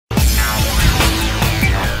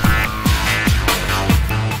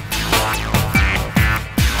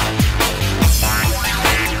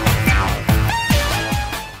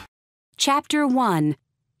Chapter 1,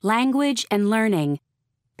 Language and Learning,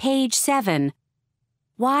 Page 7,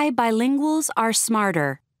 Why Bilinguals Are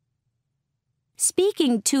Smarter.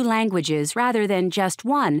 Speaking two languages rather than just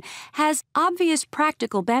one has obvious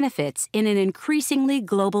practical benefits in an increasingly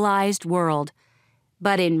globalized world.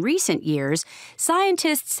 But in recent years,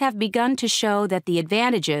 scientists have begun to show that the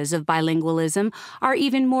advantages of bilingualism are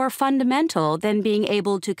even more fundamental than being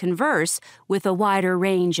able to converse with a wider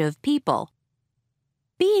range of people.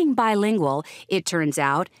 Being bilingual, it turns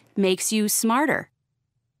out, makes you smarter.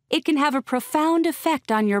 It can have a profound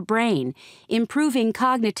effect on your brain, improving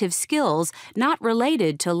cognitive skills not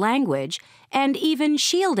related to language, and even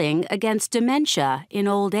shielding against dementia in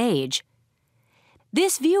old age.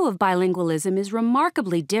 This view of bilingualism is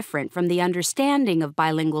remarkably different from the understanding of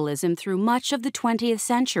bilingualism through much of the 20th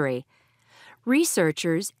century.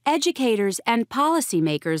 Researchers, educators, and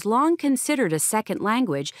policymakers long considered a second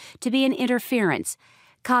language to be an interference,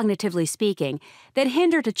 cognitively speaking, that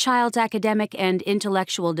hindered a child's academic and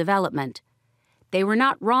intellectual development. They were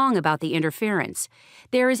not wrong about the interference.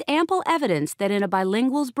 There is ample evidence that in a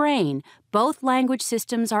bilingual's brain, both language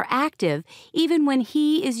systems are active even when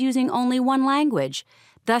he is using only one language,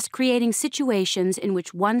 thus creating situations in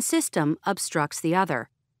which one system obstructs the other.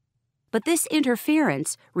 But this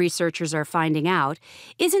interference, researchers are finding out,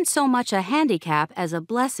 isn't so much a handicap as a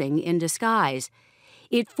blessing in disguise.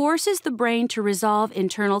 It forces the brain to resolve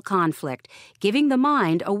internal conflict, giving the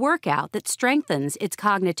mind a workout that strengthens its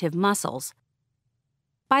cognitive muscles.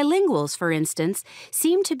 Bilinguals, for instance,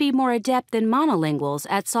 seem to be more adept than monolinguals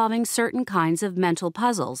at solving certain kinds of mental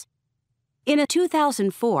puzzles. In a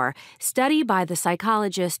 2004 study by the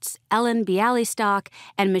psychologists Ellen Bialystok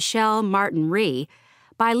and Michelle Martin-Ree,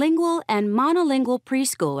 bilingual and monolingual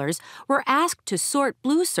preschoolers were asked to sort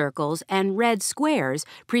blue circles and red squares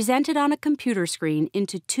presented on a computer screen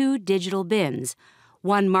into two digital bins,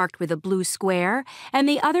 one marked with a blue square and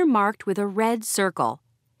the other marked with a red circle.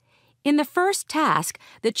 In the first task,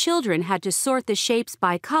 the children had to sort the shapes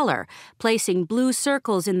by color, placing blue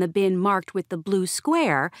circles in the bin marked with the blue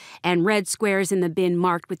square and red squares in the bin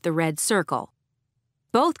marked with the red circle.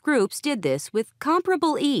 Both groups did this with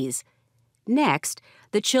comparable ease. Next,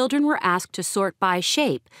 the children were asked to sort by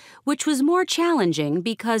shape, which was more challenging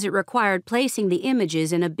because it required placing the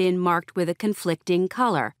images in a bin marked with a conflicting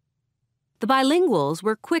color. The bilinguals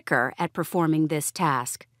were quicker at performing this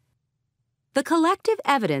task. The collective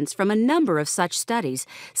evidence from a number of such studies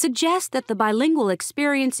suggests that the bilingual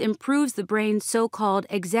experience improves the brain's so-called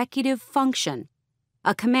executive function,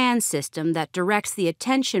 a command system that directs the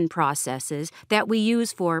attention processes that we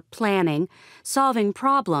use for planning, solving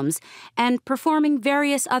problems, and performing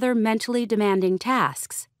various other mentally demanding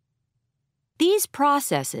tasks. These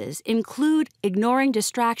processes include ignoring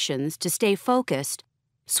distractions to stay focused,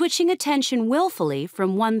 switching attention willfully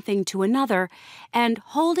from one thing to another, and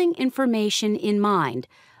holding information in mind,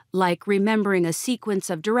 like remembering a sequence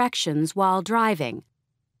of directions while driving.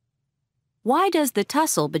 Why does the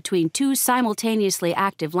tussle between two simultaneously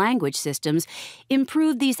active language systems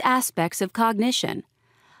improve these aspects of cognition?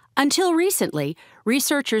 Until recently,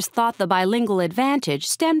 researchers thought the bilingual advantage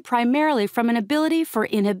stemmed primarily from an ability for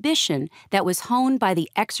inhibition that was honed by the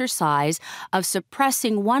exercise of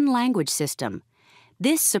suppressing one language system.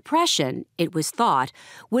 This suppression, it was thought,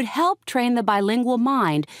 would help train the bilingual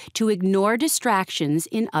mind to ignore distractions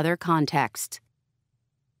in other contexts.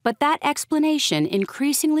 But that explanation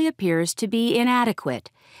increasingly appears to be inadequate,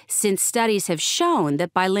 since studies have shown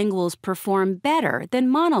that bilinguals perform better than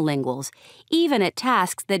monolinguals, even at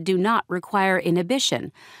tasks that do not require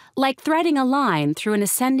inhibition, like threading a line through an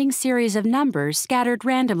ascending series of numbers scattered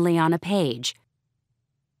randomly on a page.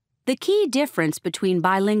 The key difference between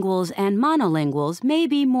bilinguals and monolinguals may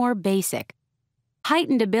be more basic: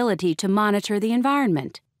 heightened ability to monitor the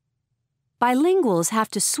environment. Bilinguals have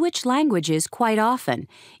to switch languages quite often.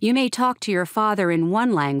 You may talk to your father in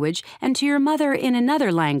one language and to your mother in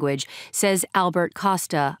another language, says Albert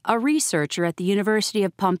Costa, a researcher at the University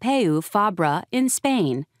of Pompeu Fabra in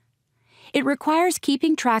Spain. It requires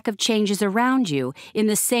keeping track of changes around you in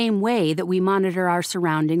the same way that we monitor our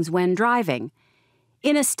surroundings when driving.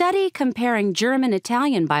 In a study comparing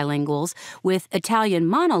German-Italian bilinguals with Italian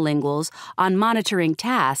monolinguals on monitoring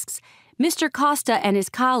tasks, Mr. Costa and his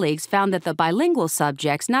colleagues found that the bilingual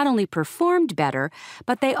subjects not only performed better,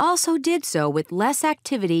 but they also did so with less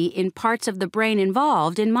activity in parts of the brain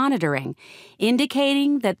involved in monitoring,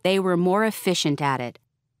 indicating that they were more efficient at it.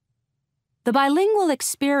 The bilingual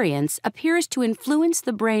experience appears to influence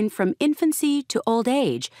the brain from infancy to old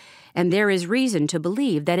age, and there is reason to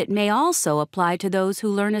believe that it may also apply to those who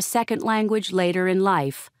learn a second language later in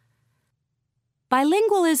life.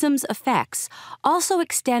 Bilingualism's effects also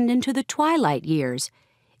extend into the twilight years.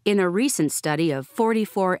 In a recent study of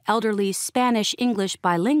 44 elderly Spanish-English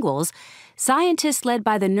bilinguals, scientists led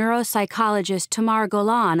by the neuropsychologist Tamar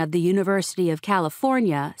Golan of the University of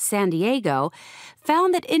California, San Diego,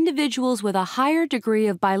 found that individuals with a higher degree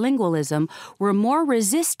of bilingualism were more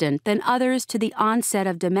resistant than others to the onset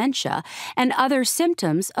of dementia and other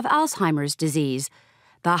symptoms of Alzheimer's disease.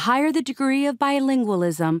 The higher the degree of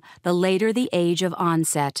bilingualism, the later the age of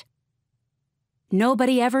onset.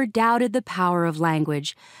 Nobody ever doubted the power of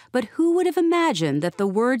language, but who would have imagined that the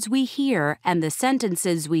words we hear and the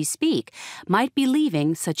sentences we speak might be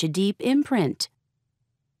leaving such a deep imprint?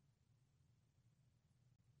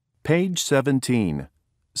 Page 17.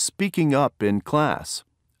 Speaking up in class,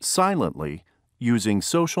 silently, using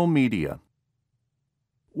social media.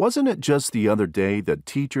 Wasn't it just the other day that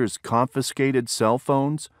teachers confiscated cell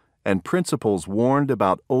phones and principals warned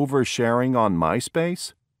about oversharing on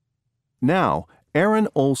MySpace? Now, Aaron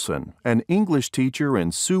Olson, an English teacher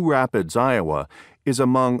in Sioux Rapids, Iowa, is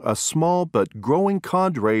among a small but growing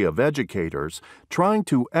cadre of educators trying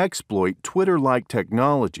to exploit Twitter-like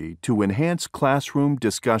technology to enhance classroom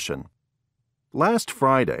discussion. Last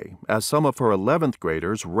Friday, as some of her 11th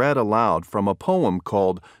graders read aloud from a poem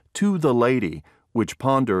called To the Lady, which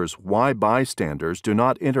ponders why bystanders do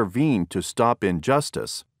not intervene to stop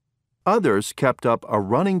injustice, others kept up a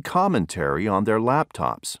running commentary on their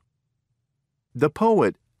laptops. The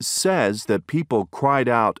poet says that people cried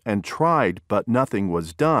out and tried but nothing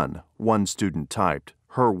was done, one student typed,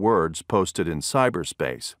 her words posted in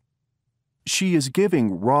cyberspace. She is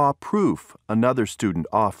giving raw proof, another student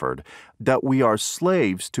offered, that we are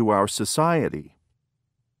slaves to our society.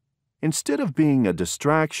 Instead of being a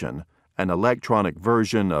distraction, an electronic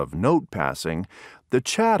version of note passing, the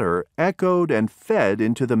chatter echoed and fed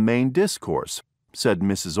into the main discourse, said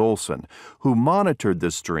Mrs. Olson, who monitored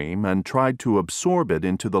the stream and tried to absorb it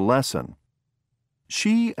into the lesson.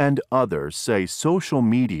 She and others say social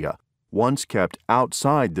media, once kept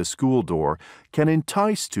outside the school door, can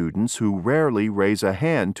entice students who rarely raise a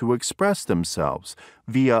hand to express themselves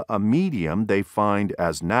via a medium they find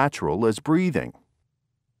as natural as breathing.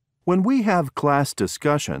 When we have class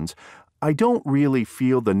discussions, I don't really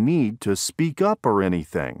feel the need to speak up or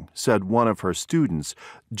anything, said one of her students,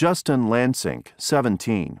 Justin Lansink,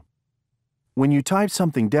 17. When you type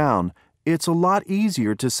something down, it's a lot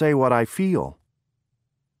easier to say what I feel.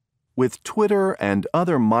 With Twitter and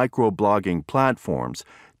other microblogging platforms,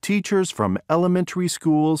 teachers from elementary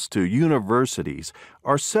schools to universities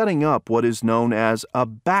are setting up what is known as a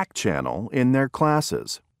back channel in their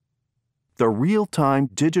classes. The real-time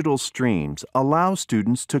digital streams allow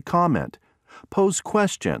students to comment, pose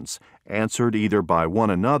questions, answered either by one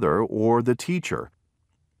another or the teacher,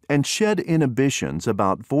 and shed inhibitions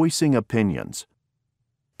about voicing opinions.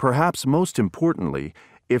 Perhaps most importantly,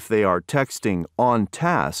 if they are texting on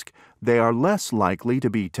task, they are less likely to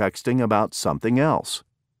be texting about something else.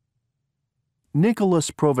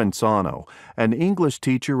 Nicholas Provenzano, an English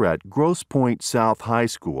teacher at Grosse Pointe South High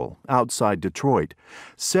School outside Detroit,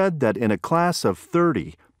 said that in a class of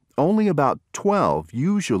 30, only about 12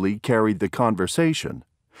 usually carried the conversation,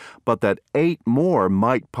 but that 8 more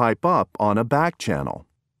might pipe up on a back channel.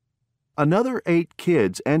 Another 8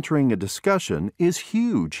 kids entering a discussion is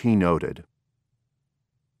huge, he noted.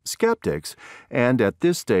 Skeptics, and at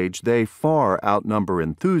this stage they far outnumber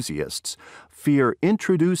enthusiasts, fear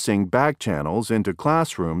introducing back channels into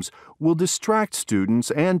classrooms will distract students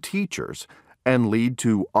and teachers and lead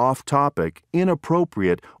to off-topic,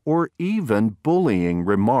 inappropriate, or even bullying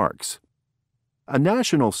remarks. A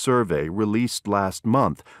national survey released last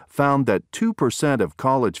month found that 2% of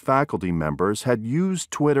college faculty members had used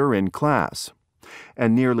Twitter in class,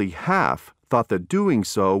 and nearly half thought that doing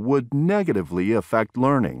so would negatively affect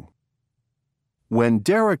learning. When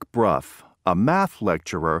Derek Bruff, a math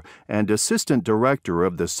lecturer and assistant director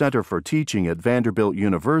of the Center for Teaching at Vanderbilt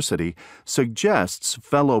University, suggests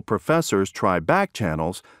fellow professors try back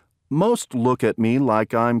channels, most look at me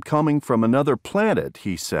like I'm coming from another planet,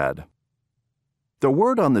 he said. The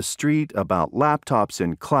word on the street about laptops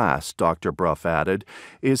in class, Dr. Bruff added,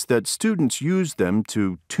 is that students use them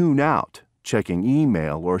to tune out, checking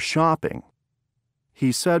email or shopping.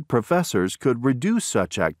 He said professors could reduce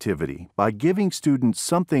such activity by giving students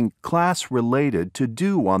something class-related to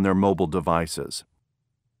do on their mobile devices.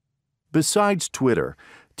 Besides Twitter,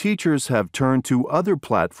 teachers have turned to other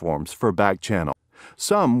platforms for back channel,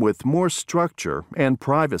 some with more structure and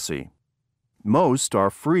privacy. Most are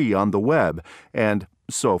free on the web and,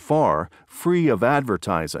 so far, free of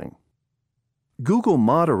advertising. Google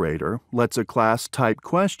Moderator lets a class type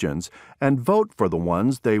questions and vote for the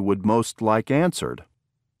ones they would most like answered.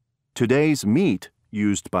 Today's Meet,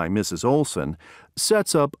 used by Mrs. Olson,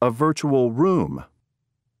 sets up a virtual room.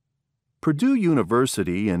 Purdue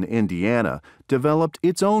University in Indiana developed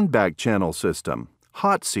its own back-channel system,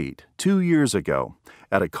 Hot Seat, 2 years ago,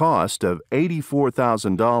 at a cost of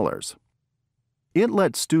 $84,000. It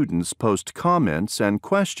lets students post comments and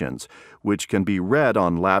questions, which can be read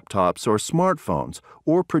on laptops or smartphones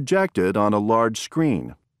or projected on a large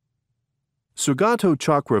screen. Sugato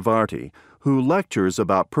Chakravarti, who lectures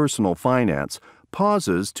about personal finance,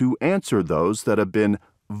 pauses to answer those that have been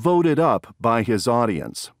voted up by his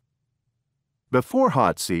audience. Before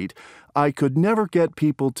Hot Seat, I could never get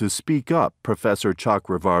people to speak up, Professor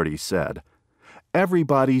Chakravarti said.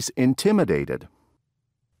 Everybody's intimidated.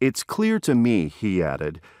 It's clear to me, he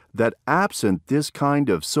added, that absent this kind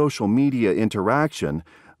of social media interaction,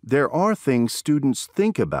 there are things students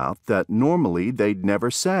think about that normally they'd never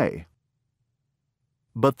say.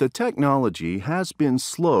 But the technology has been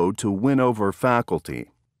slow to win over faculty.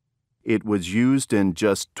 It was used in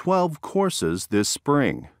just 12 courses this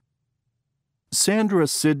spring. Sandra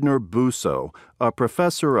Sidner-Busso, a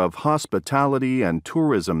professor of hospitality and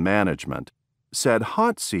tourism management, said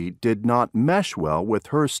Hot Seat did not mesh well with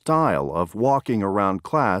her style of walking around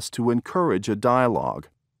class to encourage a dialogue.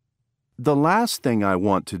 The last thing I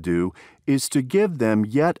want to do is to give them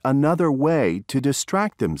yet another way to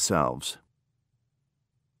distract themselves.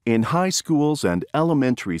 In high schools and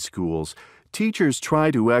elementary schools, teachers try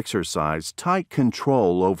to exercise tight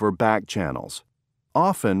control over back channels,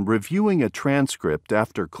 often reviewing a transcript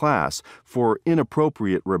after class for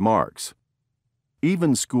inappropriate remarks.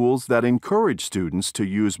 Even schools that encourage students to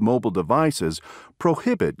use mobile devices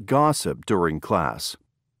prohibit gossip during class.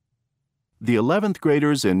 The 11th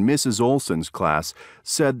graders in Mrs. Olson's class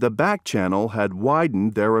said the back channel had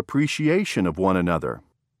widened their appreciation of one another.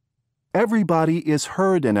 Everybody is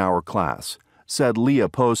heard in our class, said Leah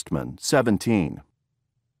Postman, 17.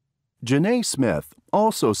 Janae Smith,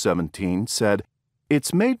 also 17, said,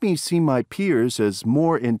 "It's made me see my peers as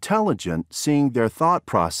more intelligent seeing their thought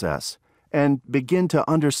process and begin to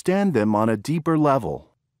understand them on a deeper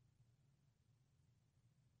level."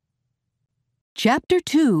 Chapter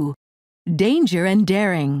 2, Danger and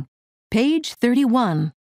Daring, page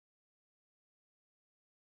 31.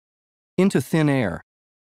 Into thin air.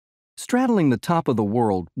 Straddling the top of the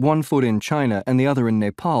world, one foot in China and the other in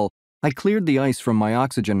Nepal, I cleared the ice from my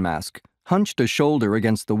oxygen mask, hunched a shoulder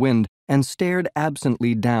against the wind, and stared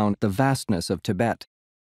absently down at the vastness of Tibet.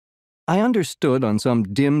 I understood on some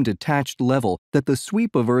dim, detached level that the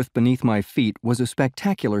sweep of earth beneath my feet was a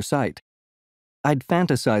spectacular sight. I'd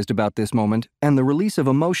fantasized about this moment and the release of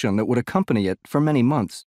emotion that would accompany it for many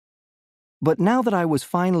months. But now that I was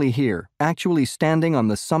finally here, actually standing on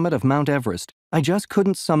the summit of Mount Everest, I just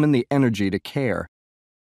couldn't summon the energy to care.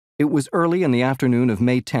 It was early in the afternoon of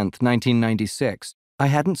May 10th, 1996. I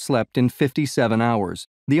hadn't slept in 57 hours.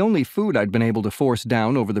 The only food I'd been able to force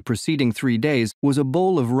down over the preceding 3 days was a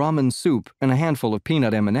bowl of ramen soup and a handful of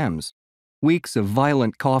peanut M&Ms. Weeks of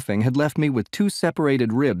violent coughing had left me with 2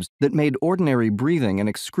 separated ribs that made ordinary breathing an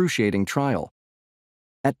excruciating trial.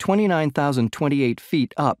 At 29,028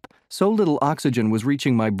 feet up, so little oxygen was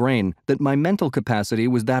reaching my brain that my mental capacity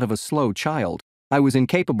was that of a slow child. I was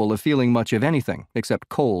incapable of feeling much of anything except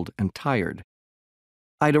cold and tired.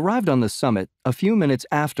 I'd arrived on the summit a few minutes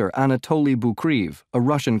after Anatoly Bukriv, a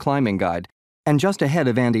Russian climbing guide, and just ahead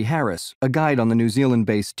of Andy Harris, a guide on the New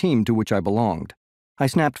Zealand-based team to which I belonged. I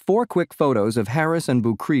snapped 4 quick photos of Harris and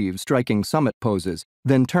Bukriv striking summit poses,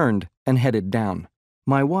 then turned and headed down.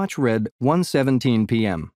 My watch read 1:17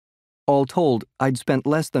 p.m. All told, I'd spent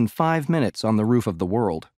less than 5 minutes on the roof of the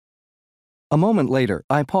world. A moment later,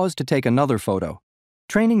 I paused to take another photo.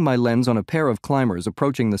 Training my lens on a pair of climbers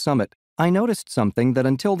approaching the summit, I noticed something that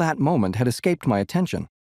until that moment had escaped my attention.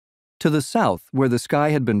 To the south, where the sky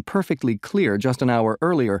had been perfectly clear just an hour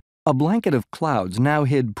earlier, a blanket of clouds now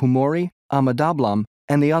hid Pumori, Amadablam,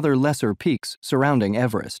 and the other lesser peaks surrounding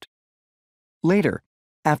Everest. Later,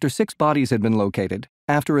 after 6 bodies had been located,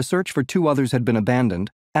 after a search for 2 others had been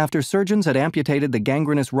abandoned, after surgeons had amputated the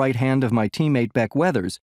gangrenous right hand of my teammate Beck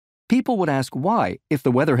Weathers, people would ask why, if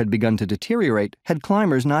the weather had begun to deteriorate, had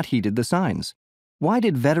climbers not heeded the signs? Why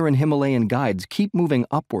did veteran Himalayan guides keep moving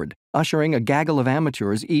upward, ushering a gaggle of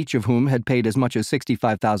amateurs, each of whom had paid as much as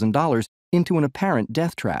 $65,000, into an apparent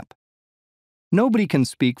death trap? Nobody can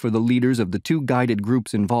speak for the leaders of the 2 guided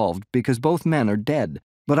groups involved because both men are dead,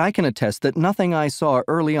 but I can attest that nothing I saw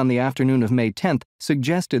early on the afternoon of May 10th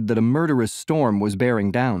suggested that a murderous storm was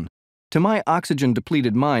bearing down. To my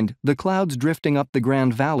oxygen-depleted mind, the clouds drifting up the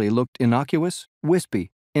Grand Valley looked innocuous,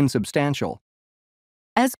 wispy, insubstantial.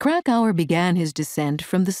 As Krakauer began his descent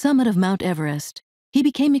from the summit of Mount Everest, he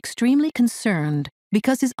became extremely concerned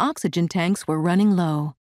because his oxygen tanks were running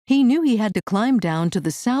low. He knew he had to climb down to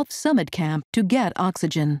the South Summit camp to get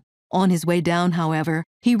oxygen. On his way down, however,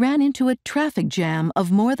 he ran into a traffic jam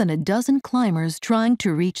of more than a dozen climbers trying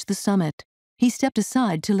to reach the summit. He stepped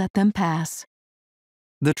aside to let them pass.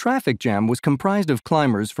 The traffic jam was comprised of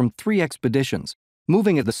climbers from 3 expeditions.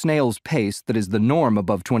 Moving at the snail's pace that is the norm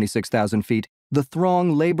above 26,000 feet, the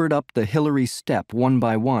throng labored up the Hillary step one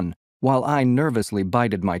by one, while I nervously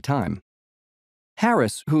bided my time.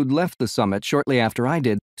 Harris, who'd left the summit shortly after I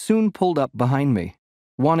did, soon pulled up behind me.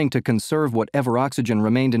 Wanting to conserve whatever oxygen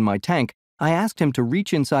remained in my tank, I asked him to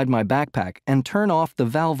reach inside my backpack and turn off the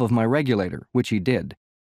valve of my regulator, which he did.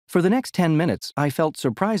 For the next 10 minutes, I felt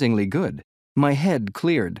surprisingly good. My head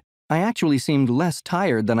cleared. I actually seemed less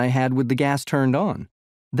tired than I had with the gas turned on.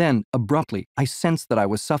 Then, abruptly, I sensed that I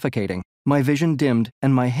was suffocating. My vision dimmed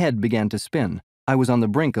and my head began to spin. I was on the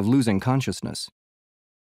brink of losing consciousness.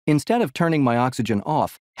 Instead of turning my oxygen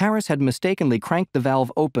off, Harris had mistakenly cranked the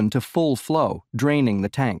valve open to full flow, draining the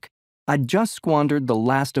tank. I'd just squandered the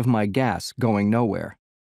last of my gas, going nowhere.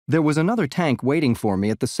 There was another tank waiting for me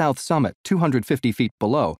at the South Summit, 250 feet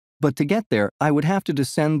below, but to get there, I would have to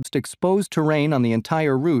descend exposed terrain on the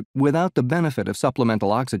entire route without the benefit of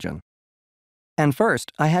supplemental oxygen. And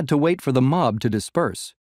first, I had to wait for the mob to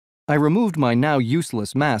disperse. I removed my now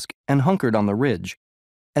useless mask and hunkered on the ridge.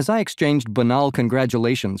 As I exchanged banal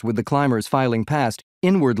congratulations with the climbers filing past,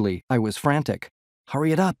 inwardly I was frantic.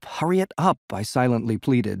 "Hurry it up," I silently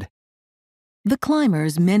pleaded. The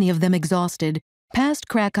climbers, many of them exhausted, passed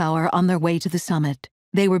Krakauer on their way to the summit.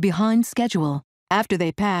 They were behind schedule. After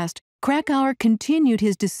they passed, Krakauer continued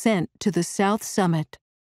his descent to the South Summit.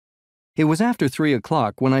 It was after 3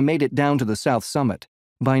 o'clock when I made it down to the South Summit.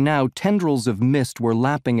 By now, tendrils of mist were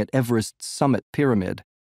lapping at Everest's summit pyramid.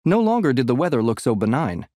 No longer did the weather look so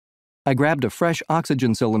benign. I grabbed a fresh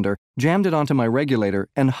oxygen cylinder, jammed it onto my regulator,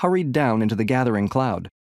 and hurried down into the gathering cloud.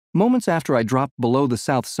 Moments after I dropped below the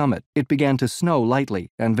South Summit, it began to snow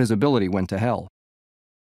lightly, and visibility went to hell.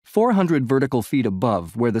 400 vertical feet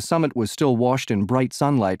above, where the summit was still washed in bright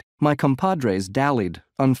sunlight, my compadres dallied,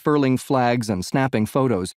 unfurling flags and snapping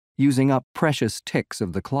photos, using up precious ticks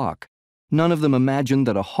of the clock. None of them imagined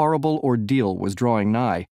that a horrible ordeal was drawing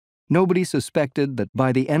nigh. Nobody suspected that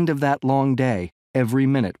by the end of that long day, every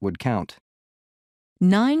minute would count.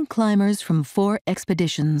 9 climbers from 4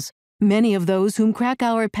 expeditions, many of those whom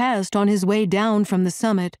Krakauer passed on his way down from the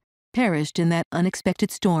summit, perished in that unexpected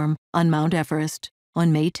storm on Mount Everest on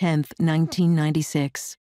May 10,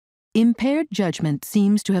 1996. Impaired judgment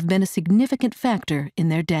seems to have been a significant factor in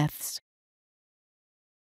their deaths.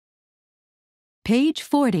 Page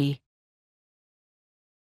 40.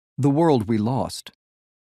 The world we lost.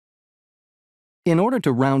 In order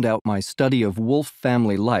to round out my study of wolf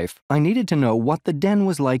family life, I needed to know what the den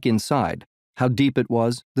was like inside, how deep it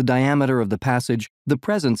was, the diameter of the passage, the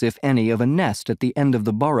presence, if any, of a nest at the end of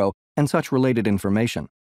the burrow, and such related information.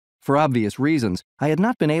 For obvious reasons, I had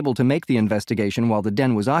not been able to make the investigation while the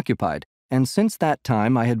den was occupied, and since that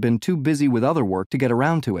time I had been too busy with other work to get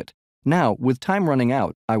around to it. Now, with time running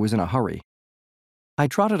out, I was in a hurry. I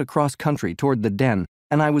trotted across country toward the den,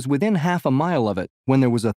 and I was within half a mile of it when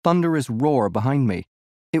there was a thunderous roar behind me.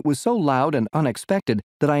 It was so loud and unexpected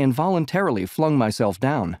that I involuntarily flung myself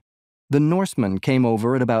down. The Norseman came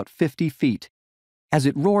over at about 50 feet. As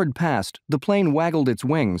it roared past, the plane waggled its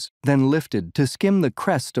wings, then lifted to skim the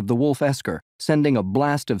crest of the Wolf Esker, sending a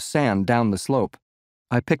blast of sand down the slope.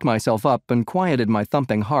 I picked myself up and quieted my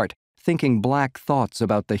thumping heart, thinking black thoughts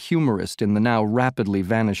about the humorist in the now rapidly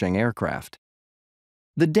vanishing aircraft.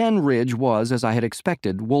 The den ridge was, as I had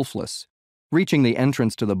expected, wolfless. Reaching the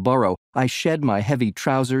entrance to the burrow, I shed my heavy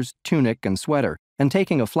trousers, tunic, and sweater, and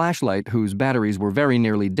taking a flashlight whose batteries were very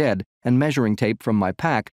nearly dead and measuring tape from my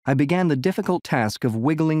pack, I began the difficult task of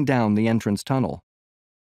wiggling down the entrance tunnel.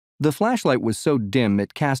 The flashlight was so dim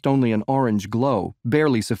it cast only an orange glow,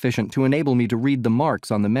 barely sufficient to enable me to read the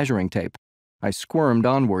marks on the measuring tape. I squirmed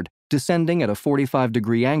onward, descending at a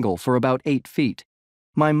 45-degree angle for about 8 feet.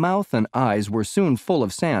 My mouth and eyes were soon full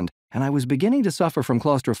of sand, and I was beginning to suffer from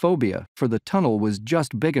claustrophobia, for the tunnel was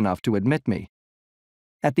just big enough to admit me.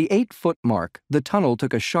 At the 8-foot mark, the tunnel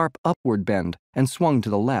took a sharp upward bend and swung to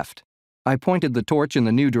the left. I pointed the torch in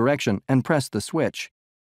the new direction and pressed the switch.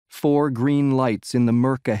 4 green lights in the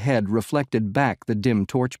murk ahead reflected back the dim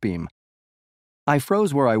torch beam. I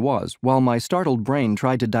froze where I was while my startled brain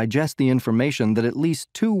tried to digest the information that at least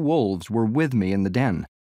 2 wolves were with me in the den.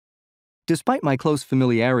 Despite my close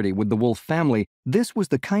familiarity with the wolf family, this was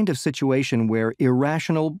the kind of situation where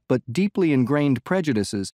irrational but deeply ingrained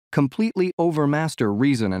prejudices completely overmaster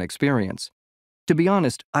reason and experience. To be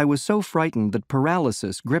honest, I was so frightened that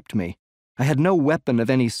paralysis gripped me. I had no weapon of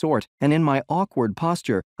any sort, and in my awkward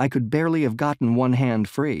posture, I could barely have gotten one hand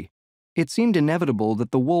free. It seemed inevitable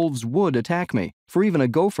that the wolves would attack me, for even a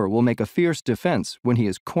gopher will make a fierce defense when he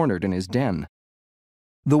is cornered in his den.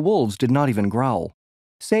 The wolves did not even growl.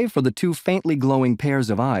 Save for the two faintly glowing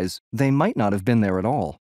pairs of eyes, they might not have been there at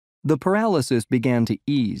all. The paralysis began to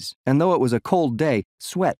ease, and though it was a cold day,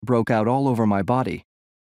 sweat broke out all over my body.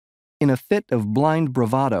 In a fit of blind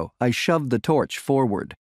bravado, I shoved the torch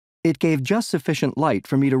forward. It gave just sufficient light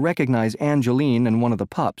for me to recognize Angeline and one of the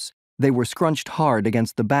pups. They were scrunched hard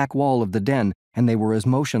against the back wall of the den, and they were as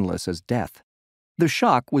motionless as death. The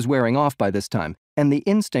shock was wearing off by this time, and the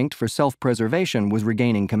instinct for self-preservation was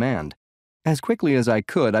regaining command. As quickly as I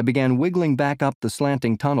could, I began wiggling back up the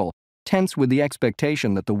slanting tunnel, tense with the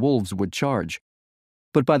expectation that the wolves would charge.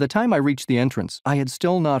 But by the time I reached the entrance, I had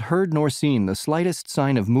still not heard nor seen the slightest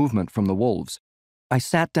sign of movement from the wolves. I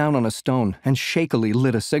sat down on a stone and shakily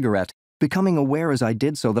lit a cigarette, becoming aware as I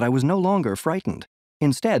did so that I was no longer frightened.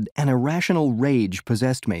 Instead, an irrational rage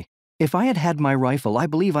possessed me. If I had had my rifle, I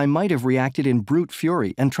believe I might have reacted in brute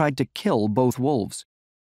fury and tried to kill both wolves.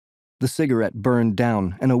 The cigarette burned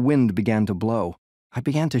down, and a wind began to blow. I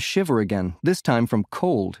began to shiver again, this time from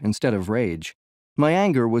cold instead of rage. My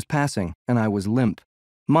anger was passing, and I was limp.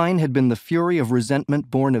 Mine had been the fury of resentment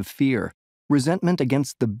born of fear, resentment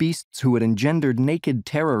against the beasts who had engendered naked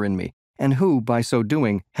terror in me, and who, by so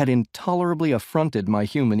doing, had intolerably affronted my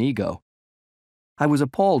human ego. I was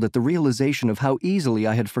appalled at the realization of how easily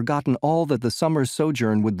I had forgotten all that the summer's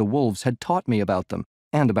sojourn with the wolves had taught me about them,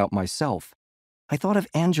 and about myself. I thought of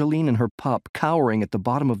Angeline and her pup cowering at the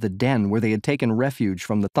bottom of the den where they had taken refuge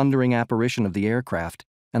from the thundering apparition of the aircraft,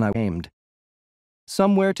 and I aimed.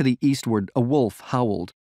 Somewhere to the eastward, a wolf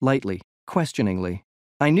howled, lightly, questioningly.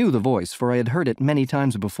 I knew the voice, for I had heard it many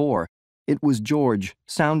times before. It was George,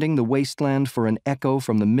 sounding the wasteland for an echo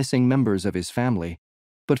from the missing members of his family.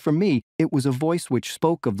 But for me, it was a voice which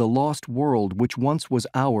spoke of the lost world which once was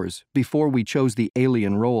ours before we chose the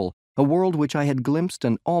alien role, a world which I had glimpsed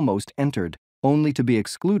and almost entered, only to be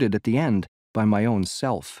excluded at the end by my own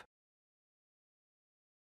self.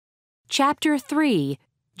 Chapter 3,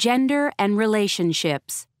 Gender and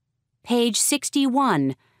Relationships. Page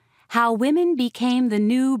 61, How Women Became the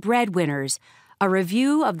New Breadwinners, a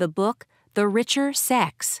review of the book The Richer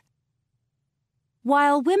Sex.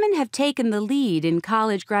 While women have taken the lead in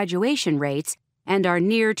college graduation rates and are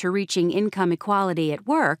near to reaching income equality at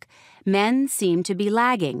work, men seem to be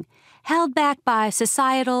lagging, held back by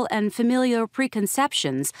societal and familial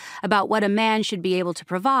preconceptions about what a man should be able to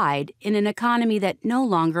provide in an economy that no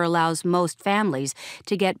longer allows most families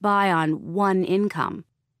to get by on one income.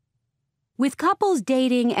 With couples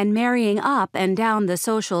dating and marrying up and down the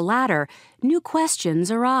social ladder, new questions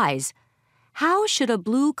arise. How should a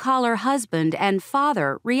blue-collar husband and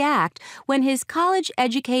father react when his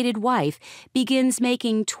college-educated wife begins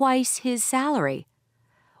making twice his salary?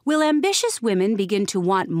 Will ambitious women begin to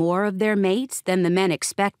want more of their mates than the men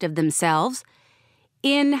expect of themselves?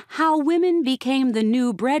 In How Women Became the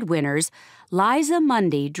New Breadwinners, Liza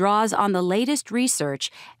Mundy draws on the latest research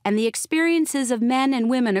and the experiences of men and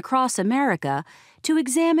women across America to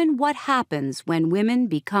examine what happens when women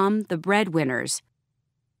become the breadwinners.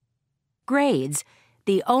 Grades,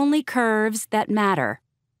 the only curves that matter.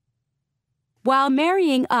 While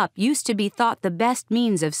marrying up used to be thought the best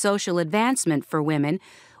means of social advancement for women,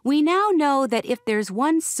 we now know that if there's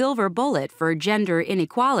one silver bullet for gender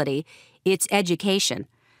inequality, it's education.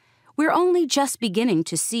 We're only just beginning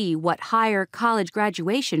to see what higher college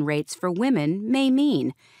graduation rates for women may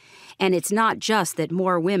mean. And it's not just that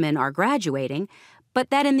more women are graduating, but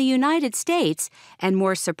that in the United States, and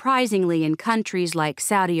more surprisingly in countries like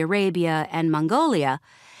Saudi Arabia and Mongolia,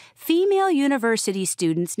 female university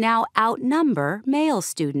students now outnumber male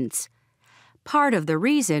students. Part of the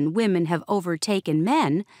reason women have overtaken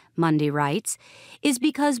men, Mundy writes, is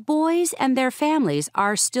because boys and their families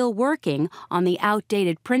are still working on the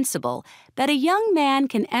outdated principle that a young man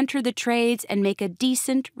can enter the trades and make a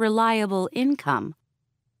decent, reliable income.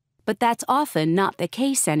 But that's often not the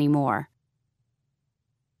case anymore.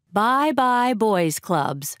 Bye-bye boys'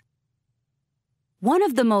 clubs. One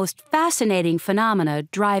of the most fascinating phenomena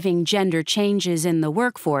driving gender changes in the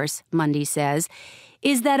workforce, Mundy says,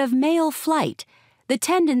 is that of male flight, the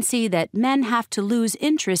tendency that men have to lose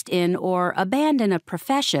interest in or abandon a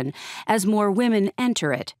profession as more women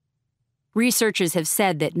enter it. Researchers have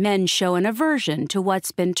said that men show an aversion to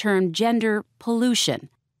what's been termed gender pollution.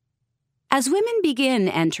 As women begin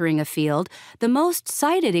entering a field, the most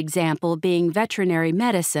cited example being veterinary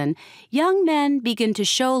medicine, young men begin to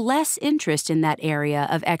show less interest in that area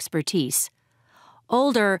of expertise.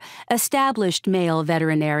 Older, established male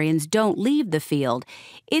veterinarians don't leave the field.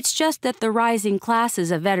 It's just that the rising classes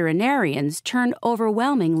of veterinarians turn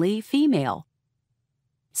overwhelmingly female.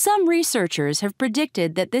 Some researchers have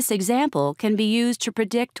predicted that this example can be used to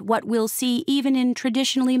predict what we'll see even in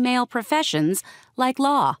traditionally male professions like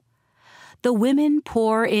law. The women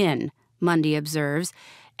pour in, Mundy observes,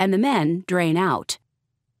 and the men drain out.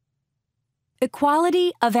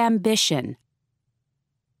 Equality of ambition.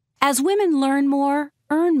 As women learn more,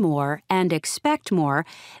 earn more, and expect more,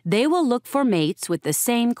 they will look for mates with the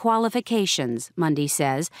same qualifications, Mundy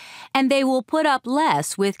says, and they will put up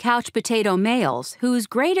less with couch potato males whose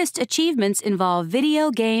greatest achievements involve video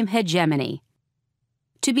game hegemony.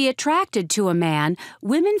 To be attracted to a man,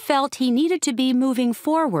 women felt he needed to be moving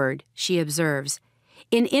forward, she observes.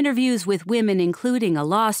 In interviews with women including a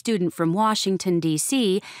law student from Washington,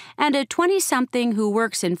 D.C., and a 20-something who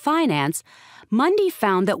works in finance, Mundy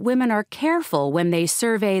found that women are careful when they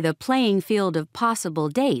survey the playing field of possible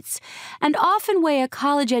dates, and often weigh a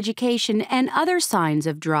college education and other signs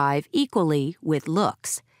of drive equally with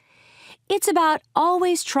looks. It's about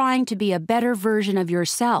always trying to be a better version of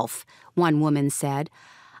yourself, one woman said.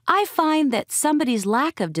 I find that somebody's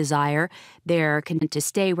lack of desire, they're content to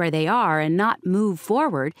stay where they are and not move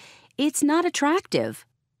forward, it's not attractive.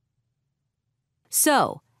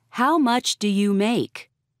 So, how much do you make?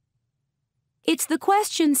 It's the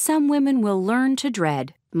question some women will learn to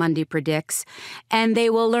dread, Mundy predicts, and they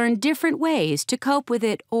will learn different ways to cope with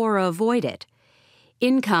it or avoid it.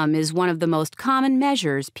 Income is one of the most common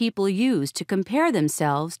measures people use to compare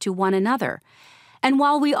themselves to one another. And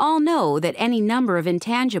while we all know that any number of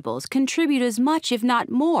intangibles contribute as much, if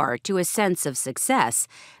not more, to a sense of success,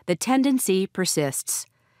 the tendency persists.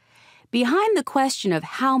 Behind the question of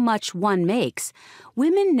how much one makes,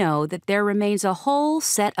 women know that there remains a whole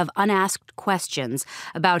set of unasked questions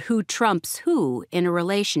about who trumps who in a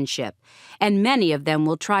relationship, and many of them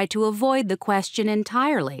will try to avoid the question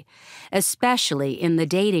entirely, especially in the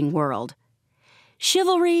dating world.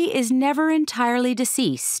 Chivalry is never entirely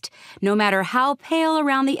deceased, no matter how pale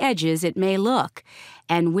around the edges it may look,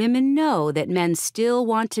 and women know that men still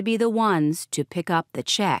want to be the ones to pick up the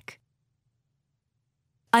check.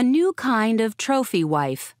 A new kind of trophy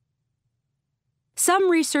wife.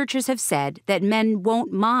 Some researchers have said that men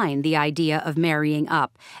won't mind the idea of marrying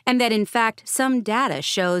up, and that in fact some data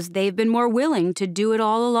shows they've been more willing to do it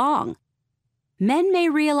all along. Men may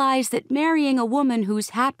realize that marrying a woman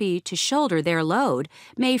who's happy to shoulder their load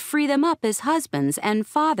may free them up as husbands and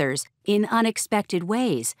fathers in unexpected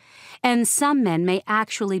ways, and some men may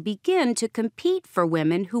actually begin to compete for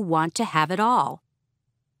women who want to have it all.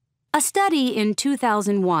 A study in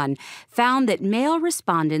 2001 found that male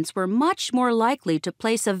respondents were much more likely to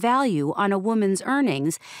place a value on a woman's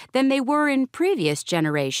earnings than they were in previous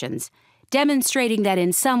generations, demonstrating that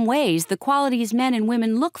in some ways the qualities men and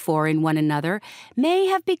women look for in one another may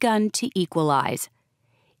have begun to equalize.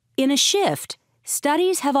 In a shift,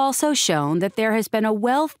 studies have also shown that there has been a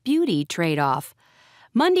wealth-beauty trade-off.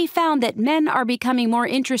 Mundy found that men are becoming more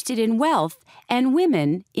interested in wealth and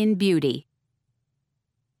women in beauty.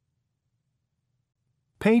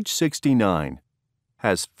 Page 69.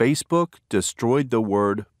 Has Facebook destroyed the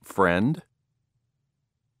word friend?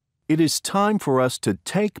 It is time for us to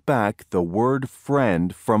take back the word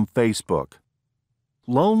friend from Facebook.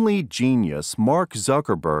 Lonely genius Mark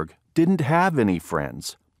Zuckerberg didn't have any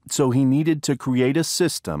friends, so he needed to create a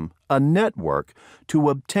system, a network, to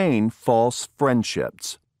obtain false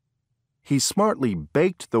friendships. He smartly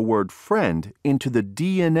baked the word friend into the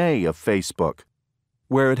DNA of Facebook,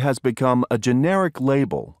 where it has become a generic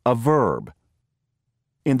label, a verb.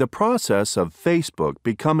 In the process of Facebook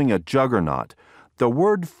becoming a juggernaut, the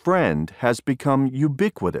word friend has become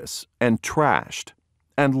ubiquitous and trashed,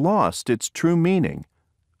 and lost its true meaning.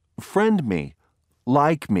 Friend me,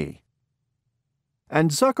 like me.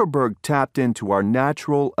 And Zuckerberg tapped into our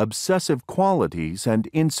natural obsessive qualities and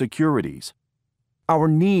insecurities, our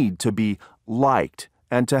need to be liked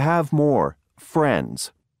and to have more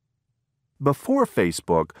friends. Before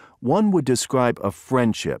Facebook, one would describe a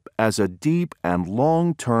friendship as a deep and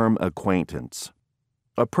long-term acquaintance,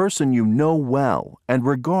 a person you know well and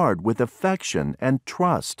regard with affection and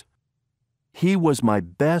trust. He was my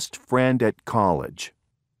best friend at college.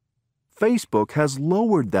 Facebook has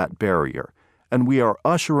lowered that barrier, and we are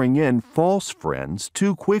ushering in false friends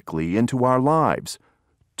too quickly into our lives,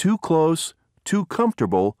 too close, too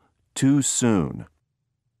comfortable, too soon.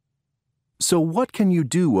 So what can you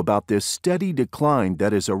do about this steady decline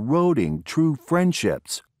that is eroding true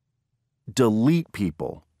friendships? Delete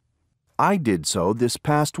people. I did so this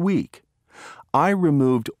past week. I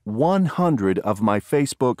removed 100 of my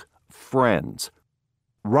Facebook friends.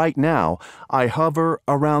 Right now, I hover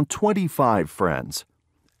around 25 friends,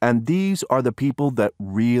 and these are the people that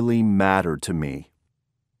really matter to me.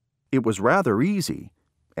 It was rather easy,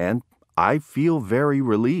 and I feel very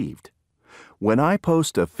relieved. When I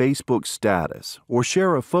post a Facebook status or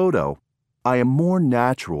share a photo, I am more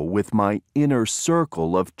natural with my inner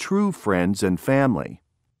circle of true friends and family.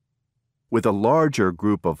 With a larger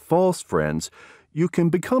group of false friends, you can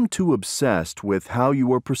become too obsessed with how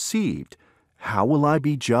you are perceived. How will I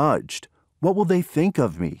be judged? What will they think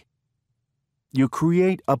of me? You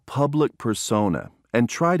create a public persona and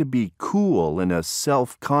try to be cool in a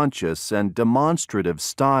self-conscious and demonstrative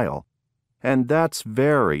style, and that's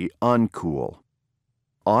very uncool.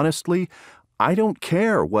 Honestly, I don't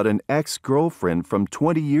care what an ex-girlfriend from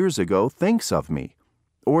 20 years ago thinks of me,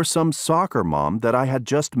 or some soccer mom that I had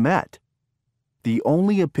just met. The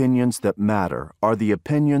only opinions that matter are the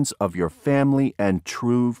opinions of your family and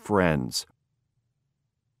true friends.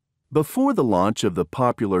 Before the launch of the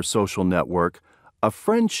popular social network, a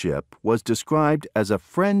friendship was described as a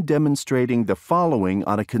friend demonstrating the following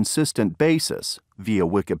on a consistent basis via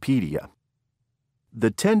Wikipedia: the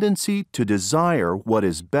tendency to desire what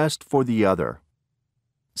is best for the other,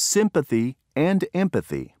 sympathy and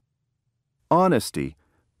empathy, honesty,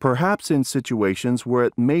 perhaps in situations where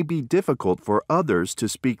it may be difficult for others to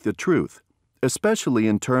speak the truth, especially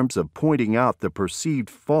in terms of pointing out the perceived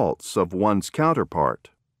faults of one's counterpart,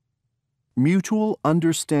 mutual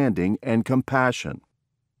understanding and compassion,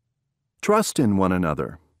 trust in one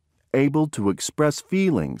another, able to express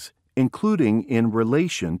feelings, including in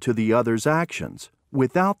relation to the other's actions,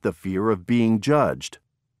 without the fear of being judged,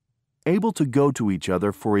 able to go to each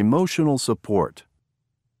other for emotional support,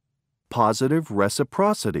 positive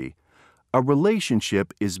reciprocity. A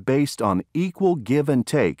relationship is based on equal give and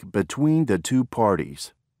take between the two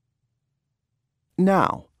parties.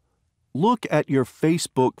 Now, look at your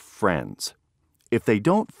Facebook friends. If they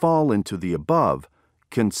don't fall into the above,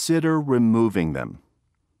 consider removing them.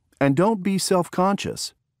 And don't be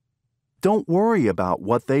self-conscious. Don't worry about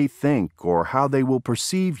what they think or how they will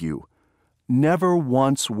perceive you. Never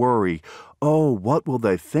once worry, oh, what will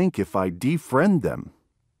they think if I defriend them?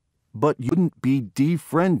 But you wouldn't be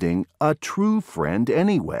defriending a true friend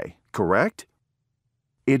anyway, correct?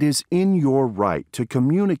 It is in your right to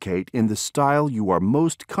communicate in the style you are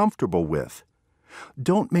most comfortable with.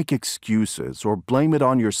 Don't make excuses or blame it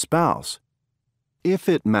on your spouse. If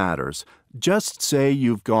it matters, just say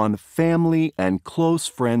you've gone family and close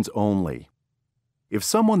friends only. If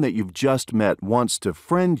someone that you've just met wants to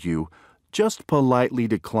friend you, just politely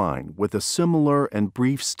decline with a similar and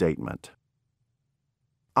brief statement.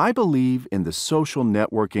 I believe in the social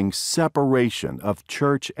networking separation of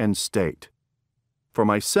church and state. For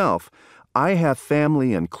myself, I have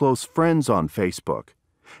family and close friends on Facebook,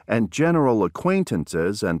 and general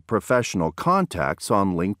acquaintances and professional contacts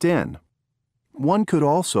on LinkedIn. One could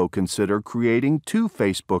also consider creating 2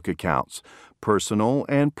 Facebook accounts, personal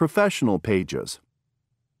and professional pages.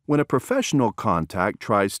 When a professional contact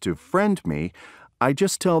tries to friend me, I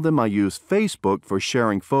just tell them I use Facebook for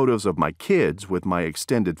sharing photos of my kids with my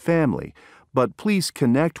extended family, but please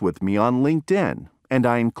connect with me on LinkedIn, and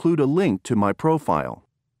I include a link to my profile.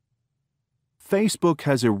 Facebook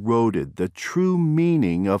has eroded the true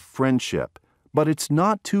meaning of friendship, but it's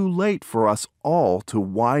not too late for us all to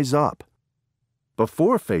wise up.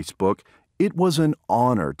 Before Facebook, it was an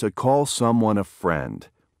honor to call someone a friend.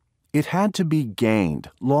 It had to be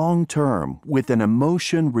gained long-term with an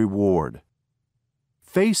emotion reward.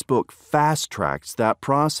 Facebook fast-tracks that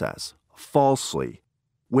process, falsely,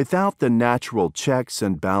 without the natural checks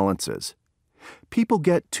and balances. People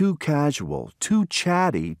get too casual, too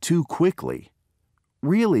chatty, too quickly.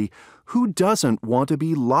 Really, who doesn't want to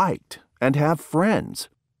be liked and have friends?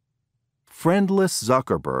 Friendless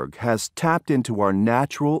Zuckerberg has tapped into our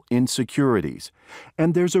natural insecurities,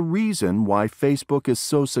 and there's a reason why Facebook is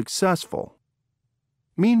so successful.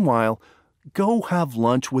 Meanwhile, go have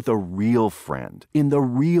lunch with a real friend in the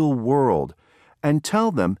real world and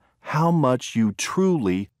tell them how much you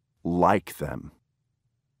truly like them.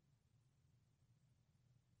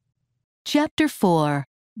 Chapter 4,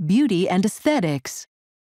 Beauty and Aesthetics,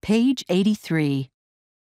 page 83.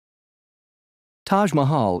 Taj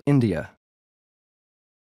Mahal, India.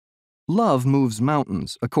 Love moves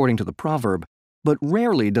mountains, according to the proverb, but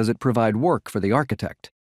rarely does it provide work for the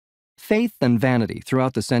architect. Faith and vanity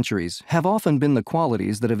throughout the centuries have often been the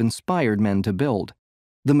qualities that have inspired men to build.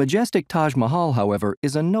 The majestic Taj Mahal, however,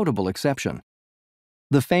 is a notable exception.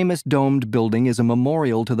 The famous domed building is a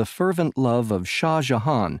memorial to the fervent love of Shah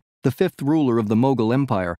Jahan, the fifth ruler of the Mughal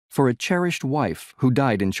Empire, for a cherished wife who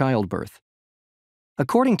died in childbirth.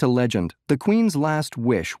 According to legend, the queen's last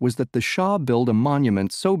wish was that the Shah build a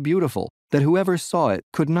monument so beautiful that whoever saw it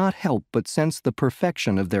could not help but sense the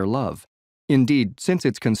perfection of their love. Indeed, since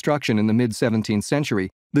its construction in the mid-17th century,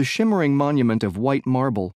 the shimmering monument of white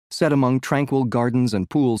marble, set among tranquil gardens and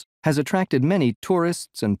pools, has attracted many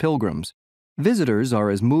tourists and pilgrims. Visitors are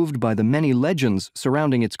as moved by the many legends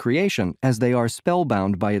surrounding its creation as they are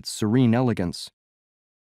spellbound by its serene elegance.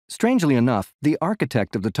 Strangely enough, the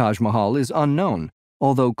architect of the Taj Mahal is unknown,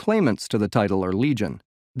 although claimants to the title are legion.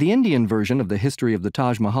 The Indian version of the history of the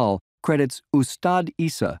Taj Mahal credits Ustad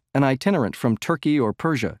Isa, an itinerant from Turkey or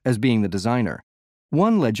Persia, as being the designer.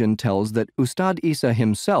 One legend tells that Ustad Isa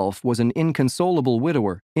himself was an inconsolable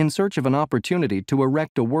widower in search of an opportunity to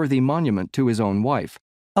erect a worthy monument to his own wife.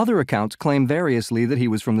 Other accounts claim variously that he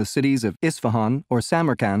was from the cities of Isfahan or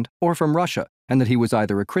Samarkand or from Russia, and that he was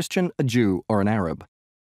either a Christian, a Jew, or an Arab.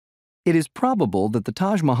 It is probable that the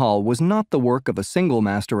Taj Mahal was not the work of a single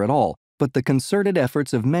master at all, but the concerted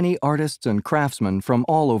efforts of many artists and craftsmen from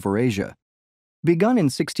all over Asia. Begun in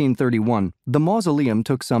 1631, the mausoleum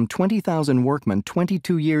took some 20,000 workmen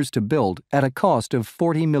 22 years to build at a cost of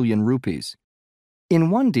 40 million rupees. In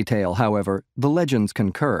one detail, however, the legends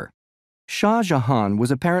concur. Shah Jahan was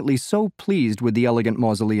apparently so pleased with the elegant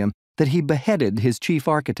mausoleum that he beheaded his chief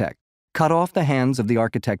architect, cut off the hands of the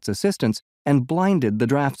architect's assistants, and blinded the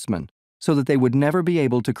draftsmen, so that they would never be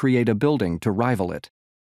able to create a building to rival it.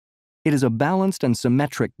 It is a balanced and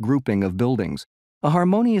symmetric grouping of buildings, a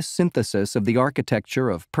harmonious synthesis of the architecture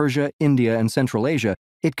of Persia, India, and Central Asia.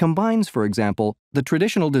 It combines, for example, the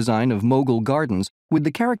traditional design of Mughal gardens with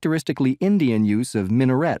the characteristically Indian use of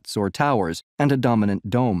minarets or towers and a dominant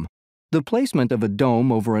dome. The placement of a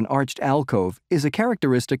dome over an arched alcove is a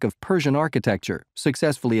characteristic of Persian architecture,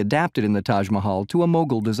 successfully adapted in the Taj Mahal to a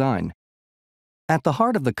Mughal design. At the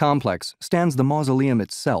heart of the complex stands the mausoleum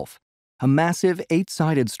itself, a massive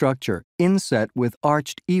eight-sided structure inset with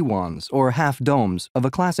arched iwans or half-domes of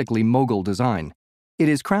a classically Mughal design. It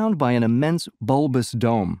is crowned by an immense bulbous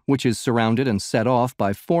dome, which is surrounded and set off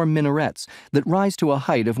by 4 minarets that rise to a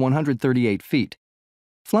height of 138 feet.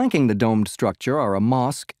 Flanking the domed structure are a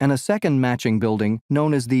mosque and a second matching building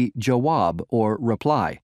known as the Jawab, or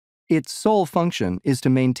reply. Its sole function is to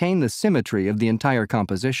maintain the symmetry of the entire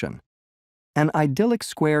composition. An idyllic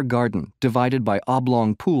square garden, divided by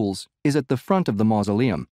oblong pools, is at the front of the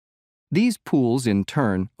mausoleum. These pools, in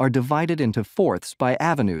turn, are divided into fourths by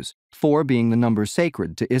avenues, 4 being the number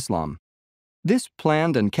sacred to Islam. This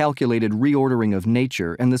planned and calculated reordering of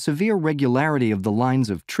nature and the severe regularity of the lines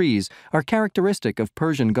of trees are characteristic of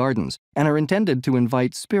Persian gardens and are intended to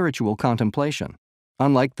invite spiritual contemplation.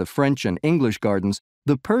 Unlike the French and English gardens,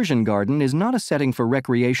 the Persian garden is not a setting for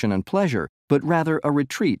recreation and pleasure, but rather a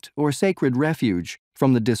retreat or sacred refuge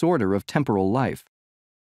from the disorder of temporal life.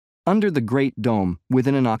 Under the great dome,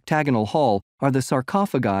 within an octagonal hall, are the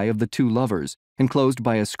sarcophagi of the 2 lovers, enclosed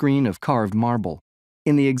by a screen of carved marble.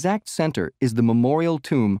 In the exact center is the memorial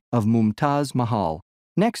tomb of Mumtaz Mahal.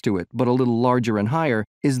 Next to it, but a little larger and higher,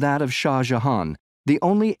 is that of Shah Jahan, the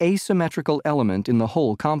only asymmetrical element in the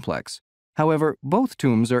whole complex. However, both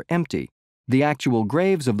tombs are empty. The actual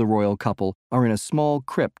graves of the royal couple are in a small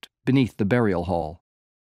crypt beneath the burial hall.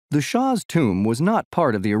 The Shah's tomb was not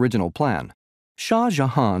part of the original plan. Shah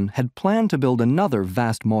Jahan had planned to build another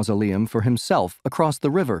vast mausoleum for himself across the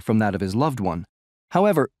river from that of his loved one.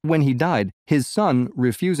 However, when he died, his son,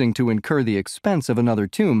 refusing to incur the expense of another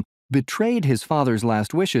tomb, betrayed his father's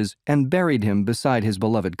last wishes and buried him beside his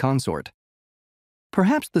beloved consort.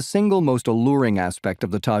 Perhaps the single most alluring aspect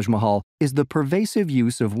of the Taj Mahal is the pervasive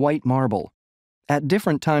use of white marble. At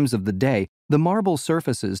different times of the day, the marble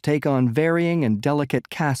surfaces take on varying and delicate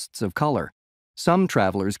casts of color. Some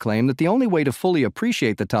travelers claim that the only way to fully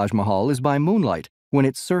appreciate the Taj Mahal is by moonlight, when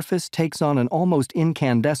its surface takes on an almost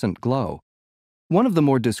incandescent glow. One of the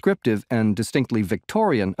more descriptive and distinctly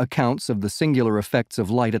Victorian accounts of the singular effects of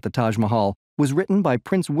light at the Taj Mahal was written by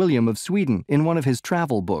Prince William of Sweden in one of his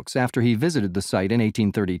travel books after he visited the site in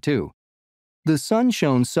 1832. The sun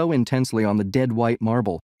shone so intensely on the dead white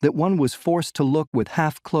marble that one was forced to look with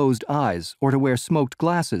half-closed eyes or to wear smoked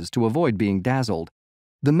glasses to avoid being dazzled.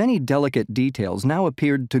 The many delicate details now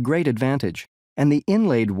appeared to great advantage, and the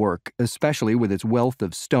inlaid work, especially with its wealth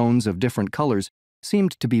of stones of different colors,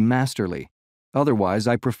 seemed to be masterly. Otherwise,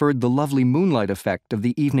 I preferred the lovely moonlight effect of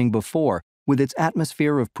the evening before, with its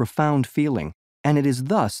atmosphere of profound feeling, and it is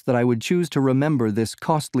thus that I would choose to remember this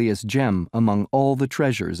costliest gem among all the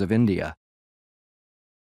treasures of India.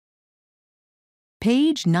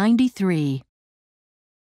 Page 93.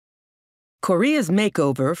 Korea's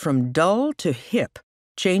makeover from dull to hip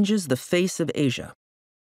changes the face of Asia.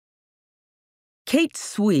 Kate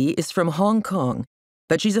Sui is from Hong Kong,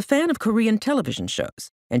 but she's a fan of Korean television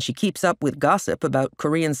shows, and she keeps up with gossip about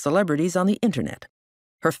Korean celebrities on the internet.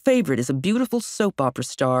 Her favorite is a beautiful soap opera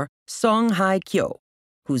star, Song Hye-kyo,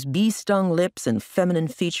 whose bee-stung lips and feminine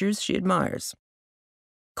features she admires.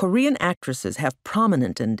 Korean actresses have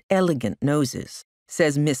prominent and elegant noses,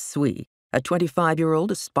 says Miss Sui, a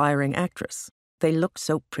 25-year-old aspiring actress. They look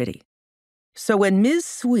so pretty. So when Ms.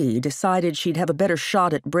 Sui decided she'd have a better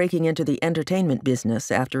shot at breaking into the entertainment business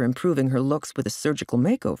after improving her looks with a surgical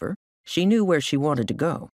makeover, she knew where she wanted to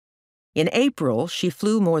go. In April, she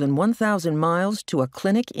flew more than 1,000 miles to a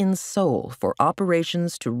clinic in Seoul for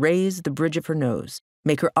operations to raise the bridge of her nose,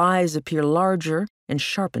 make her eyes appear larger, and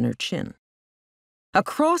sharpen her chin.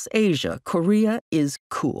 Across Asia, Korea is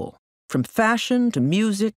cool. From fashion to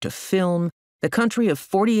music to film, the country of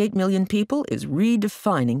 48 million people is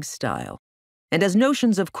redefining style. And as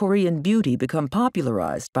notions of Korean beauty become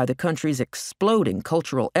popularized by the country's exploding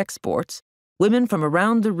cultural exports, women from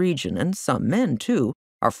around the region, and some men too,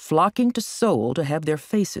 are flocking to Seoul to have their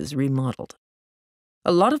faces remodeled.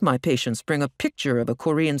 A lot of my patients bring a picture of a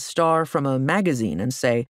Korean star from a magazine and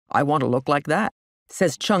say, "I want to look like that,"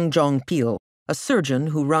 says Chung Jong-pil, a surgeon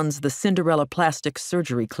who runs the Cinderella Plastic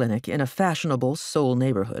Surgery Clinic in a fashionable Seoul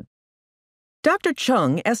neighborhood. Dr.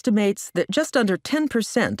 Chung estimates that just under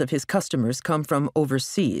 10% of his customers come from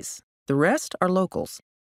overseas. The rest are locals.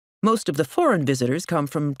 Most of the foreign visitors come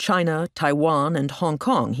from China, Taiwan, and Hong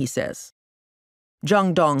Kong, he says.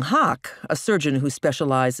 Jung Dong-hak, a surgeon who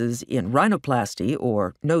specializes in rhinoplasty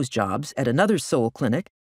or nose jobs at another Seoul clinic,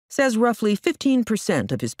 says roughly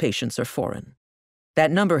 15% of his patients are foreign. That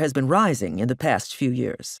number has been rising in the past few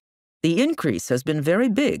years. The increase has been very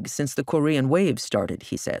big since the Korean wave started,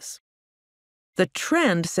 he says. The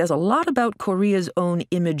trend says a lot about Korea's own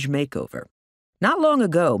image makeover. Not long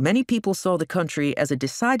ago, many people saw the country as a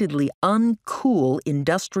decidedly uncool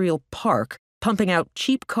industrial park pumping out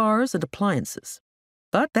cheap cars and appliances.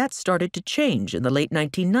 But that started to change in the late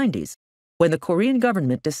 1990s, when the Korean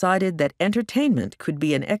government decided that entertainment could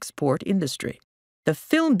be an export industry. The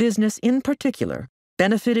film business in particular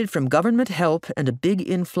benefited from government help and a big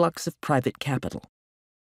influx of private capital.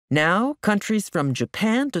 Now, countries from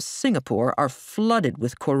Japan to Singapore are flooded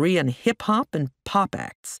with Korean hip-hop and pop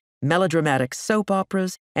acts, melodramatic soap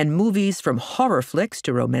operas, and movies from horror flicks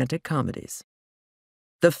to romantic comedies.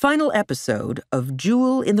 The final episode of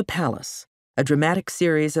Jewel in the Palace, a dramatic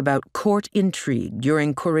series about court intrigue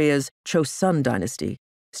during Korea's Chosun dynasty,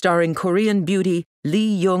 starring Korean beauty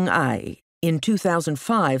Lee Young-ai, in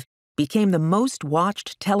 2005, became the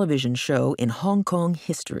most-watched television show in Hong Kong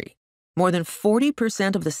history. More than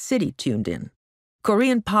 40% of the city tuned in.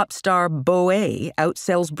 Korean pop star Boe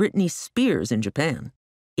outsells Britney Spears in Japan.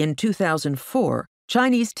 In 2004,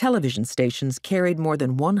 Chinese television stations carried more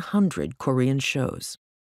than 100 Korean shows.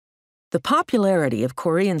 The popularity of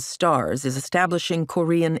Korean stars is establishing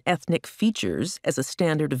Korean ethnic features as a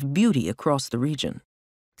standard of beauty across the region.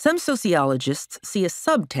 Some sociologists see a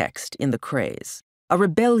subtext in the craze, a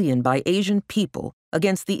rebellion by Asian people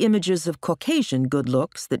against the images of Caucasian good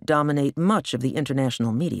looks that dominate much of the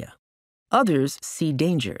international media. Others see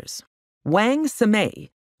dangers. Wang Simei,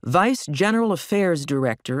 Vice General Affairs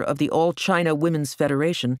Director of the All-China Women's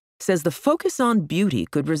Federation, says the focus on beauty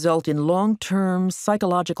could result in long-term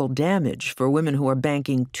psychological damage for women who are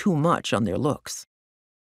banking too much on their looks.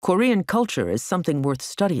 Korean culture is something worth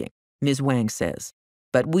studying, Ms. Wang says,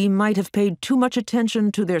 but we might have paid too much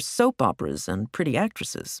attention to their soap operas and pretty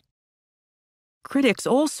actresses. Critics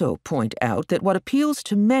also point out that what appeals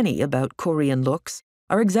to many about Korean looks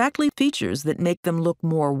are exactly features that make them look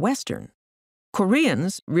more Western.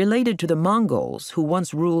 Koreans, related to the Mongols who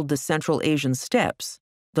once ruled the Central Asian steppes,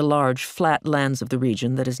 the large flat lands of the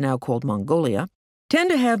region that is now called Mongolia, tend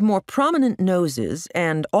to have more prominent noses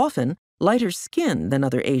and often lighter skin than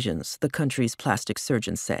other Asians, the country's plastic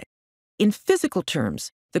surgeons say. In physical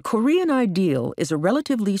terms, the Korean ideal is a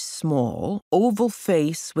relatively small, oval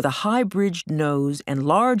face with a high-bridged nose and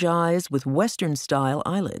large eyes with Western-style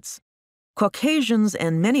eyelids. Caucasians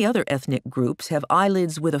and many other ethnic groups have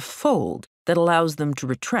eyelids with a fold that allows them to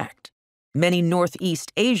retract. Many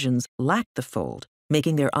Northeast Asians lack the fold,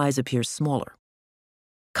 making their eyes appear smaller.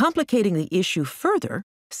 Complicating the issue further,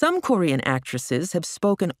 some Korean actresses have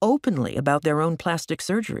spoken openly about their own plastic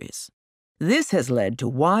surgeries. This has led to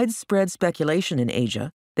widespread speculation in Asia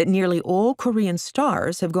that nearly all Korean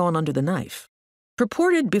stars have gone under the knife.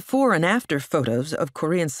 Purported before and after photos of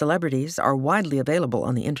Korean celebrities are widely available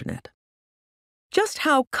on the internet. Just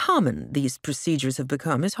how common these procedures have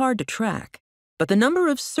become is hard to track, but the number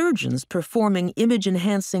of surgeons performing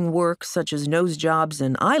image-enhancing work such as nose jobs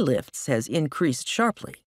and eye lifts has increased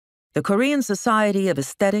sharply. The Korean Society of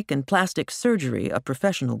Aesthetic and Plastic Surgery, a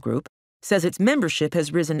professional group, says its membership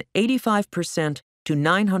has risen 85% to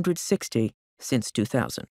 960 since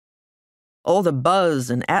 2000. All the buzz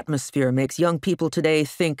and atmosphere makes young people today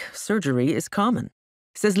think surgery is common,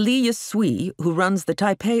 says Lee Yasui, who runs the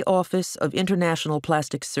Taipei office of International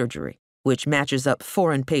Plastic Surgery, which matches up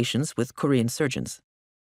foreign patients with Korean surgeons.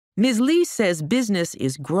 Ms. Lee says business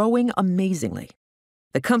is growing amazingly.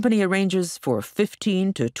 The company arranges for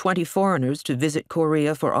 15 to 20 foreigners to visit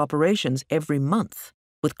Korea for operations every month,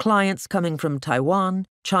 with clients coming from Taiwan,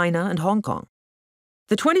 China, and Hong Kong.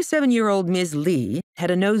 The 27-year-old Ms. Lee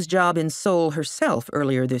had a nose job in Seoul herself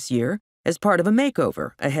earlier this year as part of a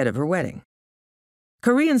makeover ahead of her wedding.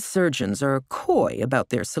 Korean surgeons are coy about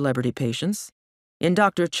their celebrity patients. In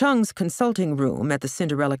Dr. Chung's consulting room at the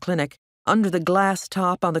Cinderella Clinic, under the glass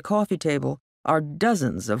top on the coffee table, are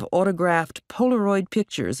dozens of autographed Polaroid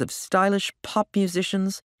pictures of stylish pop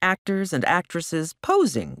musicians, actors, and actresses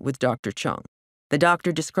posing with Dr. Chung. The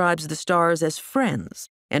doctor describes the stars as friends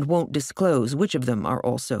and won't disclose which of them are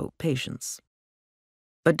also patients.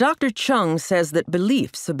 But Dr. Chung says that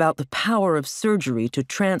beliefs about the power of surgery to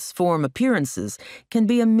transform appearances can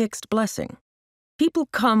be a mixed blessing. People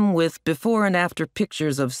come with before and after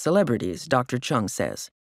pictures of celebrities, Dr. Chung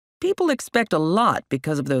says. People expect a lot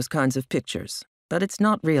because of those kinds of pictures, but it's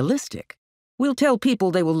not realistic. We'll tell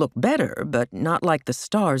people they will look better, but not like the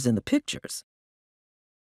stars in the pictures.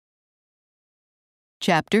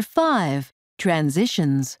 Chapter 5,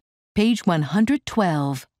 Transitions, page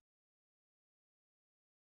 112.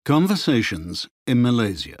 Conversations in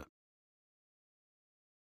Malaysia.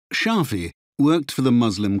 Shafi worked for the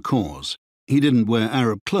Muslim cause. He didn't wear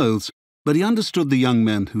Arab clothes, but he understood the young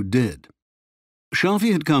men who did.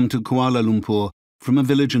 Shafi had come to Kuala Lumpur from a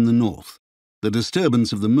village in the north. The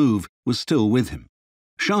disturbance of the move was still with him.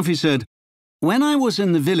 Shafi said, "When I was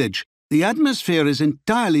in the village, the atmosphere is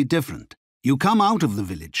entirely different. You come out of the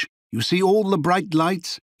village, you see all the bright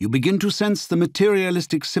lights, you begin to sense the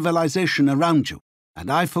materialistic civilization around you,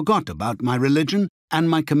 and I forgot about my religion and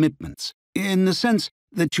my commitments, in the sense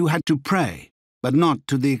that you had to pray, but not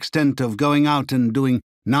to the extent of going out and doing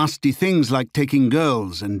nasty things like taking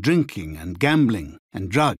girls and drinking and gambling and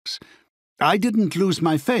drugs. I didn't lose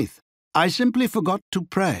my faith. I simply forgot to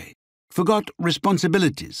pray, forgot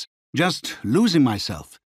responsibilities, just losing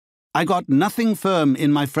myself. I got nothing firm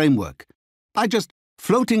in my framework. I just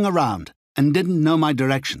floating around and didn't know my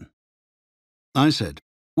direction." I said,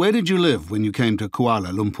 "Where did you live when you came to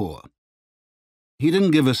Kuala Lumpur?" He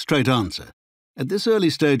didn't give a straight answer. At this early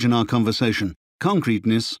stage in our conversation,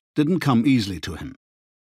 concreteness didn't come easily to him.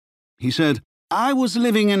 He said, "I was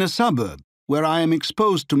living in a suburb where I am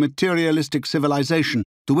exposed to materialistic civilization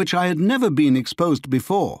to which I had never been exposed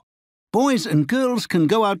before. Boys and girls can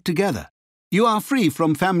go out together. You are free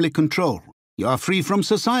from family control. You are free from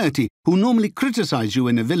society, who normally criticize you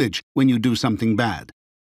in a village when you do something bad.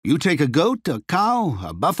 You take a goat, a cow,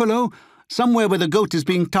 a buffalo, somewhere where the goat is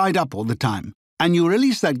being tied up all the time, and you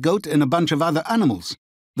release that goat in a bunch of other animals.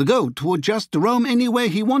 The goat would just roam anywhere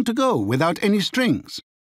he wants to go without any strings.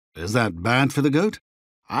 Is that bad for the goat?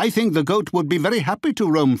 I think the goat would be very happy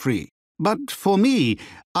to roam free. But for me,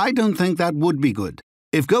 I don't think that would be good.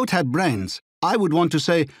 If goat had brains, I would want to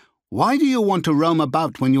say, 'Why do you want to roam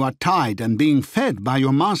about when you are tied and being fed by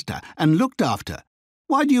your master and looked after?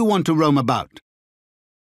 Why do you want to roam about?'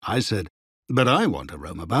 I said, 'But I want to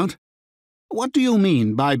roam about.' 'What do you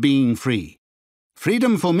mean by being free?'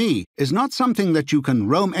 'Freedom for me is not something that you can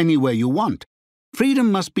roam anywhere you want.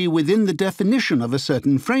 Freedom must be within the definition of a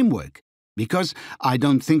certain framework, because I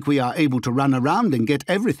don't think we are able to run around and get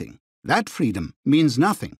everything. That freedom means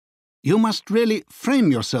nothing. You must really frame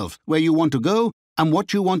yourself where you want to go and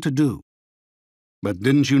what you want to do.' But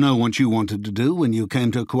didn't you know what you wanted to do when you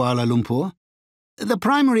came to Kuala Lumpur? The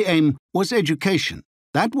primary aim was education.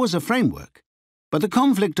 That was a framework. But the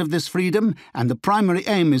conflict of this freedom and the primary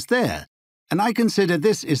aim is there, and I consider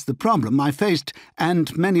this is the problem I faced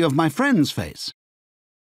and many of my friends face."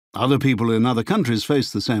 "Other people in other countries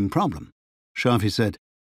face the same problem," Shafi said.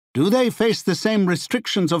 "Do they face the same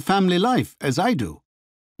restrictions of family life as I do?"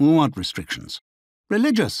 "What restrictions?"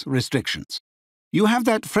 "Religious restrictions. You have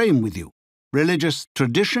that frame with you. Religious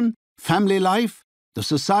tradition, family life, the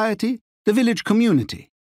society, the village community.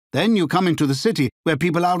 Then you come into the city where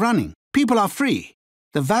people are running. People are free.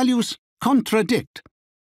 The values contradict.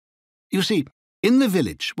 You see, in the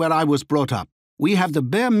village where I was brought up, we have the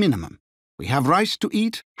bare minimum. We have rice to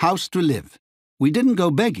eat, house to live. We didn't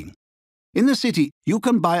go begging. In the city, you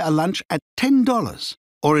can buy a lunch at $10,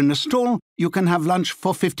 or in a stall, you can have lunch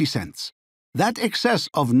for 50 cents. That excess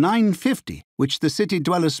of $9.50, which the city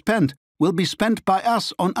dwellers spent, will be spent by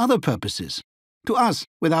us on other purposes. To us,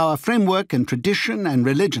 with our framework and tradition and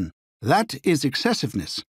religion, that is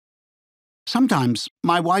excessiveness. Sometimes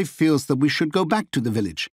my wife feels that we should go back to the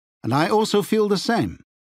village, and I also feel the same.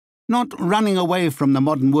 Not running away from the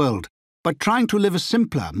modern world, but trying to live a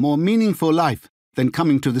simpler, more meaningful life than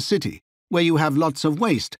coming to the city, where you have lots of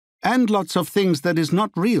waste and lots of things that is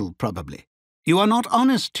not real, probably. You are not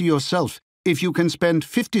honest to yourself if you can spend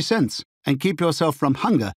 50 cents and keep yourself from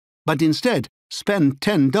hunger, but instead spend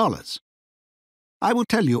 $10. I will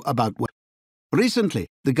tell you about what. Recently,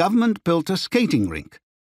 the government built a skating rink.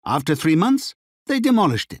 After 3 months, they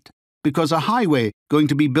demolished it, because a highway going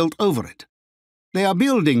to be built over it. They are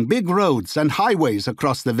building big roads and highways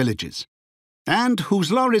across the villages, and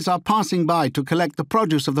whose lorries are passing by to collect the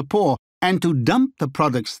produce of the poor and to dump the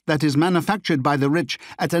products that is manufactured by the rich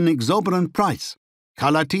at an exorbitant price.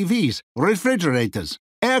 Color TVs, refrigerators,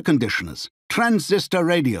 air conditioners, transistor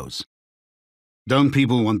radios. Don't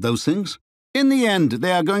people want those things? In the end,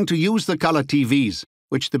 they are going to use the color TVs,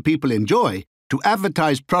 which the people enjoy, to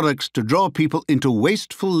advertise products to draw people into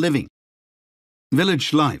wasteful living.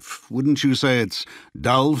 Village life, wouldn't you say it's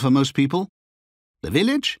dull for most people? The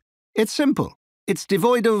village? It's simple. It's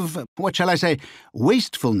devoid of, what shall I say,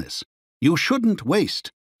 wastefulness. You shouldn't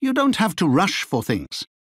waste. You don't have to rush for things.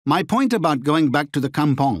 My point about going back to the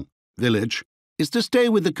kampong, village, is to stay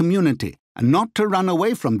with the community and not to run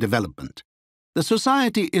away from development. The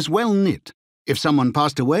society is well knit. If someone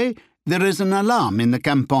passed away, there is an alarm in the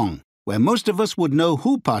kampong, where most of us would know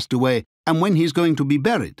who passed away and when he's going to be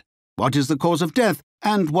buried. What is the cause of death,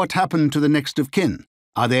 and what happened to the next of kin?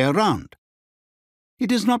 Are they around?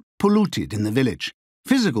 It is not polluted in the village.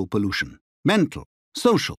 Physical pollution, mental,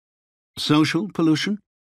 social. Social pollution?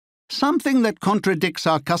 Something that contradicts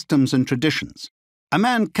our customs and traditions. A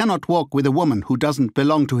man cannot walk with a woman who doesn't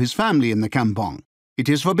belong to his family in the kampong. It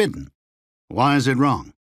is forbidden. Why is it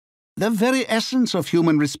wrong? The very essence of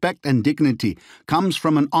human respect and dignity comes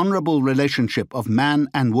from an honorable relationship of man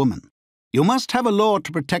and woman. You must have a law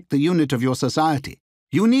to protect the unit of your society.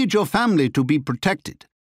 You need your family to be protected.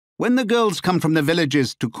 When the girls come from the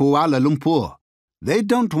villages to Kuala Lumpur, they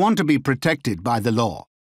don't want to be protected by the law.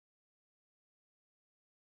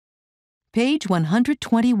 Page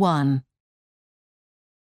 121.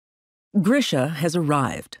 Grisha has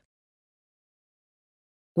arrived.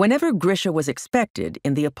 Whenever Grisha was expected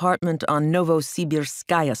in the apartment on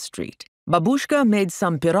Novosibirskaya Street, Babushka made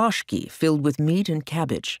some piroshki filled with meat and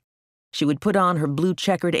cabbage. She would put on her blue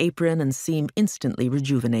checkered apron and seem instantly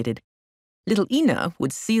rejuvenated. Little Ina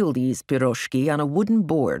would seal these piroshki on a wooden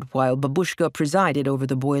board while Babushka presided over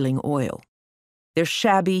the boiling oil. Their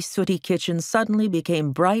shabby, sooty kitchen suddenly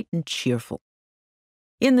became bright and cheerful.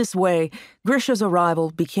 In this way, Grisha's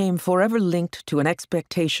arrival became forever linked to an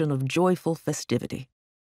expectation of joyful festivity.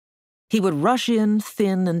 He would rush in,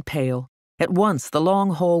 thin and pale. At once, the long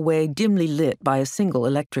hallway, dimly lit by a single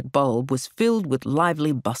electric bulb, was filled with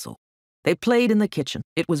lively bustle. They played in the kitchen.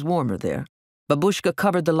 It was warmer there. Babushka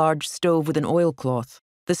covered the large stove with an oilcloth.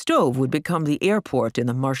 The stove would become the airport in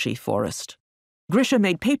the marshy forest. Grisha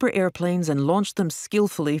made paper airplanes and launched them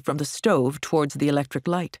skillfully from the stove towards the electric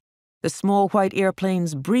light. The small white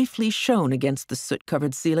airplanes briefly shone against the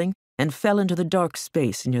soot-covered ceiling and fell into the dark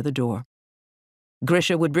space near the door.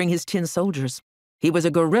 Grisha would bring his tin soldiers. He was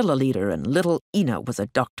a guerrilla leader and little Ina was a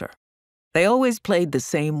doctor. They always played the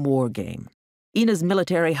same war game. Ina's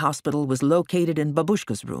military hospital was located in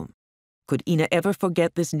Babushka's room. Could Ina ever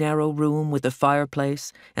forget this narrow room with the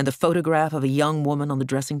fireplace and the photograph of a young woman on the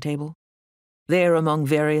dressing table? There, among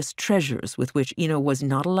various treasures with which Ina was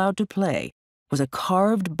not allowed to play, was a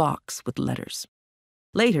carved box with letters.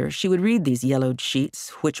 Later, she would read these yellowed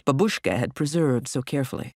sheets, which Babushka had preserved so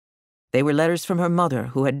carefully. They were letters from her mother,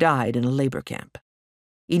 who had died in a labor camp.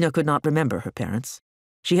 Ina could not remember her parents.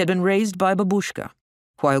 She had been raised by Babushka,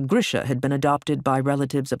 while Grisha had been adopted by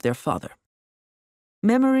relatives of their father.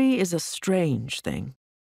 Memory is a strange thing.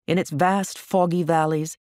 In its vast, foggy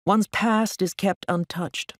valleys, one's past is kept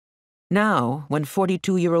untouched. Now, when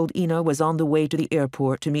 42-year-old Ina was on the way to the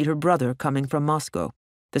airport to meet her brother coming from Moscow,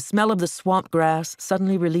 the smell of the swamp grass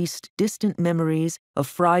suddenly released distant memories of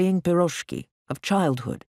frying piroshki, of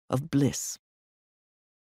childhood, of bliss.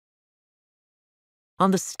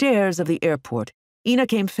 On the stairs of the airport, Ina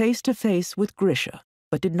came face to face with Grisha,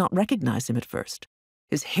 but did not recognize him at first.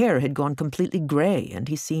 His hair had gone completely gray, and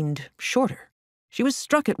he seemed shorter. She was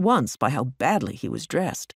struck at once by how badly he was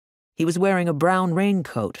dressed. He was wearing a brown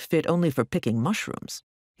raincoat fit only for picking mushrooms.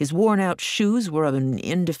 His worn-out shoes were of an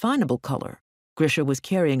indefinable color. Grisha was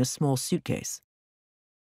carrying a small suitcase.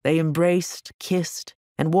 They embraced, kissed,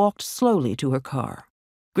 and walked slowly to her car.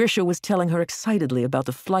 Grisha was telling her excitedly about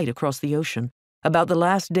the flight across the ocean, about the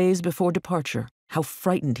last days before departure, how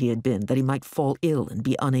frightened he had been that he might fall ill and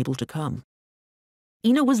be unable to come.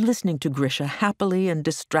 Ina was listening to Grisha happily and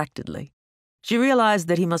distractedly. She realized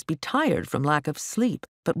that he must be tired from lack of sleep,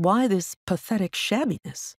 but why this pathetic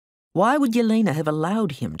shabbiness? Why would Yelena have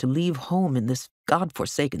allowed him to leave home in this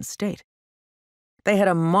God-forsaken state? They had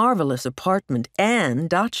a marvelous apartment and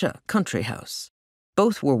dacha, country house.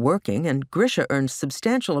 Both were working, and Grisha earned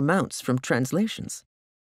substantial amounts from translations.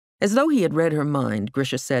 As though he had read her mind,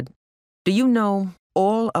 Grisha said, "Do you know,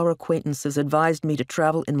 all our acquaintances advised me to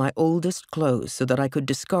travel in my oldest clothes so that I could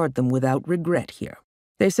discard them without regret here.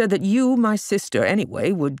 They said that you, my sister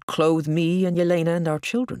anyway, would clothe me and Yelena and our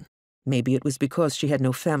children." Maybe it was because she had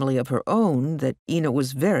no family of her own that Ina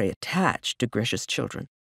was very attached to Grisha's children.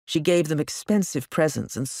 She gave them expensive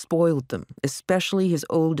presents and spoiled them, especially his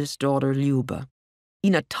oldest daughter, Lyuba.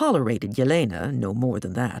 Ina tolerated Yelena, no more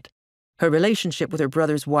than that. Her relationship with her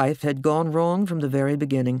brother's wife had gone wrong from the very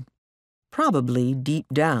beginning. Probably, deep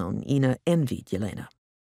down, Ina envied Yelena.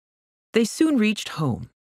 They soon reached home.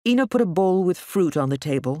 Ina put a bowl with fruit on the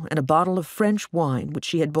table and a bottle of French wine which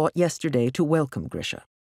she had bought yesterday to welcome Grisha.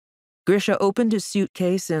 Grisha opened his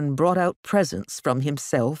suitcase and brought out presents from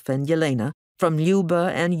himself and Yelena, from Lyuba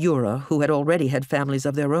and Yura, who had already had families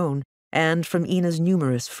of their own, and from Ina's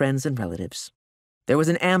numerous friends and relatives. There was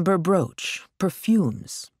an amber brooch,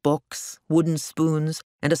 perfumes, books, wooden spoons,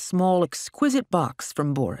 and a small, exquisite box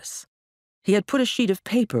from Boris. He had put a sheet of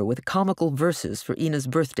paper with comical verses for Ina's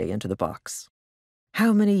birthday into the box.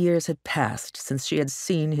 How many years had passed since she had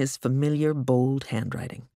seen his familiar, bold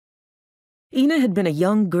handwriting? Ina had been a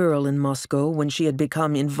young girl in Moscow when she had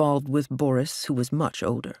become involved with Boris, who was much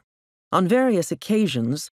older. On various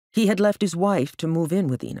occasions, he had left his wife to move in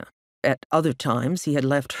with Ina. At other times, he had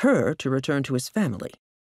left her to return to his family.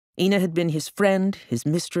 Ina had been his friend, his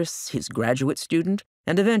mistress, his graduate student,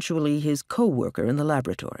 and eventually his co-worker in the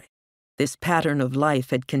laboratory. This pattern of life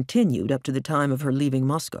had continued up to the time of her leaving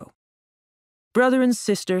Moscow. Brother and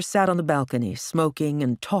sister sat on the balcony, smoking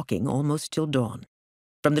and talking almost till dawn.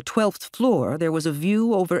 From the 12th floor, there was a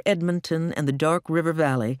view over Edmonton and the dark river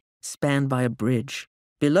valley, spanned by a bridge.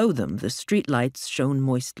 Below them, the streetlights shone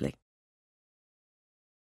moistly.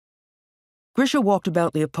 Grisha walked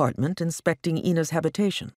about the apartment, inspecting Ina's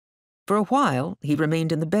habitation. For a while, he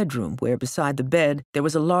remained in the bedroom, where beside the bed there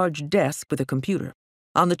was a large desk with a computer.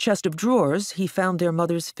 On the chest of drawers, he found their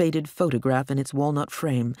mother's faded photograph in its walnut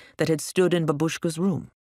frame that had stood in Babushka's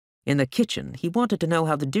room. In the kitchen, he wanted to know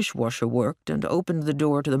how the dishwasher worked and opened the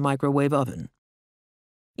door to the microwave oven.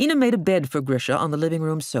 Ina made a bed for Grisha on the living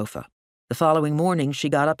room sofa. The following morning, she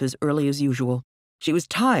got up as early as usual. She was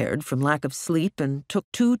tired from lack of sleep and took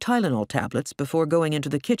 2 Tylenol tablets before going into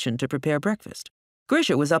the kitchen to prepare breakfast.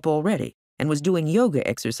 Grisha was up already and was doing yoga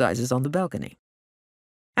exercises on the balcony.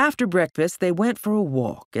 After breakfast, they went for a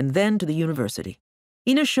walk and then to the university.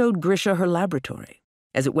 Ina showed Grisha her laboratory.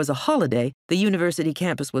 As it was a holiday, the university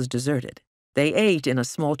campus was deserted. They ate in a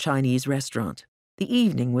small Chinese restaurant. The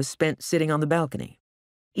evening was spent sitting on the balcony.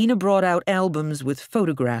 Ina brought out albums with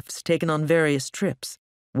photographs taken on various trips,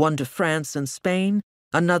 one to France and Spain,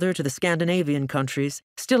 another to the Scandinavian countries,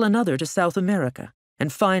 still another to South America,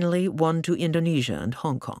 and finally one to Indonesia and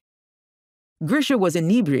Hong Kong. Grisha was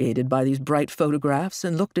inebriated by these bright photographs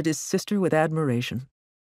and looked at his sister with admiration.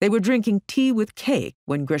 They were drinking tea with cake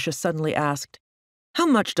when Grisha suddenly asked, "How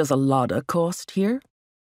much does a lada cost here?"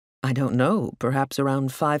 "I don't know, perhaps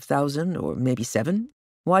around 5,000 or maybe 7.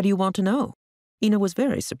 Why do you want to know?" Ina was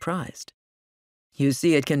very surprised. "You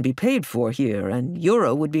see, it can be paid for here, and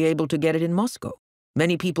Yura would be able to get it in Moscow.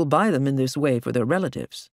 Many people buy them in this way for their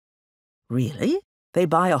relatives." "Really? They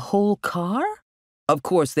buy a whole car? Of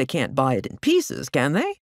course they can't buy it in pieces, can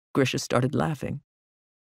they?" Grisha started laughing.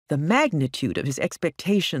 The magnitude of his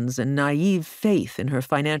expectations and naive faith in her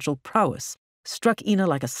financial prowess struck Ina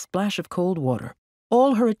like a splash of cold water.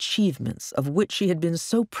 All her achievements, of which she had been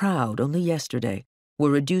so proud only yesterday,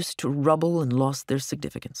 were reduced to rubble and lost their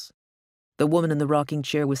significance. The woman in the rocking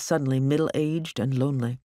chair was suddenly middle-aged and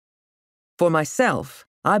lonely. "For myself,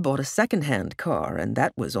 I bought a second-hand car, and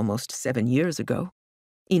that was almost 7 years ago."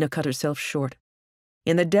 Ina cut herself short.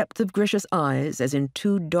 In the depth of Grisha's eyes, as in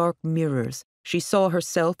 2 dark mirrors, she saw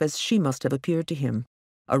herself as she must have appeared to him,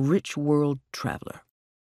 a rich world traveler.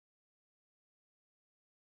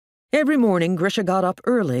 Every morning, Grisha got up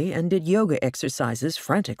early and did yoga exercises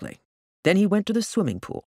frantically. Then he went to the swimming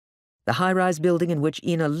pool. The high-rise building in which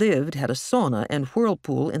Ina lived had a sauna and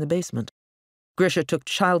whirlpool in the basement. Grisha took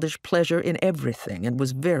childish pleasure in everything and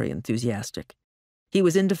was very enthusiastic. He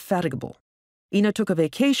was indefatigable. Ina took a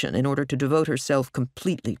vacation in order to devote herself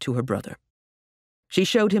completely to her brother. She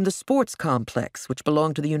showed him the sports complex, which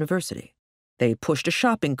belonged to the university. They pushed a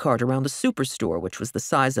shopping cart around the superstore, which was the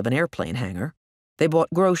size of an airplane hangar. They bought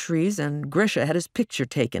groceries, and Grisha had his picture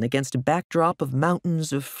taken against a backdrop of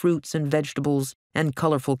mountains of fruits and vegetables and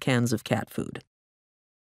colorful cans of cat food.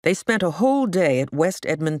 They spent a whole day at West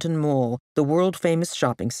Edmonton Mall, the world-famous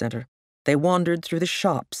shopping center. They wandered through the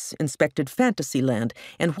shops, inspected Fantasyland,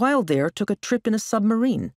 and while there took a trip in a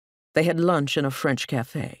submarine. They had lunch in a French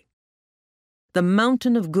cafe. The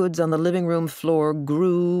mountain of goods on the living room floor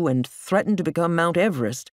grew and threatened to become Mount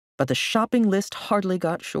Everest, but the shopping list hardly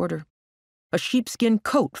got shorter. A sheepskin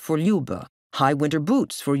coat for Lyuba, high winter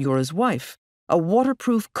boots for Yura's wife, a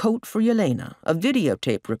waterproof coat for Yelena, a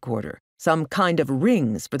videotape recorder, some kind of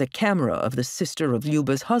rings for the camera of the sister of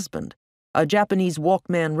Lyuba's husband, a Japanese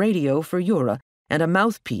Walkman radio for Yura, and a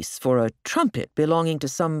mouthpiece for a trumpet belonging to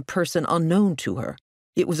some person unknown to her.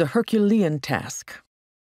 It was a Herculean task.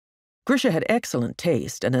 Grisha had excellent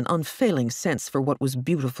taste and an unfailing sense for what was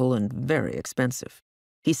beautiful and very expensive.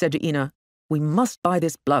 He said to Ina, "We must buy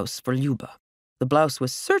this blouse for Lyuba." The blouse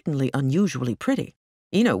was certainly unusually pretty.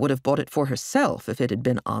 Ina would have bought it for herself if it had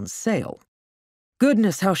been on sale.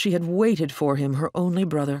 Goodness, how she had waited for him, her only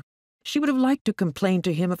brother. She would have liked to complain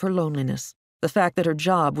to him of her loneliness, the fact that her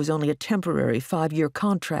job was only a temporary 5-year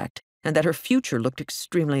contract, and that her future looked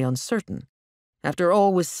extremely uncertain. After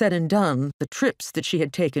all was said and done, the trips that she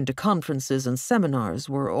had taken to conferences and seminars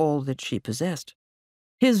were all that she possessed.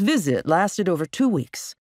 His visit lasted over 2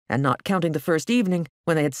 weeks, and not counting the first evening,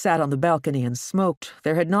 when they had sat on the balcony and smoked,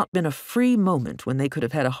 there had not been a free moment when they could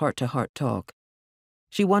have had a heart-to-heart talk.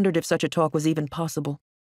 She wondered if such a talk was even possible.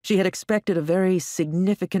 She had expected a very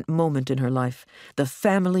significant moment in her life, the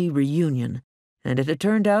family reunion, and it had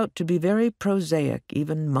turned out to be very prosaic,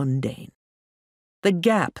 even mundane. The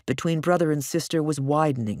gap between brother and sister was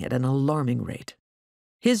widening at an alarming rate.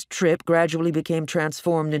 His trip gradually became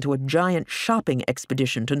transformed into a giant shopping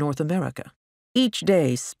expedition to North America. Each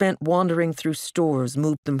day spent wandering through stores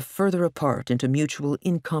moved them further apart into mutual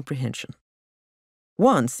incomprehension.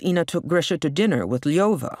 Once, Ina took Grisha to dinner with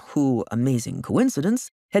Lyova, who, amazing coincidence,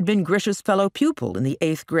 had been Grisha's fellow pupil in the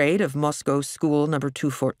 8th grade of Moscow School No.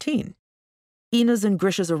 214. Ina's and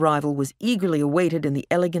Grisha's arrival was eagerly awaited in the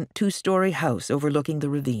elegant 2-story house overlooking the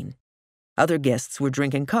ravine. Other guests were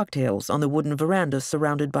drinking cocktails on the wooden veranda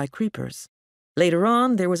surrounded by creepers. Later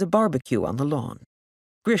on, there was a barbecue on the lawn.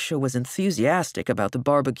 Grisha was enthusiastic about the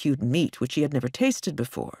barbecued meat, which he had never tasted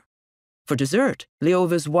before. For dessert,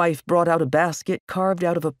 Lyova's wife brought out a basket carved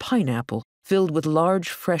out of a pineapple filled with large,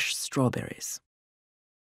 fresh strawberries.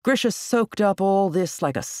 Grisha soaked up all this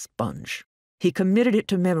like a sponge. He committed it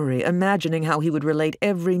to memory, imagining how he would relate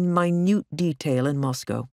every minute detail in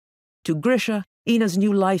Moscow. To Grisha, Ina's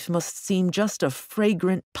new life must seem just a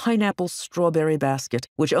fragrant pineapple-strawberry basket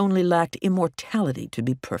which only lacked immortality to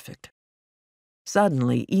be perfect.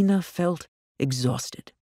 Suddenly, Ina felt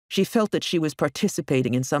exhausted. She felt that she was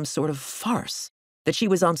participating in some sort of farce, that she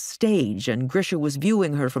was on stage and Grisha was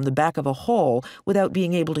viewing her from the back of a hall without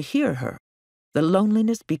being able to hear her. The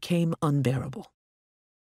loneliness became unbearable.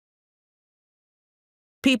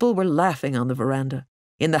 People were laughing on the veranda.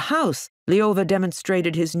 In the house, Lyova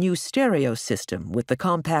demonstrated his new stereo system with the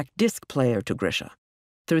compact disc player to Grisha.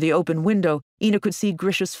 Through the open window, Ina could see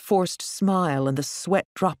Grisha's forced smile and the sweat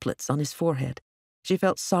droplets on his forehead. She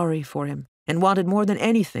felt sorry for him and wanted more than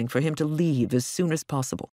anything for him to leave as soon as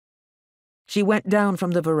possible. She went down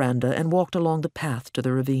from the veranda and walked along the path to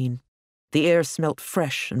the ravine. The air smelt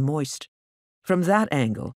fresh and moist. From that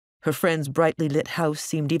angle, her friend's brightly lit house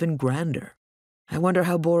seemed even grander. I wonder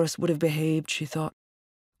how Boris would have behaved, she thought.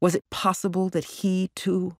 Was it possible that he,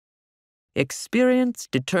 too? Experience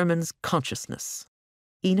determines consciousness.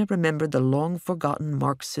 Ina remembered the long-forgotten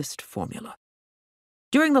Marxist formula.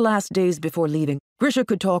 During the last days before leaving, Grisha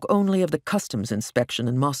could talk only of the customs inspection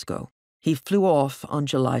in Moscow. He flew off on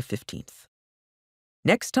July 15th.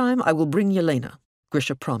 "Next time I will bring Yelena,"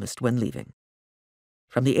 Grisha promised when leaving.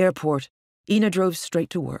 From the airport, Ina drove straight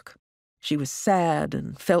to work. She was sad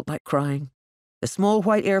and felt like crying. The small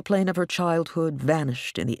white airplane of her childhood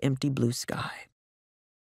vanished in the empty blue sky.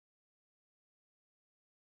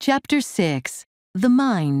 Chapter 6. The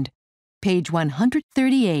Mind. Page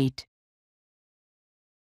 138.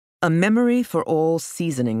 A Memory for All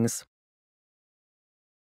Seasonings.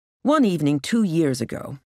 One evening 2 years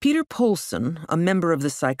ago, Peter Polson, a member of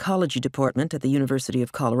the psychology department at the University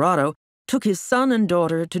of Colorado, took his son and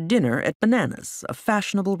daughter to dinner at Bananas, a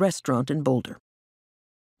fashionable restaurant in Boulder.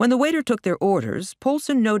 When the waiter took their orders,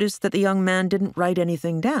 Poulsen noticed that the young man didn't write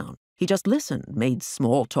anything down. He just listened, made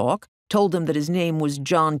small talk, told them that his name was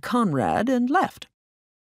John Conrad, and left.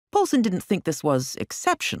 Poulsen didn't think this was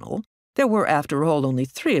exceptional. There were, after all, only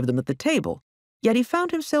 3 of them at the table. Yet he found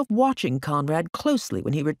himself watching Conrad closely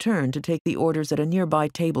when he returned to take the orders at a nearby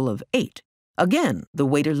table of 8. Again, the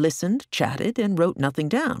waiter listened, chatted, and wrote nothing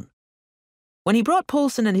down. When he brought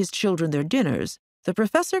Poulsen and his children their dinners, the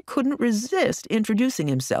professor couldn't resist introducing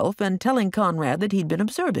himself and telling Conrad that he'd been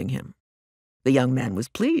observing him. The young man was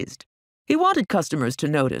pleased. He wanted customers to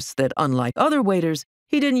notice that, unlike other waiters,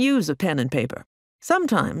 he didn't use a pen and paper.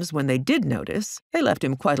 Sometimes, when they did notice, they left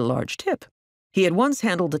him quite a large tip. He had once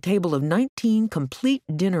handled a table of 19 complete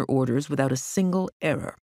dinner orders without a single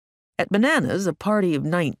error. At Bananas, a party of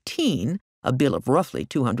 19, a bill of roughly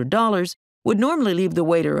 $200, would normally leave the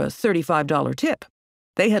waiter a $35 tip.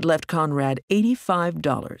 They had left Conrad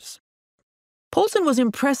 $85. Poulsen was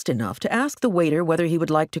impressed enough to ask the waiter whether he would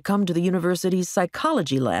like to come to the university's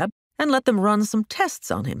psychology lab and let them run some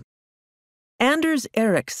tests on him. Anders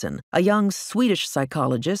Ericsson, a young Swedish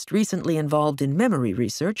psychologist recently involved in memory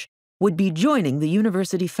research, would be joining the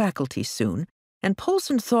university faculty soon, and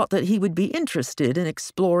Poulsen thought that he would be interested in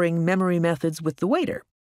exploring memory methods with the waiter.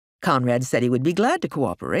 Conrad said he would be glad to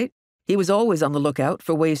cooperate. He was always on the lookout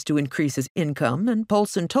for ways to increase his income, and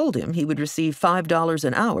Poulsen told him he would receive $5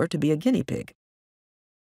 an hour to be a guinea pig.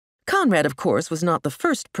 Conrad, of course, was not the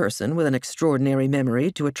first person with an extraordinary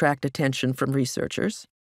memory to attract attention from researchers.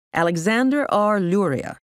 Alexander R.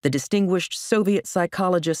 Luria, the distinguished Soviet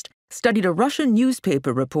psychologist, studied a Russian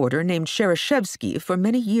newspaper reporter named Shereshevsky for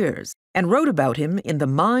many years and wrote about him in The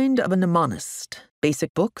Mind of a Mnemonist,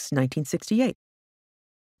 Basic Books, 1968.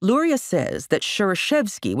 Luria says that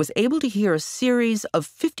Shereshevsky was able to hear a series of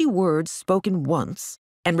 50 words spoken once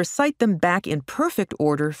and recite them back in perfect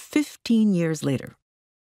order 15 years later.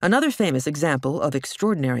 Another famous example of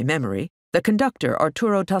extraordinary memory, the conductor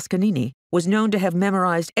Arturo Toscanini, was known to have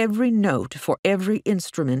memorized every note for every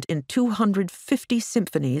instrument in 250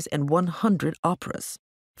 symphonies and 100 operas.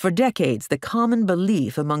 For decades, the common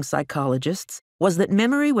belief among psychologists was that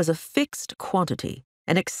memory was a fixed quantity.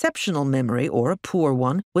 An exceptional memory, or a poor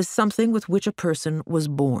one, was something with which a person was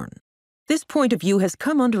born. This point of view has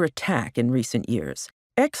come under attack in recent years.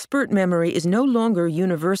 Expert memory is no longer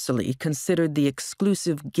universally considered the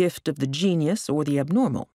exclusive gift of the genius or the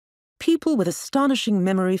abnormal. People with astonishing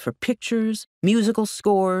memory for pictures, musical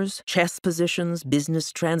scores, chess positions,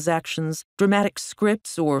 business transactions, dramatic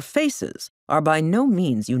scripts, or faces are by no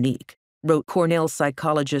means unique, wrote Cornell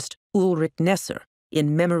psychologist Ulrich Nesser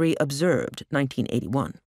in Memory Observed,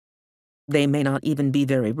 1981. They may not even be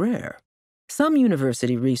very rare. Some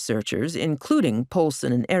university researchers, including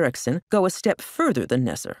Poulsen and Ericsson, go a step further than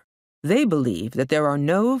Nesser. They believe that there are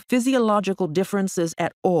no physiological differences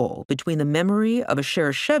at all between the memory of a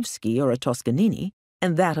Shereshevsky or a Toscanini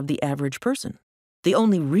and that of the average person. The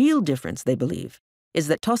only real difference, they believe, is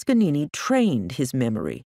that Toscanini trained his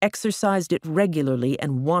memory, exercised it regularly,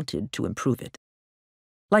 and wanted to improve it.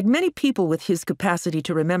 Like many people with his capacity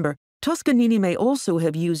to remember, Toscanini may also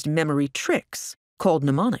have used memory tricks, called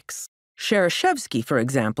mnemonics. Shereshevsky, for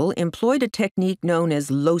example, employed a technique known as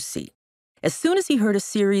loci. As soon as he heard a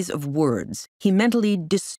series of words, he mentally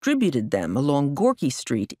distributed them along Gorky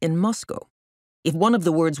Street in Moscow. If one of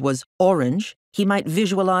the words was orange, he might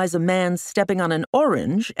visualize a man stepping on an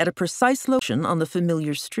orange at a precise location on the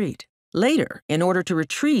familiar street. Later, in order to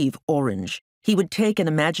retrieve orange, he would take an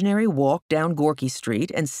imaginary walk down Gorky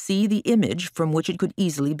Street and see the image from which it could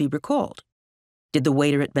easily be recalled. Did the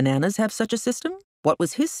waiter at Bananas have such a system? What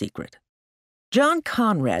was his secret? John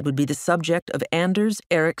Conrad would be the subject of Anders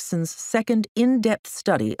Ericsson's second in-depth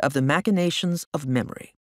study of the machinations of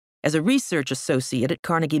memory. As a research associate at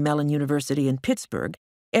Carnegie Mellon University in Pittsburgh,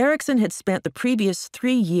 Ericsson had spent the previous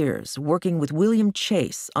 3 years working with William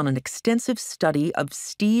Chase on an extensive study of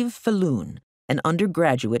Steve Falloon, an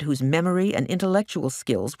undergraduate whose memory and intellectual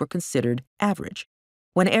skills were considered average.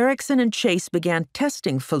 When Ericsson and Chase began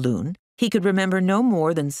testing Falloon, he could remember no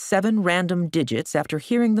more than 7 random digits after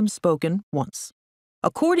hearing them spoken once.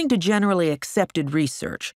 According to generally accepted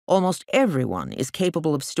research, almost everyone is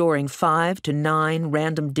capable of storing 5 to 9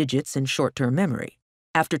 random digits in short-term memory.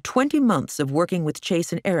 After 20 months of working with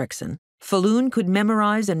Chase and Ericsson, Falloon could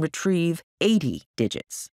memorize and retrieve 80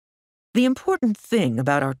 digits. The important thing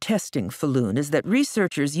about our testing Falloon is that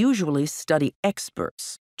researchers usually study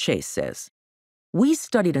experts, Chase says. We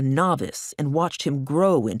studied a novice and watched him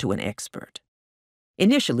grow into an expert.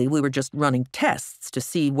 Initially, we were just running tests to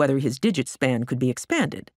see whether his digit span could be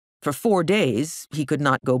expanded. For 4 days, he could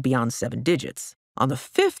not go beyond 7 digits. On the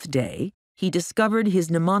 5th day, he discovered his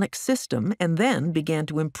mnemonic system and then began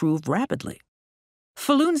to improve rapidly.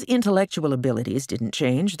 Falloon's intellectual abilities didn't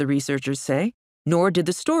change, the researchers say, nor did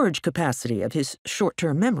the storage capacity of his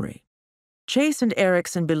short-term memory. Chase and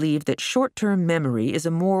Erickson believe that short-term memory is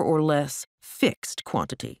a more or less fixed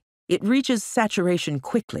quantity. It reaches saturation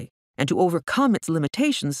quickly, and to overcome its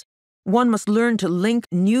limitations, one must learn to link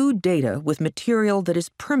new data with material that is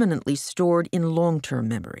permanently stored in long-term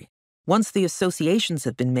memory. Once the associations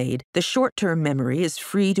have been made, the short-term memory is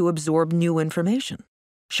free to absorb new information.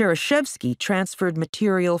 Shereshevsky transferred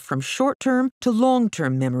material from short-term to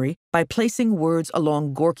long-term memory by placing words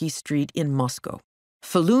along Gorky Street in Moscow.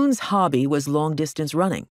 Falloon's hobby was long-distance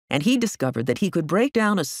running, and he discovered that he could break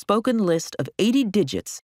down a spoken list of 80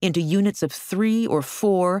 digits into units of 3 or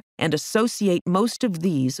 4 and associate most of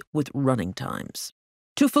these with running times.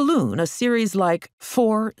 To Falloon, a series like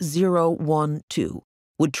 4012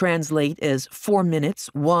 would translate as 4 minutes,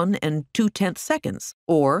 1 2/10 seconds,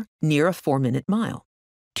 or near a 4-minute mile.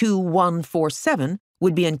 2147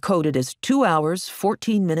 would be encoded as 2 hours,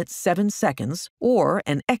 14 minutes, 7 seconds, or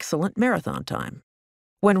an excellent marathon time.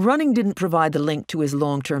 When running didn't provide the link to his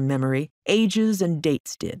long-term memory, ages and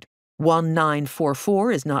dates did.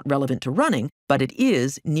 1944 is not relevant to running, but it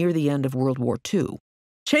is near the end of World War II.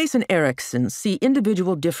 Chase and Erickson see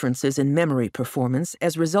individual differences in memory performance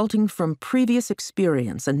as resulting from previous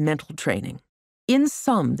experience and mental training. In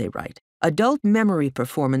sum, they write, adult memory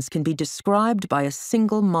performance can be described by a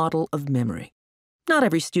single model of memory. Not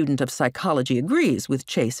every student of psychology agrees with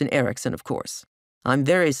Chase and Erickson, of course. I'm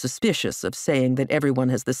very suspicious of saying that everyone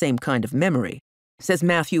has the same kind of memory, says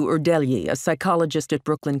Matthew Erdelier, a psychologist at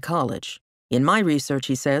Brooklyn College. In my research,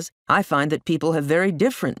 he says, I find that people have very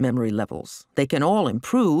different memory levels. They can all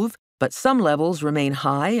improve, but some levels remain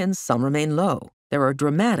high and some remain low. There are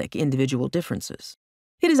dramatic individual differences.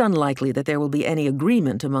 It is unlikely that there will be any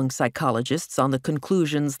agreement among psychologists on the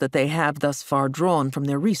conclusions that they have thus far drawn from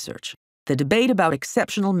their research. The debate about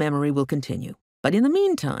exceptional memory will continue. But in the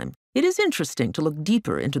meantime, it is interesting to look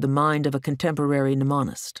deeper into the mind of a contemporary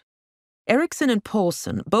mnemonist. Erickson and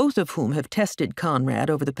Poulsen, both of whom have tested Conrad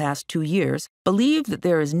over the past 2 years, believe that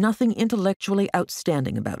there is nothing intellectually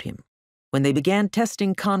outstanding about him. When they began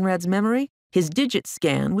testing Conrad's memory, his digit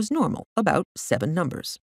scan was normal, about 7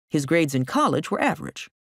 numbers. His grades in college were average.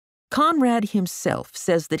 Conrad himself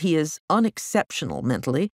says that he is unexceptional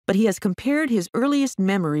mentally, but he has compared his earliest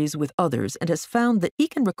memories with others and has found that he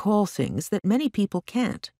can recall things that many people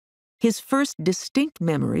can't. His first distinct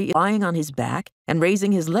memory is lying on his back and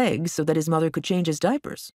raising his legs so that his mother could change his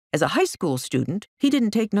diapers. As a high school student, he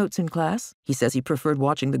didn't take notes in class. He says he preferred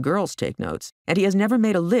watching the girls take notes, and he has never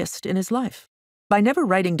made a list in his life. By never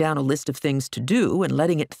writing down a list of things to do and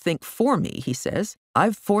letting it think for me, he says,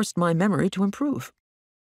 I've forced my memory to improve.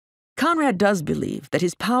 Conrad does believe that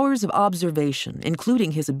his powers of observation,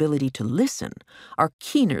 including his ability to listen, are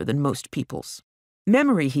keener than most people's.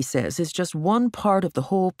 Memory, he says, is just one part of the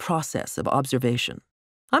whole process of observation.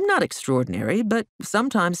 I'm not extraordinary, but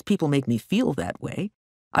sometimes people make me feel that way.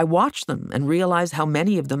 I watch them and realize how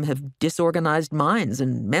many of them have disorganized minds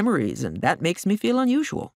and memories, and that makes me feel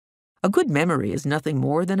unusual. A good memory is nothing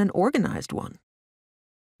more than an organized one.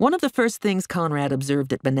 One of the first things Conrad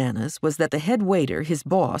observed at Bananas was that the head waiter, his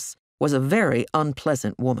boss, was a very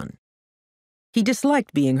unpleasant woman. He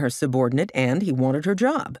disliked being her subordinate, and he wanted her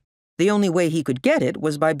job. The only way he could get it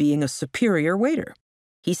was by being a superior waiter.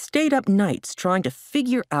 He stayed up nights trying to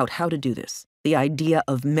figure out how to do this. The idea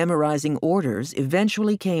of memorizing orders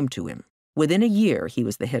eventually came to him. Within a year, he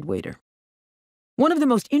was the head waiter. One of the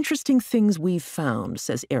most interesting things we've found,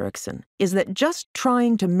 says Erickson, is that just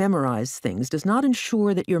trying to memorize things does not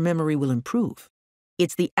ensure that your memory will improve.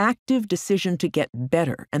 It's the active decision to get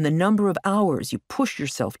better and the number of hours you push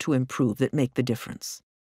yourself to improve that make the difference.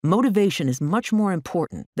 Motivation is much more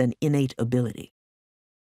important than innate ability.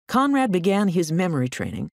 Conrad began his memory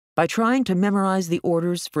training by trying to memorize the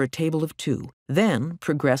orders for a table of 2, then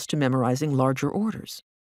progressed to memorizing larger orders.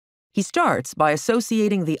 He starts by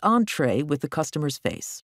associating the entree with the customer's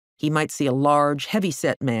face. He might see a large,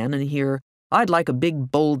 heavy-set man and hear, "I'd like a big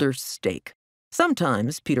boulder steak."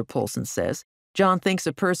 Sometimes, Peter Poulsen says, John thinks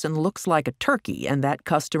a person looks like a turkey and that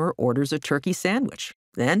customer orders a turkey sandwich.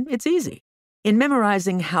 Then it's easy. In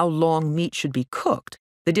memorizing how long meat should be cooked,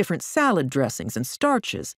 the different salad dressings and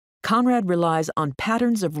starches, Conrad relies on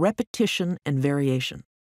patterns of repetition and variation.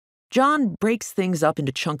 John breaks things up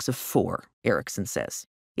into chunks of 4, Erickson says.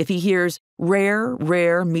 If he hears rare,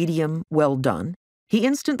 rare, medium, well done, he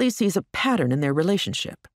instantly sees a pattern in their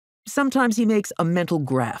relationship. Sometimes he makes a mental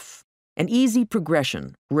graph. An easy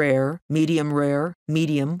progression, rare,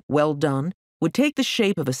 medium, well done, would take the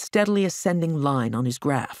shape of a steadily ascending line on his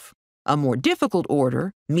graph. A more difficult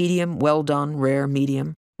order, medium, well done, rare,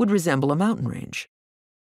 medium, would resemble a mountain range.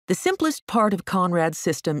 The simplest part of Conrad's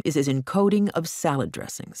system is his encoding of salad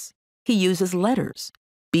dressings. He uses letters: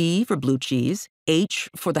 B for blue cheese, H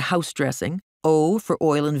for the house dressing, O for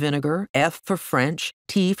oil and vinegar, F for French,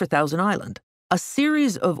 T for Thousand Island. A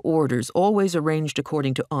series of orders always arranged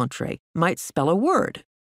according to entree might spell a word,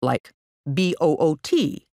 like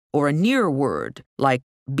B-O-O-T, or a near word, like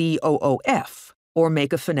B-O-O-F, or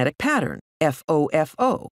make a phonetic pattern,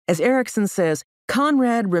 F-O-F-O. As Erickson says,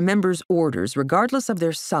 Conrad remembers orders, regardless of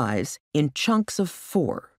their size, in chunks of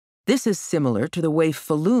 4. This is similar to the way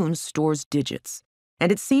Falloon stores digits,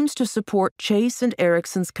 and it seems to support Chase and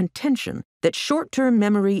Erickson's contention that short-term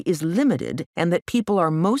memory is limited and that people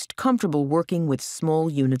are most comfortable working with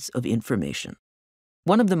small units of information.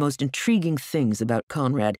 One of the most intriguing things about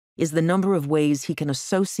Conrad is the number of ways he can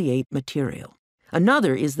associate material.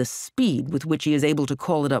 Another is the speed with which he is able to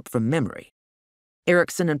call it up from memory.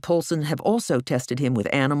 Erickson and Poulsen have also tested him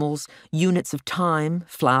with animals, units of time,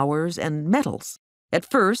 flowers, and metals. At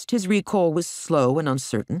first, his recall was slow and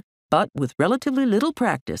uncertain, but with relatively little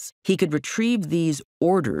practice, he could retrieve these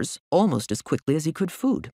orders almost as quickly as he could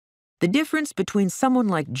food. The difference between someone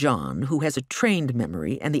like John, who has a trained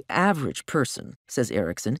memory, and the average person, says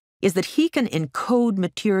Erickson, is that he can encode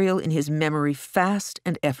material in his memory fast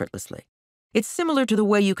and effortlessly. It's similar to the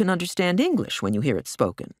way you can understand English when you hear it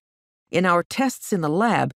spoken. In our tests in the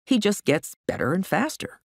lab, he just gets better and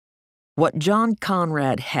faster. What John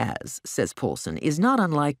Conrad has, says Poulsen, is not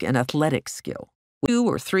unlike an athletic skill. With 200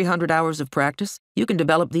 or 300 hours of practice, you can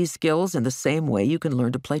develop these skills in the same way you can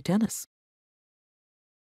learn to play tennis.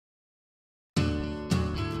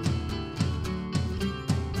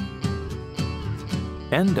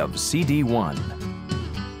 End of CD 1.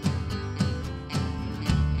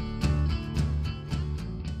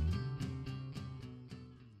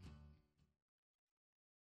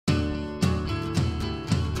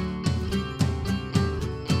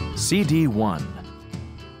 CD 1.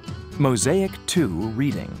 Mosaic 2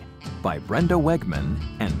 Reading by Brenda Wegman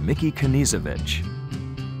and Mickey Knizevich.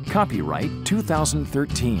 Copyright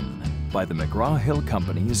 2013 by the McGraw-Hill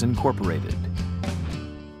Companies, Incorporated.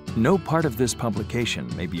 No part of this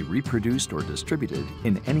publication may be reproduced or distributed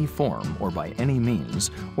in any form or by any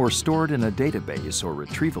means, or stored in a database or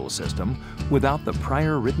retrieval system without the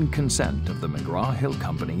prior written consent of the McGraw-Hill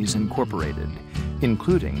Companies, Incorporated,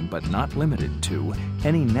 including but not limited to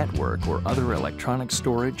any network or other electronic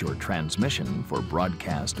storage or transmission for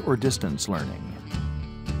broadcast or distance learning.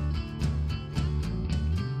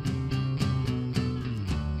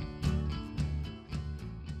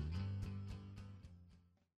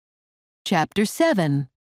 Chapter 7.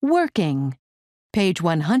 Working. Page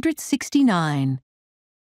 169.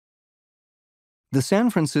 The San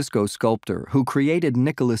Francisco sculptor who created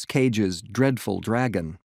Nicolas Cage's dreadful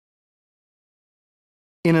dragon.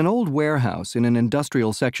 In an old warehouse in an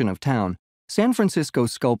industrial section of town, San Francisco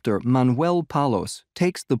sculptor Manuel Palos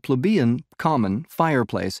takes the plebeian, common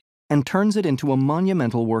fireplace and turns it into a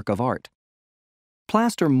monumental work of art.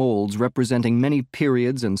 Plaster molds representing many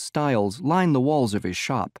periods and styles line the walls of his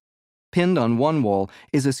shop. Pinned on one wall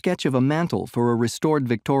is a sketch of a mantel for a restored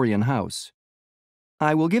Victorian house.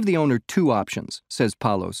 "I will give the owner 2 options," says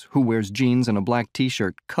Palos, who wears jeans and a black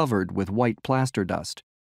t-shirt covered with white plaster dust.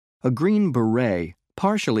 A green beret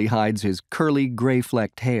partially hides his curly,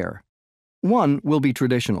 gray-flecked hair. One will be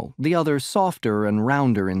traditional, the other softer and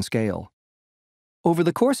rounder in scale. Over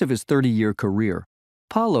the course of his 30-year career,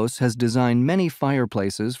 Palos has designed many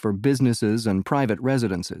fireplaces for businesses and private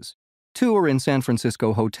residences. 2 are in San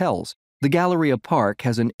Francisco hotels. The Galleria Park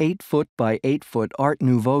has an 8-foot by 8-foot Art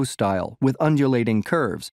Nouveau style with undulating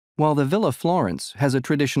curves, while the Villa Florence has a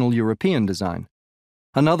traditional European design.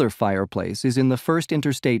 Another fireplace is in the First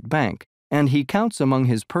Interstate Bank, and he counts among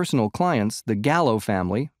his personal clients the Gallo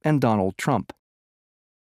family and Donald Trump.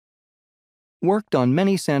 Worked on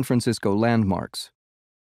many San Francisco landmarks.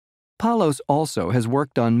 Palos also has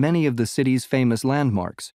worked on many of the city's famous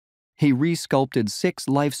landmarks. He resculpted 6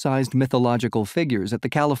 life-sized mythological figures at the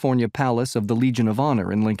California Palace of the Legion of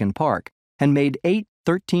Honor in Lincoln Park, and made 8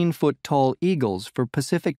 13-foot-tall eagles for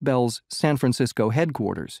Pacific Bell's San Francisco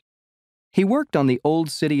headquarters. He worked on the old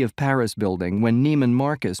City of Paris building when Neiman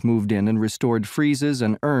Marcus moved in and restored friezes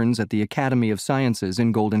and urns at the Academy of Sciences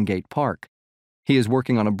in Golden Gate Park. He is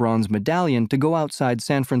working on a bronze medallion to go outside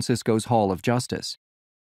San Francisco's Hall of Justice.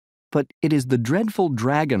 But it is the dreadful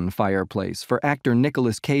dragon fireplace for actor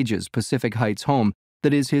Nicolas Cage's Pacific Heights home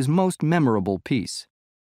that is his most memorable piece.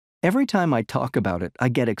 "Every time I talk about it, I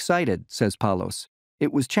get excited," says Palos.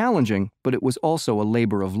 "It was challenging, but it was also a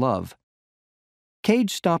labor of love."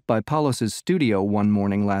 Cage stopped by Paulos's studio one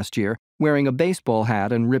morning last year wearing a baseball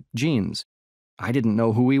hat and ripped jeans. I didn't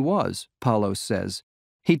know who he was, Paulos says.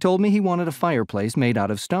 He told me he wanted a fireplace made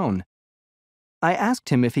out of stone. I asked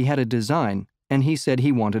him if he had a design, and he said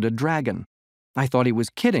he wanted a dragon. I thought he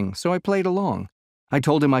was kidding, so I played along. I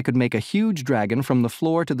told him I could make a huge dragon from the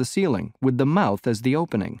floor to the ceiling, with the mouth as the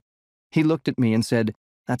opening. He looked at me and said,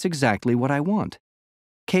 "That's exactly what I want."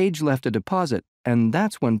 Cage left a deposit, and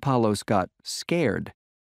that's when Paulos got scared.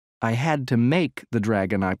 I had to make the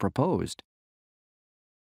dragon I proposed.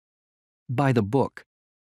 By the book.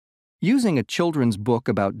 Using a children's book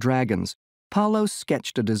about dragons, Paulos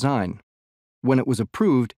sketched a design. When it was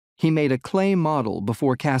approved, he made a clay model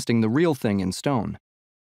before casting the real thing in stone.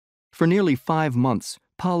 For nearly 5 months,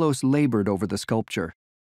 Paulos labored over the sculpture.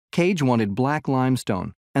 Cage wanted black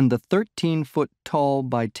limestone, and the 13-foot-tall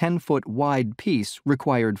by 10-foot-wide piece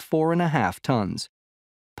required 4.5 tons.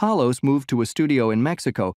 Paulos moved to a studio in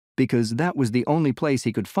Mexico because that was the only place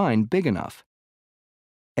he could find big enough.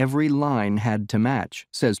 Every line had to match,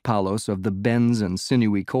 says Paulos of the bends and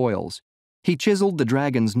sinewy coils. He chiseled the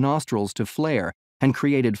dragon's nostrils to flare and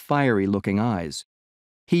created fiery-looking eyes.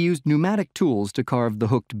 He used pneumatic tools to carve the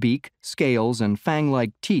hooked beak, scales, and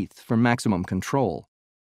fang-like teeth for maximum control.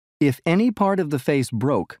 If any part of the face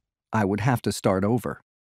broke, I would have to start over.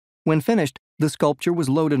 When finished, the sculpture was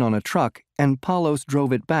loaded on a truck, and Paulos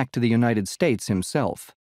drove it back to the United States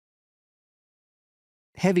himself.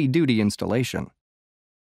 Heavy-duty installation.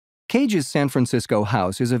 Cage's San Francisco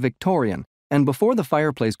house is a Victorian, and before the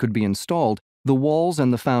fireplace could be installed, the walls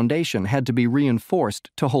and the foundation had to be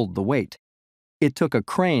reinforced to hold the weight. It took a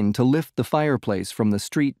crane to lift the fireplace from the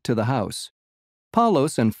street to the house.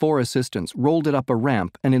 Paulos and 4 assistants rolled it up a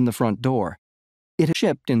ramp and in the front door. It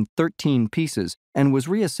shipped in 13 pieces and was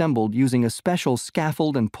reassembled using a special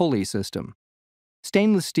scaffold and pulley system.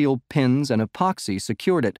 Stainless steel pins and epoxy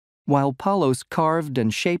secured it, while Paulos carved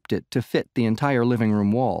and shaped it to fit the entire living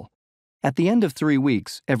room wall. At the end of 3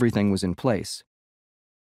 weeks, everything was in place.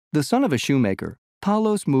 The son of a shoemaker,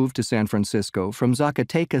 Paulos moved to San Francisco from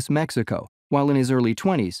Zacatecas, Mexico, while in his early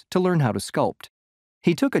 20s to learn how to sculpt.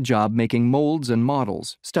 He took a job making molds and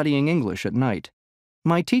models, studying English at night.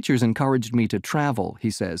 "My teachers encouraged me to travel,"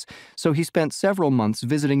 he says, so he spent several months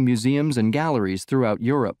visiting museums and galleries throughout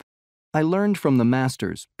Europe. "I learned from the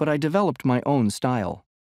masters, but I developed my own style."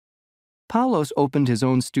 Paulos opened his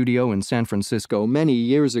own studio in San Francisco many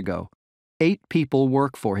years ago. 8 people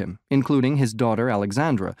work for him, including his daughter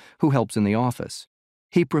Alexandra, who helps in the office.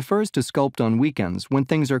 He prefers to sculpt on weekends when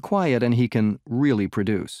things are quiet and he can really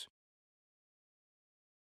produce.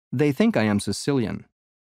 They think I am Sicilian.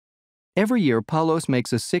 Every year, Paulos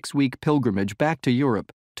makes a 6-week pilgrimage back to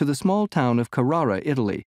Europe, to the small town of Carrara,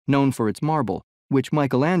 Italy, known for its marble, which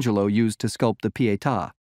Michelangelo used to sculpt the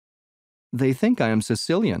Pietà. "They think I am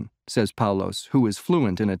Sicilian," says Paulos, who is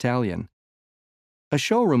fluent in Italian. A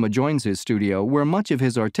showroom adjoins his studio where much of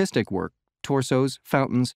his artistic work, torsos,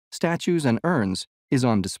 fountains, statues, and urns, is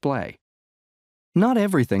on display. Not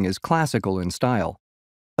everything is classical in style.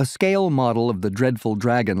 A scale model of the dreadful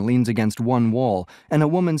dragon leans against one wall, and a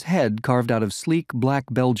woman's head carved out of sleek black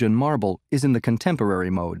Belgian marble is in the contemporary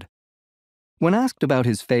mode. When asked about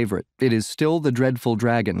his favorite, it is still the dreadful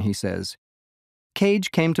dragon, he says.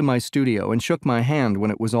 "Cage came to my studio and shook my hand when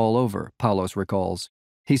it was all over," Paulos recalls.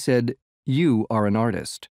 He said, "You are an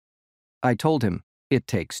artist." I told him, "It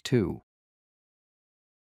takes 2.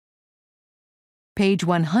 Page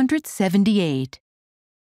 178.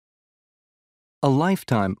 A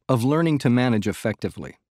lifetime of learning to manage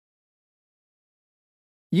effectively.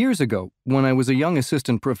 Years ago, when I was a young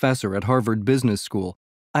assistant professor at Harvard Business School,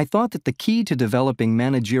 I thought that the key to developing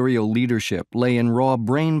managerial leadership lay in raw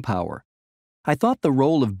brain power. I thought the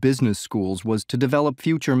role of business schools was to develop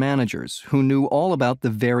future managers who knew all about the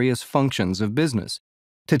various functions of business,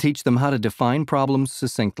 to teach them how to define problems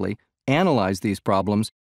succinctly, analyze these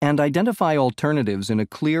problems, and identify alternatives in a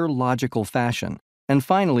clear, logical fashion, and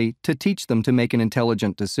finally, to teach them to make an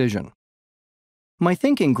intelligent decision. My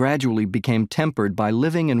thinking gradually became tempered by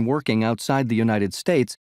living and working outside the United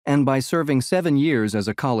States and by serving 7 years as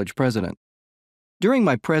a college president. During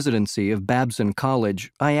my presidency of Babson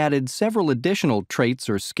College, I added several additional traits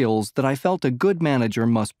or skills that I felt a good manager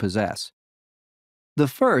must possess. The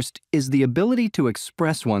first is the ability to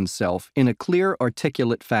express oneself in a clear,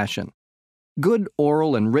 articulate fashion. Good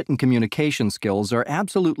oral and written communication skills are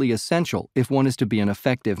absolutely essential if one is to be an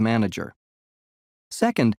effective manager.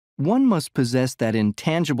 Second, one must possess that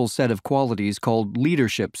intangible set of qualities called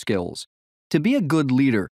leadership skills. To be a good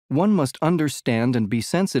leader, one must understand and be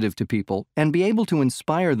sensitive to people and be able to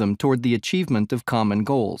inspire them toward the achievement of common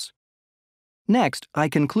goals. Next, I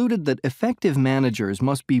concluded that effective managers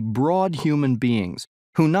must be broad human beings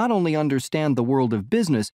who not only understand the world of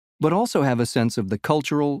business, but also have a sense of the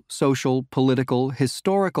cultural, social, political,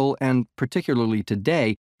 historical, and, particularly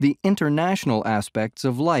today, the international aspects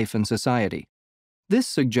of life and society. This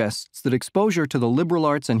suggests that exposure to the liberal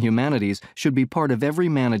arts and humanities should be part of every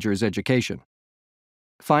manager's education.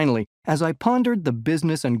 Finally, as I pondered the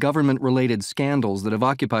business and government-related scandals that have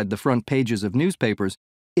occupied the front pages of newspapers,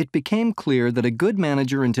 it became clear that a good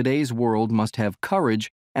manager in today's world must have courage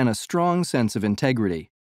and a strong sense of integrity.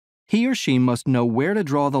 He or she must know where to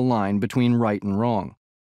draw the line between right and wrong.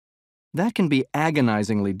 That can be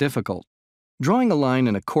agonizingly difficult. Drawing a line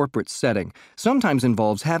in a corporate setting sometimes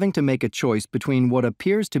involves having to make a choice between what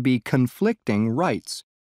appears to be conflicting rights.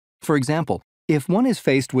 For example, if one is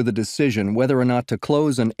faced with a decision whether or not to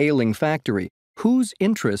close an ailing factory, whose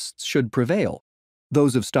interests should prevail?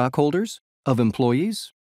 Those of stockholders, of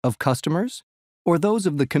employees, of customers, or those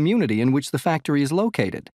of the community in which the factory is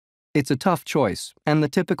located? It's a tough choice, and the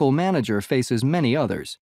typical manager faces many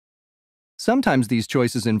others. Sometimes these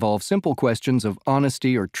choices involve simple questions of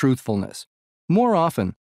honesty or truthfulness. More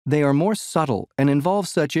often, they are more subtle and involve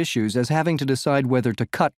such issues as having to decide whether to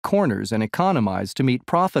cut corners and economize to meet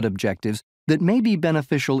profit objectives that may be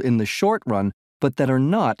beneficial in the short run, but that are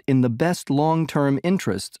not in the best long-term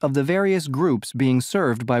interests of the various groups being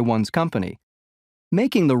served by one's company.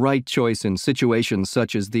 Making the right choice in situations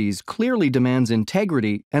such as these clearly demands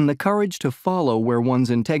integrity and the courage to follow where one's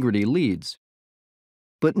integrity leads.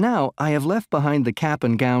 But now I have left behind the cap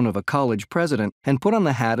and gown of a college president and put on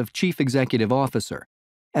the hat of chief executive officer.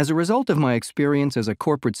 As a result of my experience as a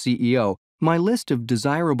corporate CEO, my list of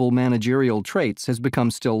desirable managerial traits has become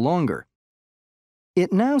still longer.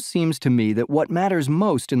 It now seems to me that what matters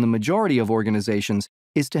most in the majority of organizations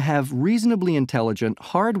is to have reasonably intelligent,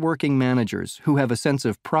 hard-working managers who have a sense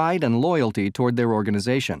of pride and loyalty toward their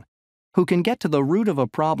organization, who can get to the root of a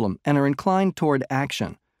problem and are inclined toward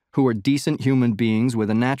action, who are decent human beings with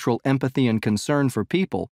a natural empathy and concern for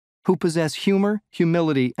people, who possess humor,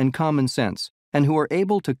 humility, and common sense, and who are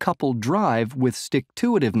able to couple drive with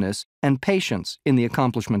stick-to-itiveness and patience in the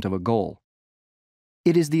accomplishment of a goal.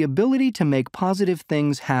 It is the ability to make positive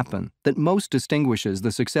things happen that most distinguishes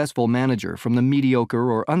the successful manager from the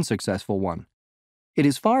mediocre or unsuccessful one. It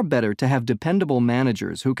is far better to have dependable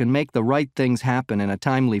managers who can make the right things happen in a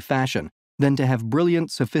timely fashion than to have brilliant,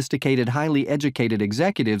 sophisticated, highly educated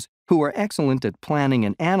executives who are excellent at planning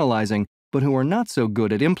and analyzing, but who are not so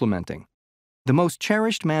good at implementing. The most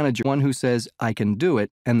cherished manager is one who says, "I can do it,"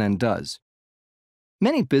 and then does.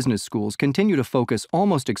 Many business schools continue to focus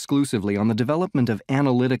almost exclusively on the development of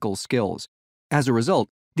analytical skills. As a result,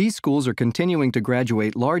 these schools are continuing to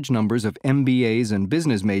graduate large numbers of MBAs and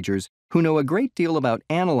business majors who know a great deal about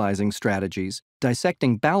analyzing strategies,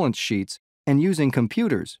 dissecting balance sheets, and using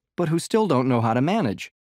computers, but who still don't know how to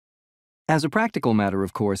manage. As a practical matter,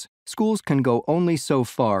 of course, schools can go only so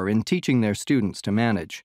far in teaching their students to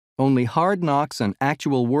manage. Only hard knocks and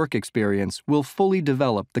actual work experience will fully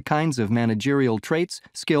develop the kinds of managerial traits,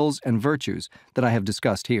 skills, and virtues that I have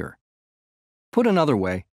discussed here. Put another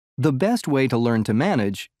way, the best way to learn to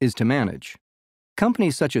manage is to manage.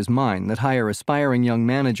 Companies such as mine that hire aspiring young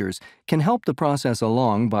managers can help the process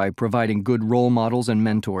along by providing good role models and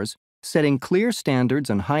mentors, setting clear standards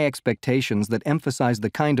and high expectations that emphasize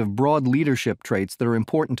the kind of broad leadership traits that are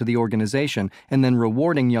important to the organization, and then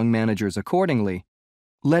rewarding young managers accordingly.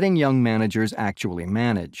 Letting young managers actually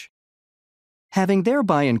manage. Having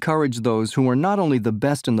thereby encouraged those who are not only the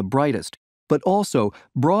best and the brightest, but also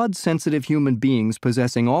broad, sensitive human beings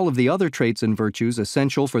possessing all of the other traits and virtues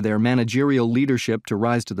essential for their managerial leadership to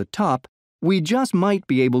rise to the top, we just might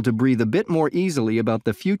be able to breathe a bit more easily about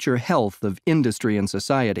the future health of industry and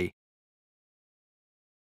society.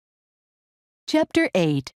 Chapter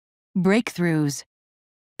 8. Breakthroughs.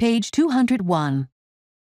 Page 201.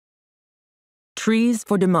 Trees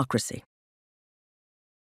for Democracy.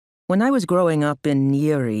 When I was growing up in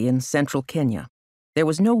Nyeri in central Kenya, there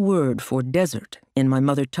was no word for desert in my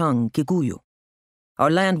mother tongue, Kikuyu. Our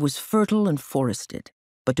land was fertile and forested,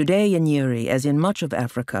 but today in Nyeri, as in much of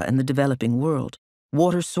Africa and the developing world,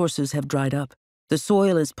 water sources have dried up, the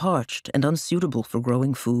soil is parched and unsuitable for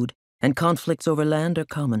growing food, and conflicts over land are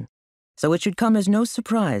common. So it should come as no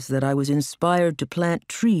surprise that I was inspired to plant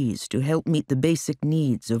trees to help meet the basic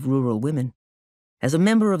needs of rural women. As a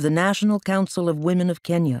member of the National Council of Women of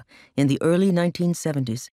Kenya in the early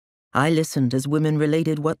 1970s, I listened as women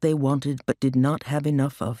related what they wanted but did not have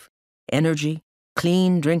enough of: energy,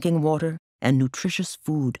 clean drinking water, and nutritious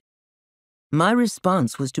food. My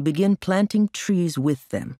response was to begin planting trees with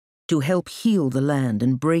them to help heal the land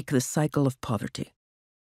and break the cycle of poverty.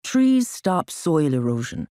 Trees stop soil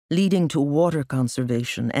erosion, leading to water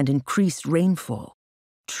conservation and increased rainfall.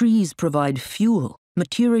 Trees provide fuel,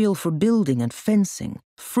 material for building and fencing,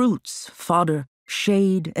 fruits, fodder,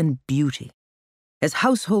 shade, and beauty. As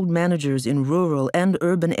household managers in rural and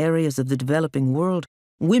urban areas of the developing world,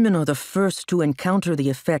 women are the first to encounter the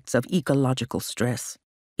effects of ecological stress.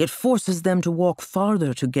 It forces them to walk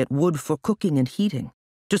farther to get wood for cooking and heating,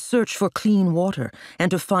 to search for clean water, and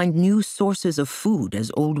to find new sources of food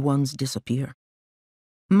as old ones disappear.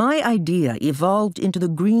 My idea evolved into the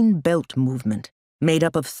Green Belt movement, made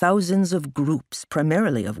up of thousands of groups,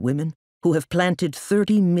 primarily of women, who have planted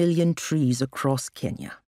 30 million trees across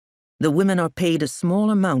Kenya. The women are paid a small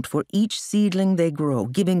amount for each seedling they grow,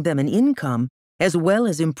 giving them an income as well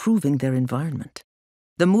as improving their environment.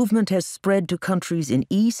 The movement has spread to countries in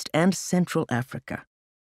East and Central Africa.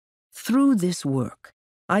 Through this work,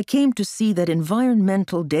 I came to see that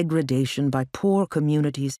environmental degradation by poor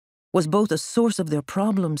communities was both a source of their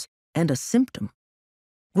problems and a symptom.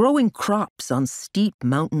 Growing crops on steep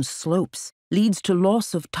mountain slopes leads to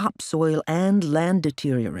loss of topsoil and land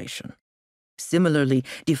deterioration. Similarly,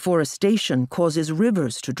 deforestation causes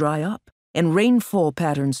rivers to dry up and rainfall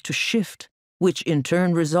patterns to shift, which in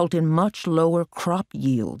turn result in much lower crop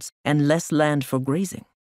yields and less land for grazing.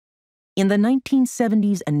 In the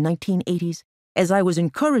 1970s and 1980s, as I was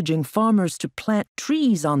encouraging farmers to plant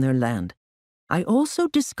trees on their land, I also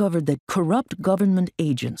discovered that corrupt government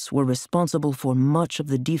agents were responsible for much of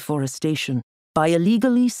the deforestation by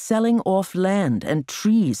illegally selling off land and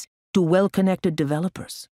trees to well-connected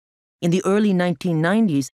developers. In the early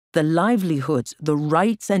 1990s, the livelihoods, the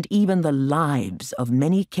rights, and even the lives of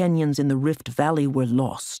many Kenyans in the Rift Valley were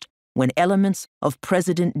lost when elements of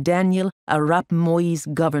President Daniel Arap Moi's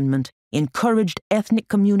government encouraged ethnic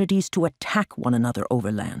communities to attack one another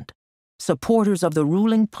over land. Supporters of the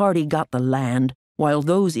ruling party got the land, while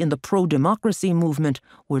those in the pro-democracy movement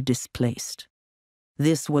were displaced.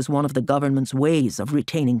 This was one of the government's ways of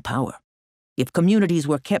retaining power. If communities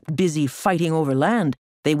were kept busy fighting over land,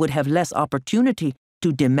 they would have less opportunity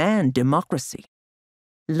to demand democracy.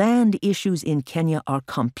 Land issues in Kenya are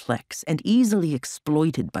complex and easily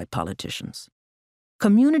exploited by politicians.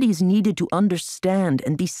 Communities needed to understand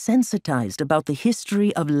and be sensitized about the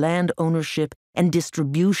history of land ownership and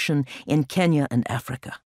distribution in Kenya and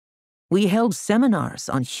Africa. We held seminars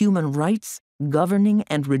on human rights, governing,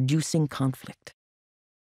 and reducing conflict.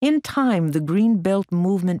 In time, the Green Belt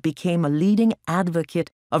movement became a leading advocate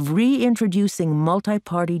of reintroducing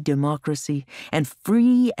multi-party democracy and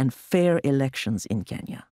free and fair elections in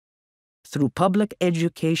Kenya. Through public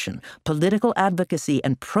education, political advocacy,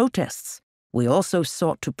 and protests, we also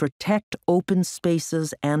sought to protect open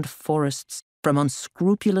spaces and forests from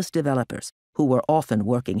unscrupulous developers who were often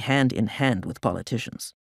working hand in hand with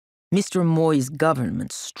politicians. Mr. Moi's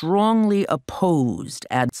government strongly opposed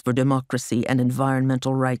ads for democracy and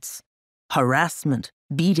environmental rights. Harassment,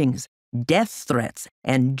 beatings, death threats,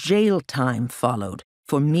 and jail time followed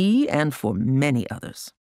for me and for many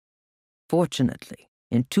others. Fortunately,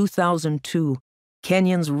 in 2002,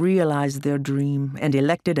 Kenyans realized their dream and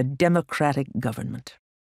elected a democratic government.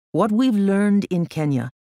 What we've learned in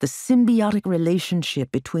Kenya, the symbiotic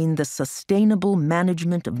relationship between the sustainable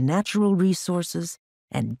management of natural resources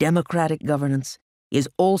and democratic governance, is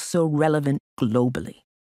also relevant globally.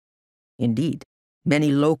 Indeed,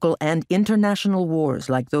 many local and international wars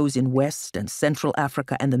like those in West and Central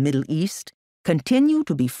Africa and the Middle East continue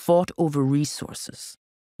to be fought over resources.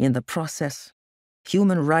 In the process,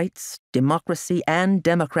 human rights, democracy, and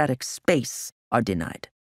democratic space are denied.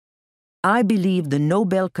 I believe the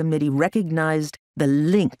Nobel Committee recognized the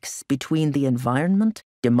links between the environment,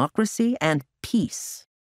 democracy, and peace,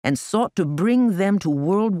 and sought to bring them to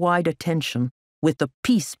worldwide attention with the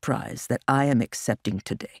Peace Prize that I am accepting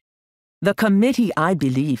today. The committee, I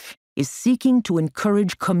believe, is seeking to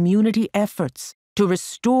encourage community efforts to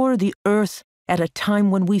restore the earth at a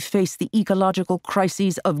time when we face the ecological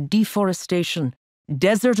crises of deforestation,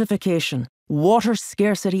 desertification, water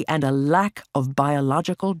scarcity, and a lack of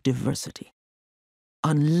biological diversity.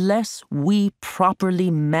 Unless we properly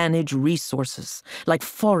manage resources like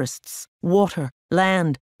forests, water,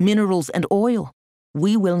 land, minerals, and oil,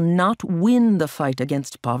 we will not win the fight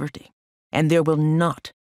against poverty, and there will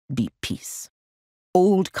not be peace.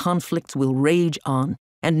 Old conflicts will rage on,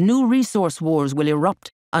 and new resource wars will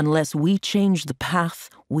erupt unless we change the path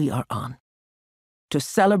we are on. To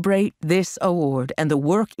celebrate this award and the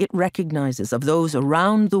work it recognizes of those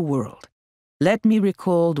around the world, let me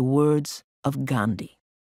recall the words of Gandhi.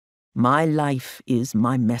 My life is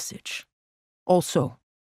my message. Also,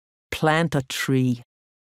 plant a tree.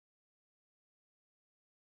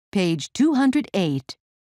 Page 208.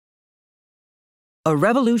 A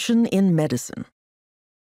Revolution in Medicine.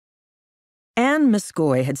 Anne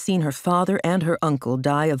Miscoy had seen her father and her uncle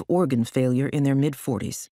die of organ failure in their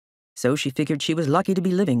mid-40s, so she figured she was lucky to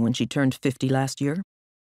be living when she turned 50 last year.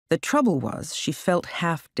 The trouble was she felt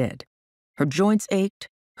half dead. Her joints ached,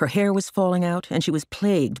 her hair was falling out, and she was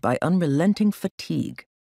plagued by unrelenting fatigue.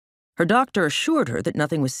 Her doctor assured her that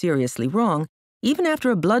nothing was seriously wrong, even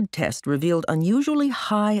after a blood test revealed unusually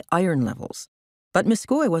high iron levels. But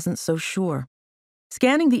Miscoy wasn't so sure.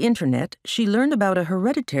 Scanning the internet, she learned about a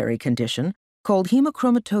hereditary condition called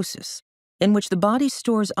hemochromatosis, in which the body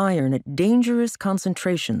stores iron at dangerous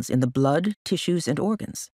concentrations in the blood, tissues, and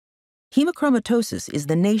organs. Hemochromatosis is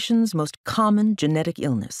the nation's most common genetic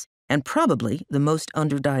illness, and probably the most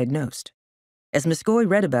underdiagnosed. As Miscoy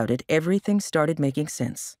read about it, everything started making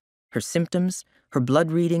sense. Her symptoms, her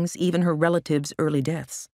blood readings, even her relatives' early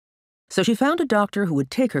deaths. So she found a doctor who would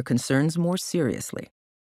take her concerns more seriously.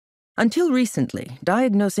 Until recently,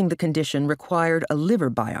 diagnosing the condition required a liver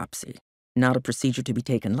biopsy, not a procedure to be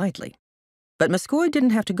taken lightly. But Miscoy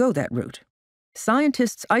didn't have to go that route.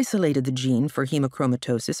 Scientists isolated the gene for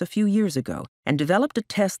hemochromatosis a few years ago and developed a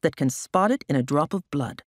test that can spot it in a drop of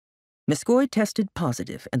blood. Miscoy tested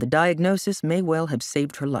positive, and the diagnosis may well have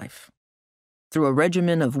saved her life. Through a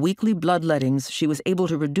regimen of weekly bloodlettings, she was able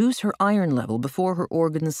to reduce her iron level before her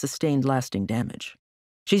organs sustained lasting damage.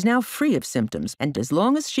 She's now free of symptoms, and as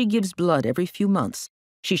long as she gives blood every few months,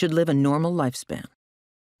 she should live a normal lifespan.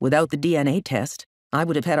 Without the DNA test, I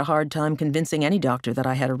would have had a hard time convincing any doctor that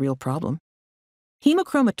I had a real problem.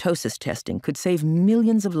 Hemochromatosis testing could save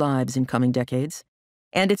millions of lives in coming decades,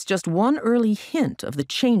 and it's just one early hint of the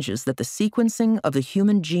changes that the sequencing of the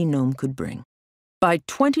human genome could bring. By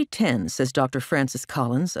 2010, says Dr. Francis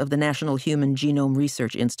Collins of the National Human Genome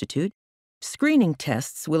Research Institute, screening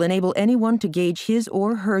tests will enable anyone to gauge his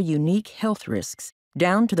or her unique health risks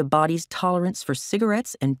down to the body's tolerance for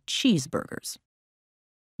cigarettes and cheeseburgers.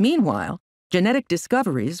 Meanwhile, genetic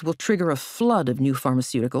discoveries will trigger a flood of new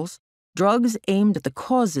pharmaceuticals, drugs aimed at the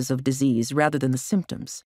causes of disease rather than the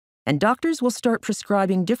symptoms, and doctors will start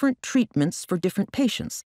prescribing different treatments for different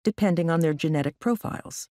patients, depending on their genetic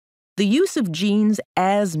profiles. The use of genes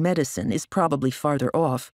as medicine is probably farther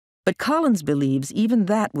off, but Collins believes even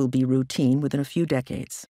that will be routine within a few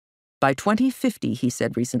decades. By 2050, he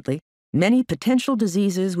said recently, many potential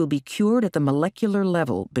diseases will be cured at the molecular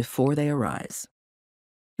level before they arise.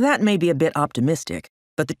 That may be a bit optimistic,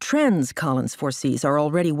 but the trends Collins foresees are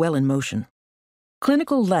already well in motion.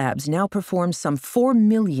 Clinical labs now perform some 4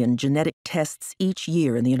 million genetic tests each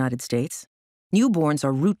year in the United States. Newborns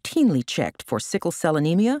are routinely checked for sickle cell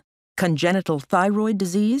anemia, congenital thyroid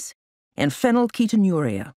disease, and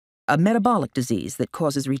phenylketonuria, a metabolic disease that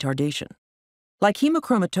causes retardation. Like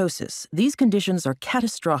hemochromatosis, these conditions are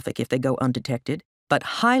catastrophic if they go undetected, but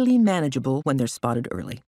highly manageable when they're spotted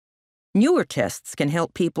early. Newer tests can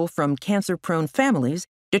help people from cancer-prone families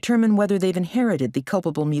determine whether they've inherited the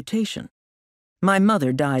culpable mutation. My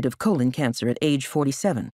mother died of colon cancer at age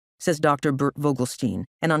 47, says Dr. Bert Vogelstein,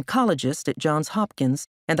 an oncologist at Johns Hopkins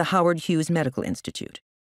and the Howard Hughes Medical Institute.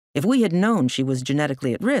 If we had known she was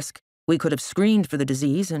genetically at risk, we could have screened for the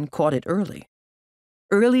disease and caught it early.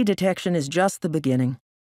 Early detection is just the beginning.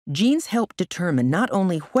 Genes help determine not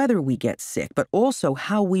only whether we get sick, but also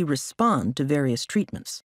how we respond to various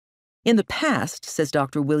treatments. In the past, says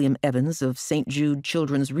Dr. William Evans of St. Jude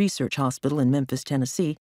Children's Research Hospital in Memphis,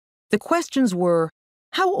 Tennessee, the questions were,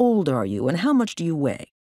 how old are you and how much do you weigh?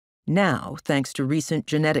 Now, thanks to recent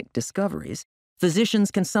genetic discoveries, physicians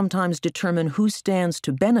can sometimes determine who stands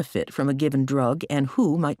to benefit from a given drug and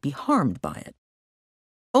who might be harmed by it.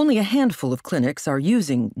 Only a handful of clinics are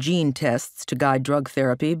using gene tests to guide drug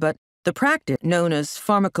therapy, but the practice, known as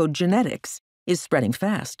pharmacogenetics, is spreading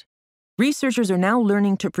fast. Researchers are now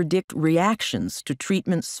learning to predict reactions to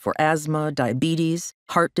treatments for asthma, diabetes,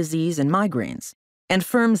 heart disease, and migraines. And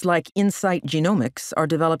firms like Insight Genomics are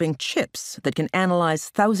developing chips that can analyze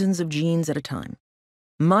thousands of genes at a time.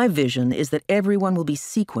 My vision is that everyone will be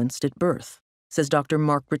sequenced at birth, says Dr.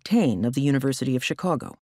 Mark Brattain of the University of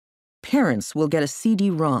Chicago. Parents will get a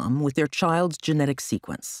CD-ROM with their child's genetic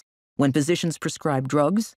sequence. When physicians prescribe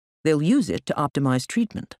drugs, they'll use it to optimize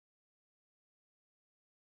treatment.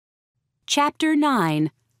 Chapter 9,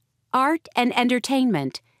 Art and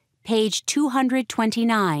Entertainment, page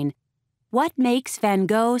 229. What makes Van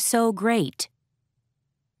Gogh so great?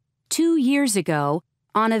 2 years ago,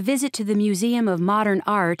 on a visit to the Museum of Modern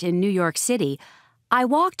Art in New York City, I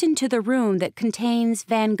walked into the room that contains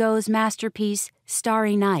Van Gogh's masterpiece,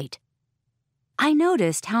 Starry Night. I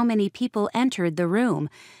noticed how many people entered the room,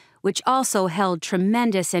 which also held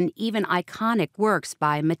tremendous and even iconic works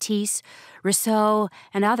by Matisse, Rousseau,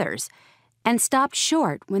 and others, and stopped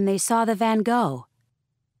short when they saw the Van Gogh.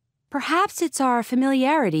 Perhaps it's our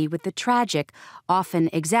familiarity with the tragic, often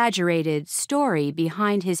exaggerated story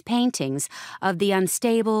behind his paintings of the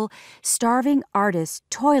unstable, starving artist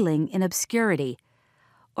toiling in obscurity.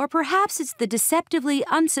 Or perhaps it's the deceptively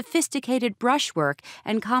unsophisticated brushwork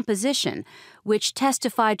and composition which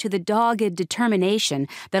testified to the dogged determination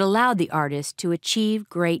that allowed the artist to achieve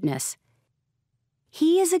greatness.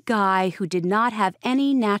 He is a guy who did not have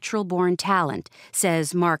any natural-born talent,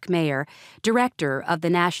 says Mark Mayer, director of the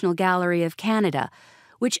National Gallery of Canada,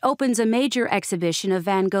 which opens a major exhibition of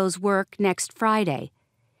Van Gogh's work next Friday.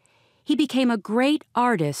 He became a great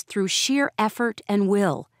artist through sheer effort and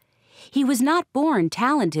will. He was not born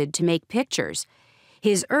talented to make pictures.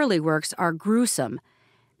 His early works are gruesome.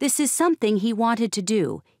 This is something he wanted to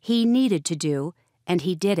do, he needed to do, and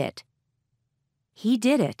he did it. He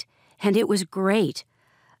did it. And it was great.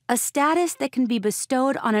 A status that can be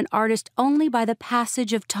bestowed on an artist only by the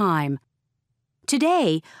passage of time.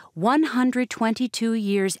 Today, 122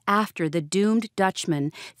 years after the doomed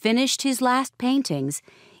Dutchman finished his last paintings,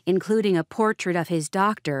 including a portrait of his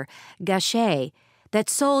doctor, Gachet, that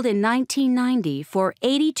sold in 1990 for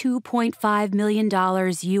 $82.5 million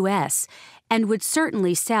US, and would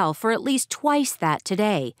certainly sell for at least twice that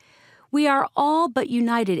today, we are all but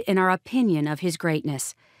united in our opinion of his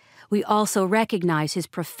greatness. We also recognize his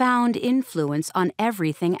profound influence on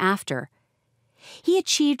everything after. He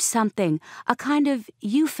achieved something, a kind of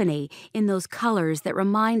euphony in those colors that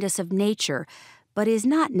remind us of nature, but is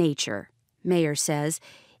not nature, Mayer says.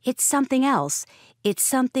 It's something else. It's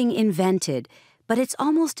something invented, but it's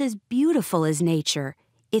almost as beautiful as nature.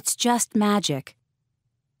 It's just magic.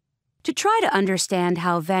 To try to understand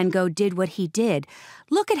how Van Gogh did what he did,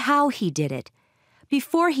 look at how he did it.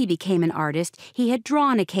 Before he became an artist, he had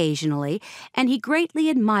drawn occasionally, and he greatly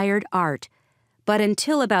admired art. But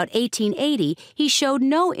until about 1880, he showed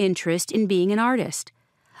no interest in being an artist.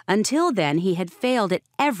 Until then, he had failed at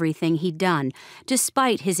everything he'd done,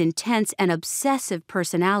 despite his intense and obsessive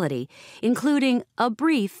personality, including a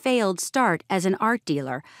brief failed start as an art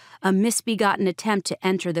dealer, a misbegotten attempt to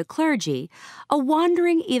enter the clergy, a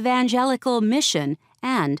wandering evangelical mission,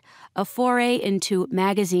 and a foray into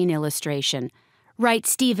magazine illustration. Write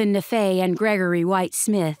Stephen Neffe and Gregory White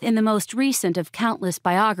Smith in the most recent of countless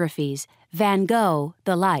biographies, Van Gogh,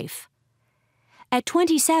 The Life. At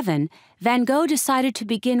 27, Van Gogh decided to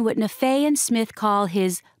begin what Neffe and Smith call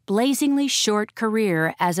his blazingly short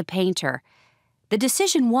career as a painter. The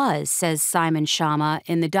decision was, says Simon Schama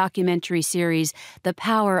in the documentary series The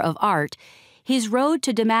Power of Art, his road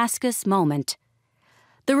to Damascus moment.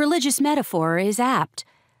 The religious metaphor is apt.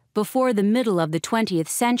 Before the middle of the 20th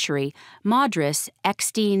century, Madras,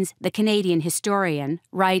 Eckstein's The Canadian Historian,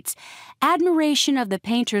 writes, admiration of the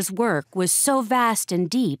painter's work was so vast and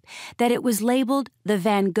deep that it was labeled the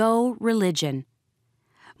Van Gogh religion.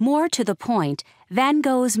 More to the point, Van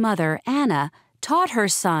Gogh's mother, Anna, taught her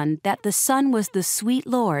son that the sun was the sweet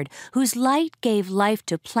Lord, whose light gave life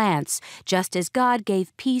to plants, just as God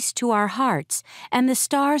gave peace to our hearts, and the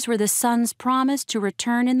stars were the sun's promise to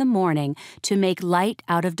return in the morning to make light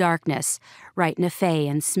out of darkness, write Neffe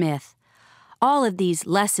and Smith. All of these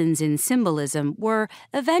lessons in symbolism were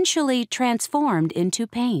eventually transformed into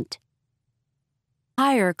paint.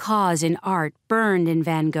 Higher cause in art burned in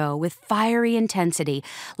Van Gogh with fiery intensity,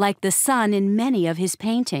 like the sun in many of his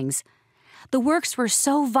paintings. The works were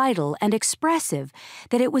so vital and expressive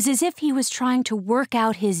that it was as if he was trying to work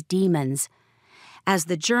out his demons. As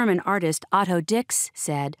the German artist Otto Dix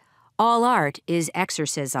said, all art is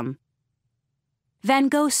exorcism. Van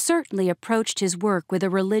Gogh certainly approached his work with a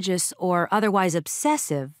religious or otherwise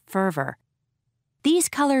obsessive fervor. These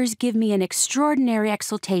colors give me an extraordinary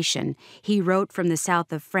exultation, he wrote from the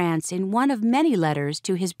south of France in one of many letters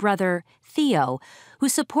to his brother Theo, who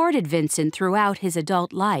supported Vincent throughout his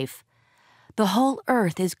adult life. The whole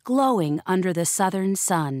earth is glowing under the southern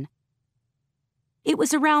sun. It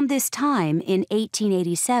was around this time, in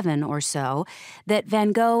 1887 or so, that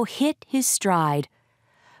Van Gogh hit his stride.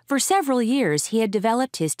 For several years, he had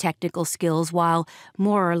developed his technical skills while,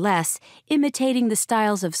 more or less, imitating the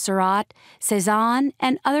styles of Seurat, Cézanne,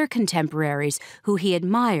 and other contemporaries who he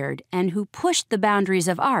admired and who pushed the boundaries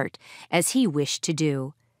of art, as he wished to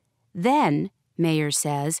do. Then, Mayer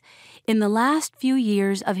says, in the last few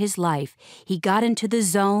years of his life, he got into the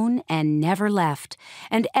zone and never left,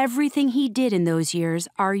 and everything he did in those years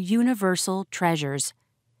are universal treasures.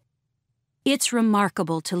 It's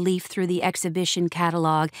remarkable to leaf through the exhibition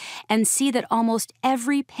catalog and see that almost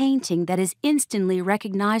every painting that is instantly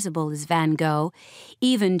recognizable as Van Gogh,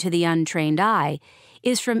 even to the untrained eye,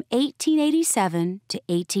 is from 1887 to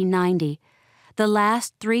 1890. the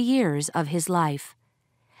last 3 years of his life.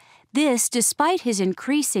 This despite his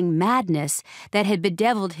increasing madness that had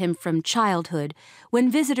bedeviled him from childhood, when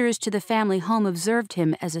visitors to the family home observed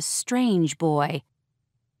him as a strange boy.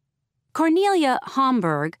 Cornelia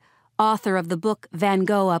Homburg, author of the book Van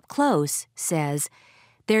Gogh Up Close, says,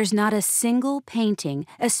 "There's not a single painting,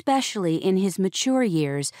 especially in his mature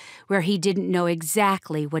years, where he didn't know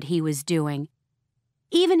exactly what he was doing.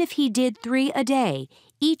 Even if he did 3 a day,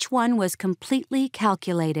 each one was completely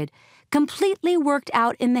calculated, completely worked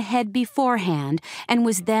out in the head beforehand, and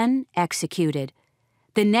was then executed.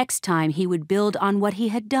 The next time he would build on what he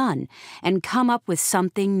had done and come up with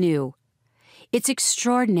something new. It's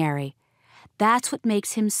extraordinary. That's what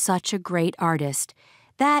makes him such a great artist.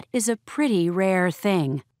 That is a pretty rare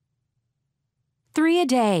thing." 3 a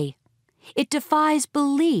day. It defies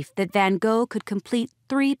belief that Van Gogh could complete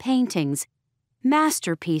 3 paintings,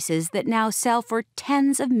 masterpieces that now sell for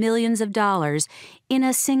tens of millions of dollars, in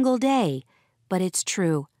a single day, but it's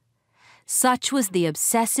true. Such was the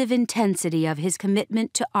obsessive intensity of his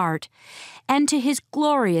commitment to art and to his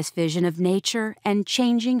glorious vision of nature and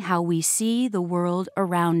changing how we see the world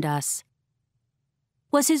around us.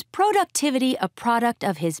 Was his productivity a product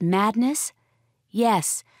of his madness?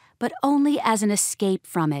 Yes, but only as an escape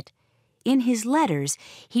from it. In his letters,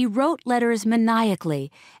 he wrote letters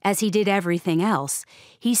maniacally, as he did everything else.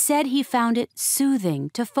 He said he found it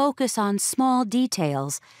soothing to focus on small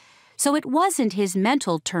details. So it wasn't his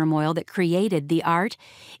mental turmoil that created the art.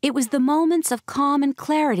 It was the moments of calm and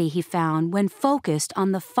clarity he found when focused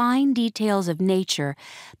on the fine details of nature,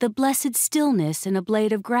 the blessed stillness in a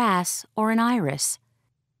blade of grass or an iris.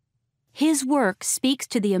 His work speaks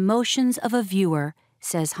to the emotions of a viewer,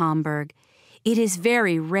 says Homburg. It is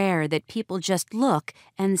very rare that people just look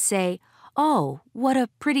and say, "Oh, what a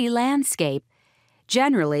pretty landscape."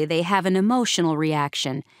 Generally, they have an emotional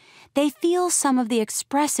reaction. They feel some of the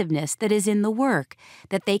expressiveness that is in the work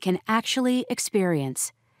that they can actually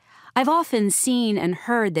experience. I've often seen and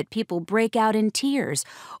heard that people break out in tears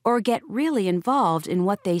or get really involved in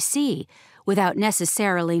what they see without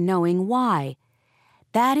necessarily knowing why.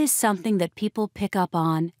 That is something that people pick up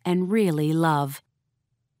on and really love.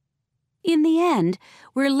 In the end,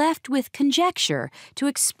 we're left with conjecture to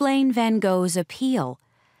explain Van Gogh's appeal.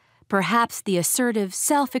 Perhaps the assertive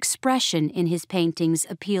self-expression in his paintings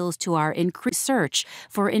appeals to our increased search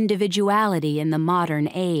for individuality in the modern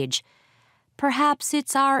age. Perhaps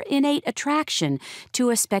it's our innate attraction to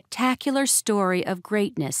a spectacular story of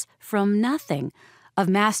greatness from nothing, of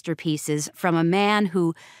masterpieces from a man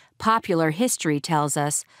who, popular history tells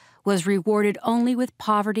us, was rewarded only with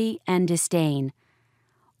poverty and disdain.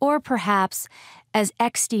 Or perhaps, as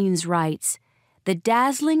Eckstein writes, the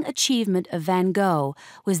dazzling achievement of Van Gogh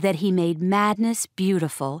was that he made madness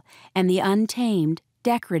beautiful and the untamed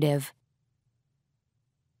decorative.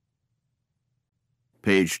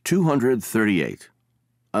 Page 238.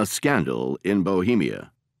 A Scandal in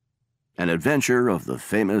Bohemia. An Adventure of the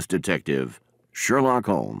Famous Detective Sherlock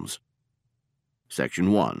Holmes.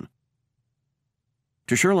 Section 1.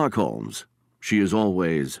 To Sherlock Holmes, she is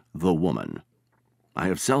always the woman. I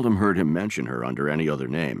have seldom heard him mention her under any other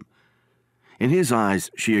name. In his eyes,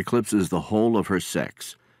 she eclipses the whole of her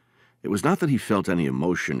sex. It was not that he felt any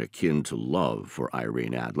emotion akin to love for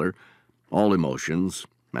Irene Adler. All emotions,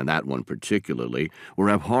 and that one particularly, were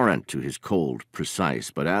abhorrent to his cold, precise,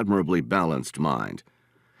 but admirably balanced mind.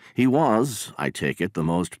 He was, I take it, the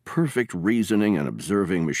most perfect reasoning and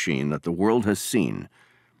observing machine that the world has seen.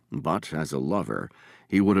 But, as a lover,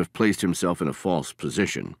 he would have placed himself in a false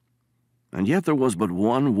position. And yet there was but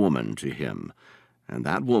one woman to him, and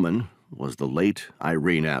that woman was the late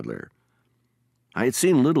Irene Adler. I had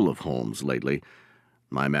seen little of Holmes lately.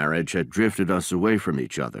 My marriage had drifted us away from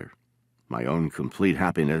each other. My own complete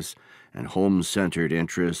happiness and Holmes-centered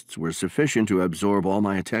interests were sufficient to absorb all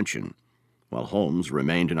my attention, while Holmes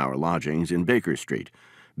remained in our lodgings in Baker Street,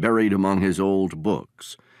 buried among his old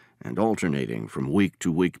books, and alternating from week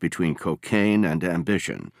to week between cocaine and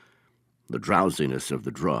ambition, the drowsiness of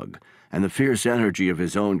the drug, and the fierce energy of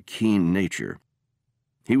his own keen nature.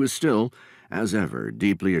 He was still, as ever,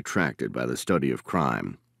 deeply attracted by the study of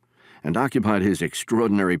crime, and occupied his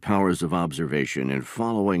extraordinary powers of observation in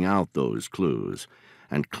following out those clues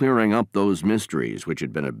and clearing up those mysteries which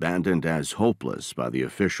had been abandoned as hopeless by the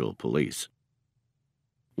official police.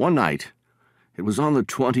 One night, it was on the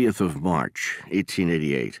 20th of March,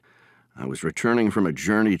 1888, I was returning from a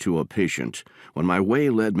journey to a patient when my way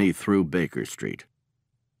led me through Baker Street.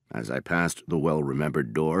 As I passed the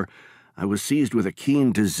well-remembered door, I was seized with a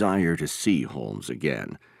keen desire to see Holmes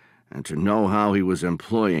again, and to know how he was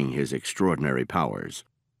employing his extraordinary powers.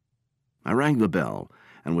 I rang the bell,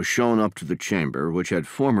 and was shown up to the chamber which had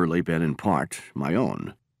formerly been in part my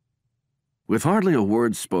own. With hardly a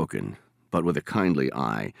word spoken, but with a kindly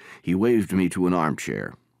eye, he waved me to an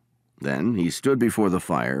armchair. Then he stood before the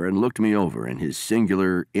fire and looked me over in his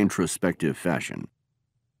singular, introspective fashion.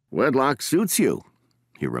 "Wedlock suits you,"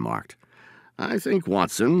 he remarked. "I think,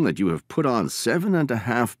 Watson, that you have put on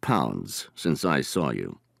 7.5 pounds since I saw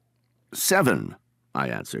you." "7," I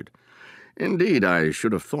answered. "Indeed, I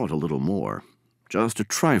should have thought a little more. Just a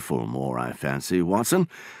trifle more, I fancy, Watson.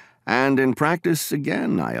 And in practice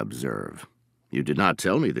again, I observe. You did not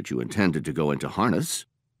tell me that you intended to go into harness."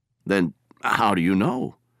 "Then how do you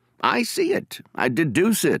know?" "I see it. I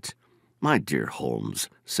deduce it." "My dear Holmes,"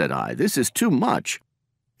 said I, "this is too much."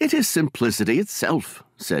 "It is simplicity itself,"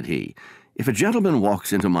 said he. "If a gentleman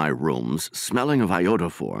walks into my rooms smelling of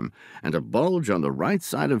iodoform and a bulge on the right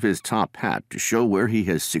side of his top hat to show where he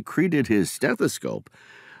has secreted his stethoscope,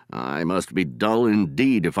 I must be dull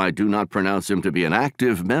indeed if I do not pronounce him to be an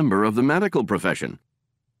active member of the medical profession."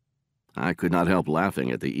 I could not help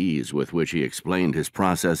laughing at the ease with which he explained his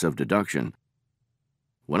process of deduction.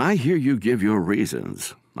 "When I hear you give your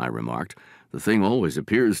reasons," I remarked, "the thing always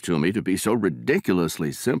appears to me to be so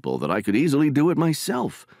ridiculously simple that I could easily do it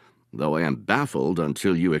myself, though I am baffled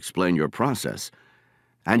until you explain your process.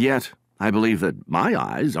 And yet I believe that my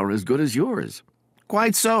eyes are as good as yours."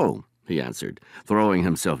 "Quite so," he answered, throwing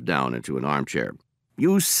himself down into an armchair.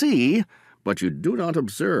 "You see, but you do not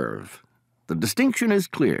observe. The distinction is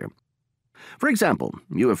clear. For example,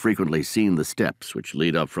 you have frequently seen the steps which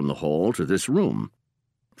lead up from the hall to this room."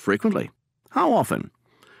 "Frequently. How often?"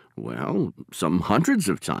 "Well, some hundreds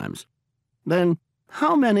of times." "Then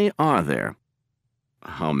how many are there?"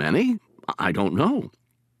 "How many? I don't know."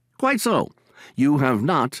 "Quite so. You have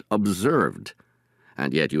not observed.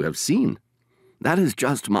 And yet you have seen. That is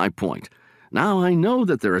just my point. Now I know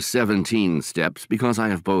that there are 17 steps because I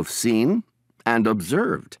have both seen and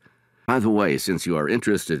observed. By the way, since you are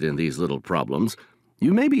interested in these little problems,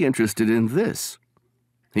 you may be interested in this."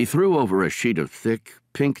 He threw over a sheet of thick,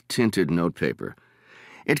 pink-tinted notepaper.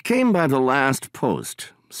 "It came by the last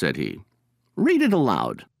post," said he. "Read it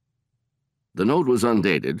aloud." The note was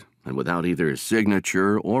undated and without either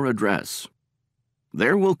signature or address.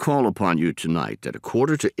 "There will call upon you tonight at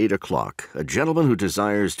 7:45 a gentleman who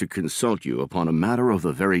desires to consult you upon a matter of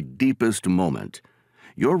the very deepest moment.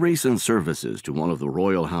 Your recent services to one of the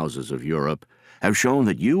royal houses of Europe have shown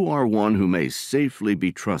that you are one who may safely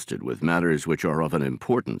be trusted with matters which are of an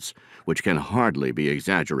importance which can hardly be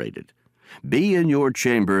exaggerated. Be in your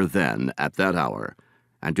chamber then at that hour,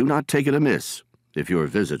 and do not take it amiss if your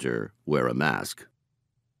visitor wear a mask."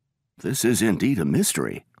 "This is indeed a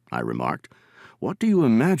mystery," I remarked. "What do you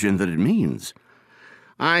imagine that it means?"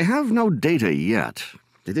 "I have no data yet.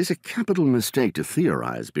 It is a capital mistake to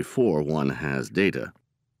theorize before one has data."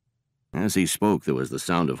 As he spoke, there was the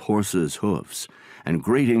sound of horses' hoofs and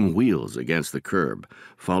grating wheels against the curb,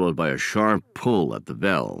 followed by a sharp pull at the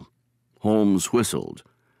bell. Holmes whistled.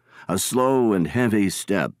 A slow and heavy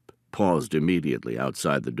step paused immediately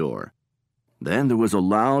outside the door. Then there was a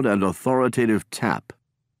loud and authoritative tap.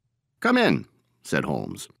 "Come in," said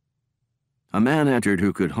Holmes. A man entered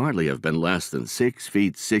who could hardly have been less than 6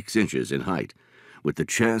 feet 6 inches in height, with the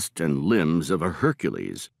chest and limbs of a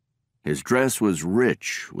Hercules. His dress was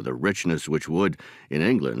rich, with a richness which would, in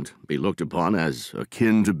England, be looked upon as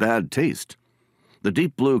akin to bad taste. The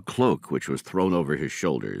deep blue cloak which was thrown over his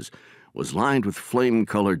shoulders was lined with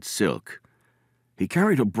flame-colored silk. He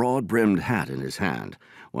carried a broad-brimmed hat in his hand,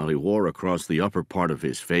 while he wore across the upper part of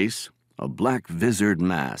his face a black visored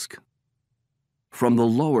mask. From the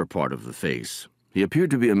lower part of the face, he appeared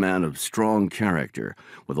to be a man of strong character,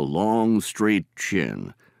 with a long, straight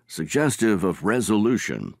chin, suggestive of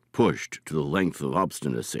resolution pushed to the length of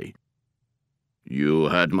obstinacy. "You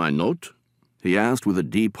had my note?" he asked with a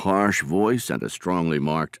deep, harsh voice and a strongly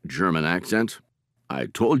marked German accent. "I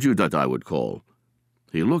told you that I would call."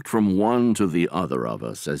 He looked from one to the other of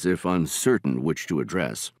us, as if uncertain which to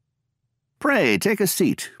address. "Pray, take a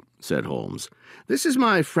seat," said Holmes. "This is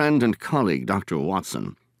my friend and colleague, Dr.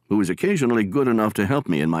 Watson, who is occasionally good enough to help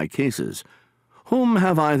me in my cases. Whom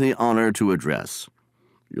have I the honor to address?"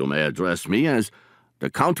 "You may address me as the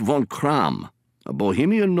Count von Kram, a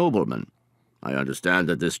Bohemian nobleman. I understand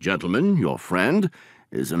that this gentleman, your friend,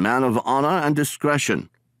 is a man of honor and discretion.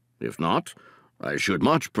 If not, I should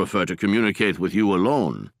much prefer to communicate with you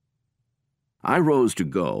alone." I rose to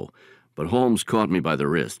go, but Holmes caught me by the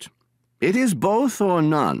wrist. "It is both or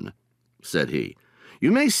none," said he.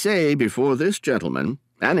 "You may say before this gentleman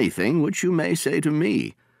anything which you may say to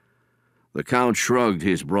me." The Count shrugged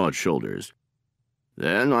his broad shoulders.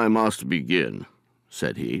 "Then I must begin,"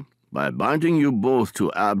 said he, by binding you both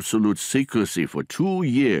to absolute secrecy for 2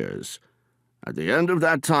 years. At the end of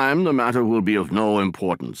that time, the matter will be of no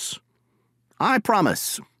importance." "I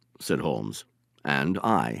promise," said Holmes. "And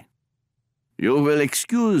I." "You will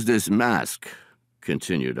excuse this mask,"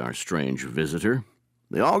 continued our strange visitor.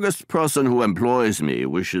 "The august person who employs me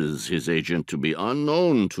wishes his agent to be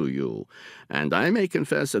unknown to you, and I may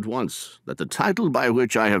confess at once that the title by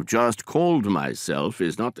which I have just called myself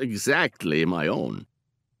is not exactly my own."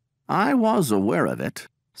 "I was aware of it,"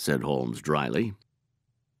 said Holmes dryly.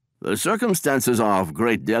 "The circumstances are of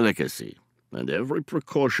great delicacy, and every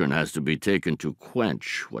precaution has to be taken to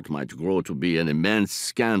quench what might grow to be an immense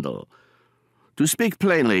scandal. To speak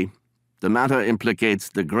plainly, the matter implicates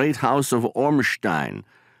the great house of Ormstein,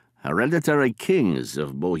 hereditary kings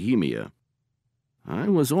of Bohemia." "I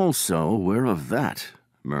was also aware of that,"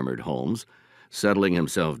 murmured Holmes, settling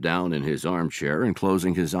himself down in his armchair and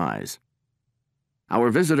closing his eyes. Our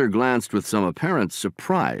visitor glanced with some apparent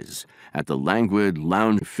surprise at the languid,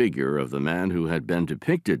 lounged figure of the man who had been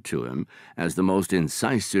depicted to him as the most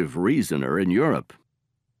incisive reasoner in Europe.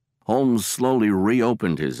 Holmes slowly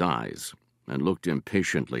reopened his eyes and looked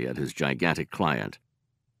impatiently at his gigantic client.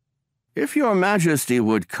 "If your Majesty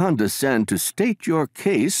would condescend to state your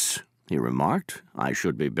case," he remarked, "I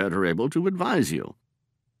should be better able to advise you."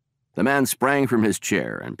 The man sprang from his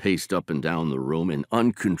chair and paced up and down the room in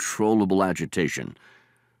uncontrollable agitation.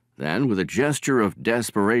 Then, with a gesture of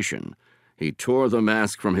desperation, he tore the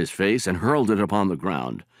mask from his face and hurled it upon the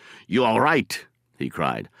ground. "You are right," he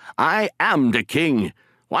cried. "I am the king.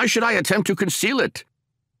 Why should I attempt to conceal it?"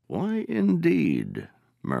 "Why, indeed,"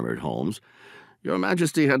 murmured Holmes. "Your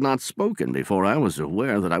Majesty had not spoken before I was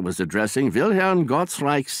aware that I was addressing Wilhelm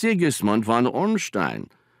Gottsreich Sigismund von Ormstein,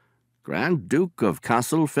 Grand Duke of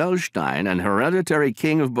Kassel-Felstein and hereditary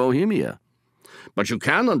King of Bohemia." "But you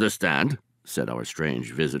can understand," said our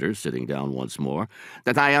strange visitor, sitting down once more,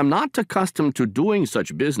 "that I am not accustomed to doing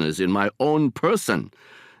such business in my own person,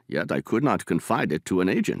 yet I could not confide it to an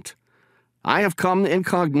agent. I have come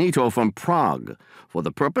incognito from Prague for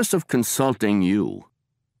the purpose of consulting you."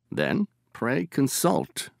 "Then, pray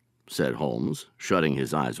consult," said Holmes, shutting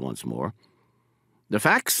his eyes once more. "The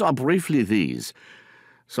facts are briefly these.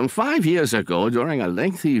 Some 5 years ago, during a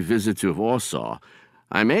lengthy visit to Warsaw,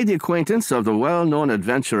 I made the acquaintance of the well-known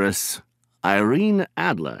adventuress Irene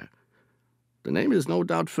Adler. The name is no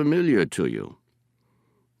doubt familiar to you."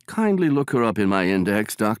 "Kindly look her up in my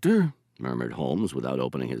index, Doctor," murmured Holmes without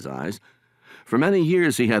opening his eyes. For many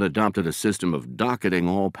years he had adopted a system of docketing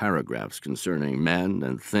all paragraphs concerning men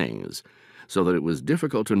and things, so that it was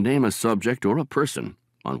difficult to name a subject or a person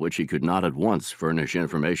on which he could not at once furnish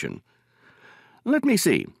information. "Let me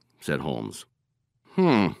see," said Holmes.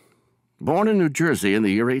 Born in New Jersey in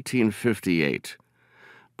the year 1858.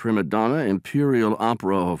 Prima donna, Imperial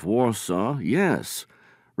Opera of Warsaw, yes.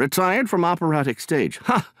 Retired from operatic stage.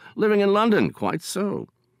 Ha! Living in London, quite so.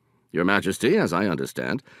 Your Majesty, as I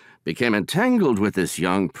understand, became entangled with this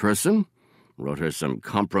young person, wrote her some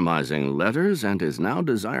compromising letters, and is now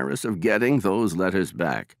desirous of getting those letters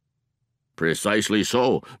back." "Precisely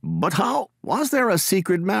so. But how? Was there a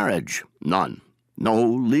secret marriage?" "None." "No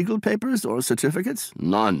legal papers or certificates?"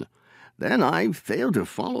 "None." "Then I fail to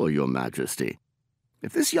follow, Your Majesty.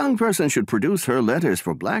 If this young person should produce her letters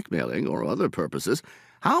for blackmailing or other purposes,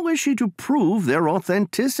 how is she to prove their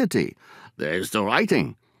authenticity?" "There's the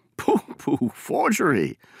writing." "Pooh,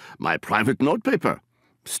 forgery. My private notepaper.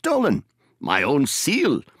 Stolen. My own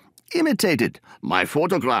seal. Imitated. My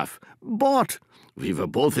photograph. Bought. We were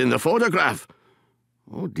both in the photograph."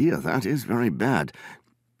 "Oh dear, that is very bad.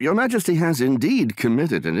 Your Majesty has indeed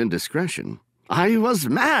committed an indiscretion." "I was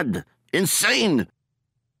mad. Insane."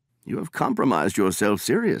 "You have compromised yourself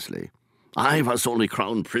seriously." "I was only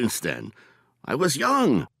Crown Prince then. I was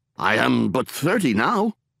young. I am but 30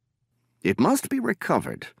 now." "It must be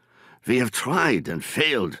recovered. We have tried and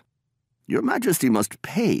failed. Your Majesty must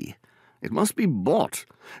pay. It must be bought."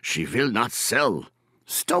 "She will not sell."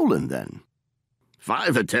 "Stolen, then."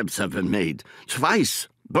 5 attempts have been made. Twice,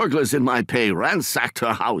 burglars in my pay ransacked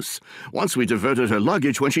her house. Once we diverted her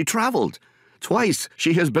luggage when she traveled. Twice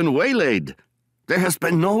she has been waylaid. There has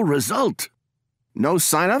been no result." "No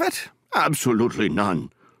sign of it?" "Absolutely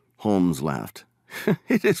none." Holmes laughed.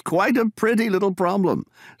 "It is quite a pretty little problem,"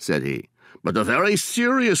 said he. "But a very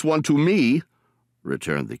serious one to me,"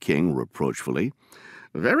 returned the king reproachfully.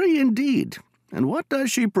 "Very indeed. And what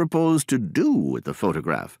does she propose to do with the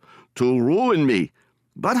photograph?" "To ruin me."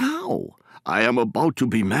 "But how?" "I am about to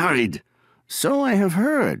be married." "So I have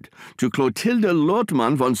heard, to Clotilde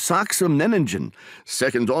Lotman von Saxe-Meiningen,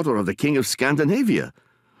 second daughter of the King of Scandinavia.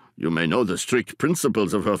 You may know the strict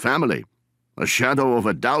principles of her family." A shadow of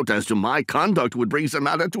a doubt as to my conduct would bring the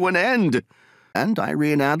matter to an end. And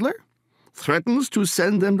Irene Adler threatens to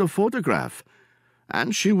send them the photograph.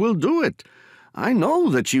 And she will do it. I know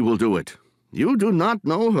that she will do it. You do not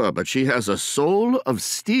know her, but she has a soul of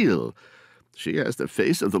steel. She has the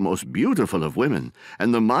face of the most beautiful of women,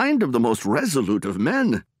 and the mind of the most resolute of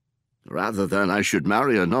men. Rather than I should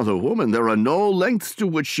marry another woman, there are no lengths to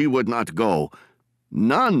which she would not go.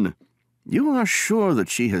 None. You are sure that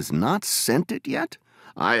she has not sent it yet?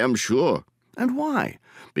 I am sure. And why?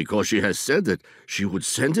 Because she has said that she would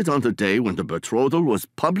send it on the day when the betrothal was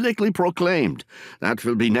publicly proclaimed. That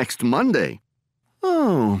will be next Monday.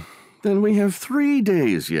 Oh, then we have 3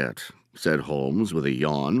 days yet, said Holmes with a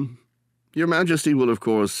yawn. Your Majesty will, of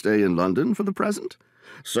course, stay in London for the present?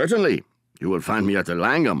 Certainly. You will find me at the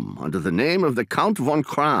Langham under the name of the Count von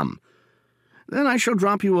Kram. Then I shall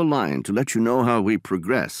drop you a line to let you know how we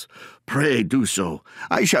progress. Pray do so.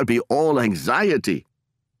 I shall be all anxiety.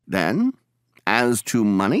 Then, as to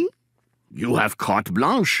money, you have carte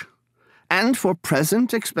blanche. And for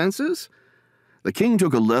present expenses? The king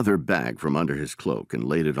took a leather bag from under his cloak and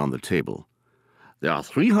laid it on the table. There are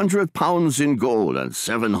 300 pounds in gold and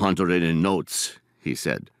 700 in notes, he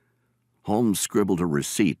said. Holmes scribbled a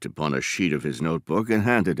receipt upon a sheet of his notebook and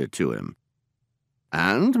handed it to him.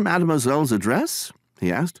 And Mademoiselle's address?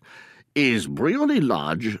 He asked. Is Briony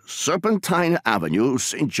Lodge, Serpentine Avenue,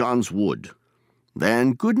 St. John's Wood.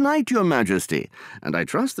 Then good night, Your Majesty, and I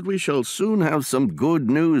trust that we shall soon have some good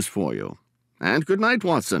news for you. And good night,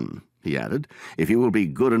 Watson, he added. If you will be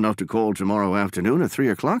good enough to call tomorrow afternoon at 3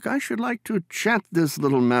 o'clock, I should like to chat this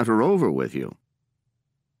little matter over with you.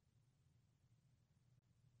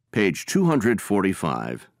 Page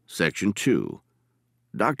 245, Section 2.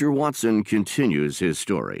 Dr. Watson continues his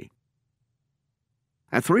story.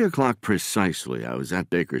 At 3 o'clock precisely, I was at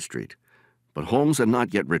Baker Street, but Holmes had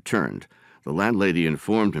not yet returned. The landlady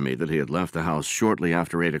informed me that he had left the house shortly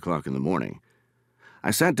after 8 o'clock in the morning.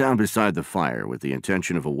 I sat down beside the fire with the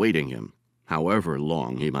intention of awaiting him, however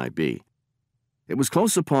long he might be. It was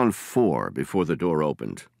close upon 4 before the door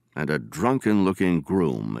opened, and a drunken-looking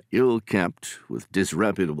groom, ill-kept, with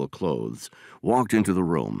disreputable clothes, walked into the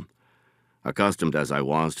room. Accustomed as I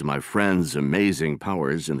was to my friend's amazing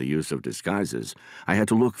powers in the use of disguises, I had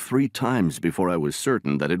to look 3 times before I was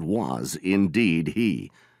certain that it was indeed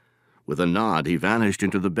he. With a nod, he vanished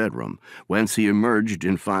into the bedroom, whence he emerged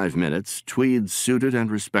in 5 minutes, tweed-suited and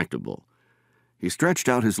respectable. He stretched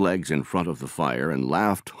out his legs in front of the fire and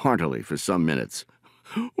laughed heartily for some minutes.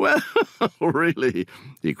 "Well, really,"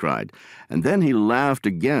 he cried, and then he laughed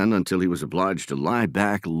again until he was obliged to lie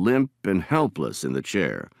back limp and helpless in the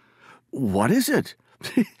chair. "What is it?"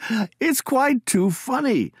 "It's quite too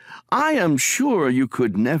funny. I am sure you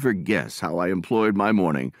could never guess how I employed my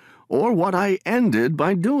morning, or what I ended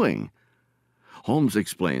by doing." Holmes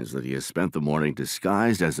explains that he has spent the morning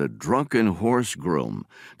disguised as a drunken horse groom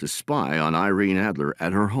to spy on Irene Adler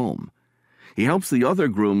at her home. He helps the other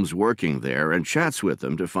grooms working there and chats with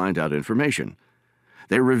them to find out information.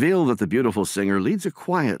 They reveal that the beautiful singer leads a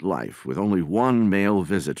quiet life with only one male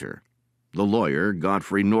visitor, the lawyer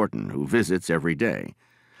Godfrey Norton, who visits every day.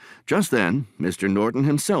 Just then, Mr. Norton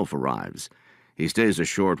himself arrives. He stays a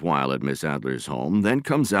short while at Miss Adler's home, then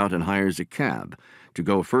comes out and hires a cab to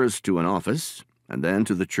go first to an office and then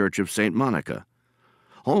to the Church of St. Monica.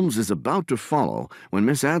 Holmes is about to follow when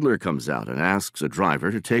Miss Adler comes out and asks a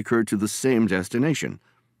driver to take her to the same destination.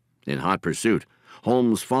 In hot pursuit,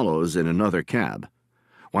 Holmes follows in another cab.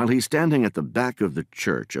 While he's standing at the back of the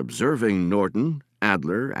church observing Norton,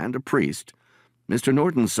 Adler, and a priest, Mr.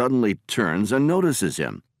 Norton suddenly turns and notices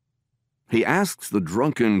him. He asks the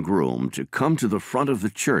drunken groom to come to the front of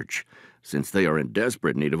the church, since they are in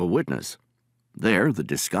desperate need of a witness. There, the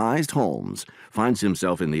disguised Holmes finds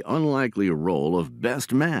himself in the unlikely role of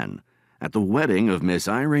best man at the wedding of Miss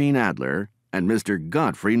Irene Adler and Mr.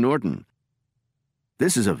 Godfrey Norton.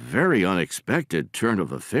 "This is a very unexpected turn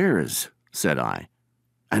of affairs," said I.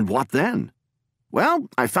 "And what then?" "Well,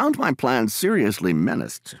 I found my plans seriously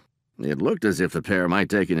menaced. It looked as if the pair might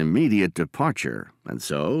take an immediate departure, and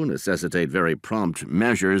so necessitate very prompt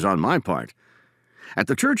measures on my part. At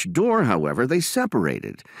the church door, however, they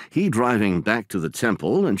separated, he driving back to the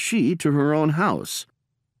temple and she to her own house.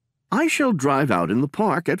 "I shall drive out in the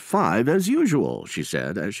park at 5 as usual," she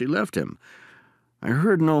said as she left him. I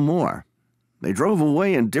heard no more. They drove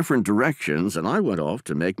away in different directions, and I went off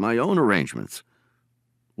to make my own arrangements.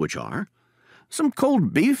 "Which are?" "Some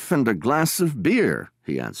cold beef and a glass of beer,"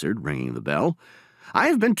 he answered, ringing the bell. "I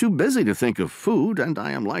have been too busy to think of food, and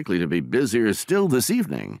I am likely to be busier still this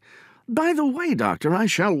evening. By the way, Doctor, I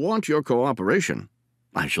shall want your cooperation."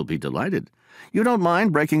 "I shall be delighted." "You don't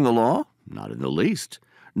mind breaking the law?" Not in the least.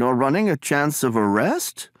 Nor running a chance of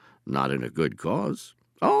arrest? Not in a good cause.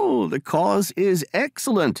 Oh, the cause is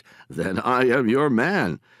excellent. Then I am your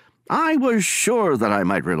man. I was sure that I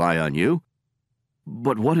might rely on you.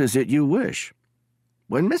 But what is it you wish?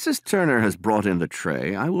 When Mrs. Turner has brought in the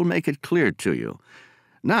tray, I will make it clear to you.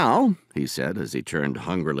 Now, he said as he turned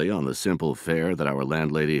hungrily on the simple fare that our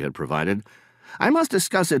landlady had provided, I must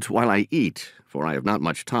discuss it while I eat, for I have not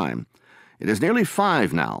much time. It is nearly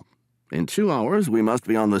 5 now. In 2 hours we must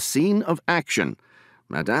be on the scene of action.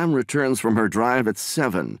 Madame returns from her drive at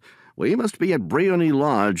 7. We must be at Briony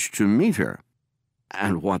Lodge to meet her.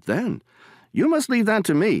 And what then? You must leave that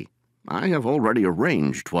to me. I have already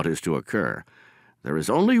arranged what is to occur. There is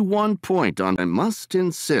only one point on I must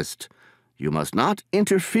insist. You must not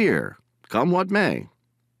interfere, come what may.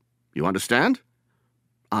 You understand?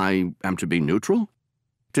 I am to be neutral?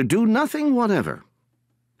 To do nothing whatever.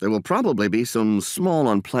 There will probably be some small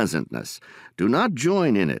unpleasantness. Do not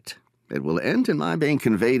join in it. It will end in my being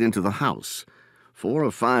conveyed into the house. 4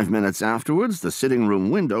 or 5 minutes afterwards, the sitting-room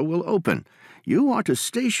window will open. You are to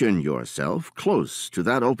station yourself close to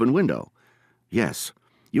that open window. Yes,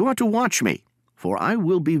 you are to watch me, for I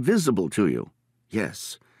will be visible to you.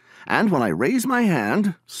 Yes, and when I raise my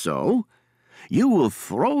hand, so, you will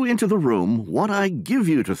throw into the room what I give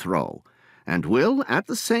you to throw, and will, at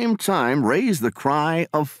the same time, raise the cry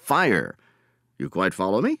of fire. You quite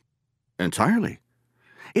follow me? Entirely.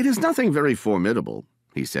 It is nothing very formidable,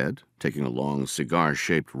 he said, taking a long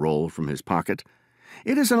cigar-shaped roll from his pocket.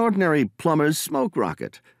 It is an ordinary plumber's smoke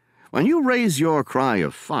rocket. When you raise your cry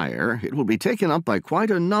of fire, it will be taken up by quite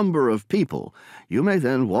a number of people. You may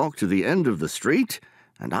then walk to the end of the street,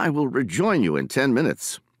 and I will rejoin you in 10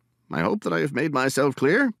 minutes. I hope that I have made myself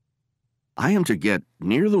clear. I am to get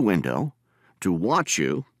near the window, to watch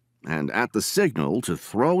you, and at the signal to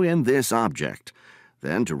throw in this object,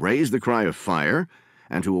 then to raise the cry of fire,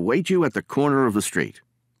 and to await you at the corner of the street.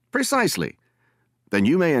 Precisely. Then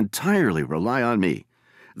you may entirely rely on me.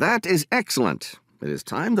 That is excellent. It is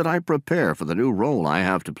time that I prepare for the new role I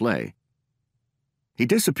have to play. He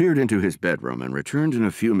disappeared into his bedroom and returned in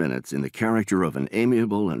a few minutes in the character of an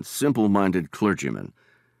amiable and simple-minded clergyman.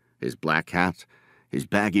 His black hat, his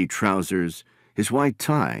baggy trousers, his white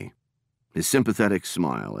tie, his sympathetic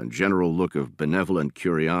smile and general look of benevolent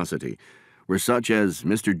curiosity were such as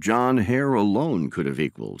Mr. John Hare alone could have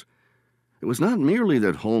equaled. It was not merely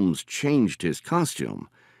that Holmes changed his costume.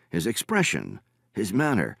 His expression, his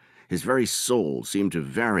manner, his very soul seemed to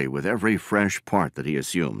vary with every fresh part that he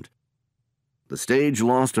assumed. The stage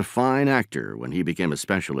lost a fine actor when he became a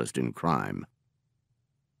specialist in crime.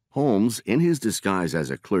 Holmes, in his disguise as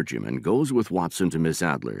a clergyman, goes with Watson to Miss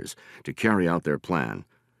Adler's to carry out their plan.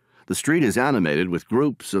 The street is animated with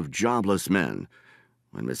groups of jobless men.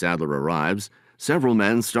 When Miss Adler arrives, several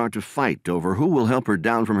men start to fight over who will help her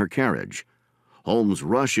down from her carriage. Holmes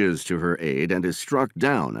rushes to her aid and is struck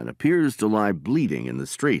down and appears to lie bleeding in the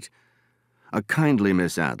street. A kindly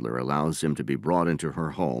Miss Adler allows him to be brought into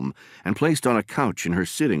her home and placed on a couch in her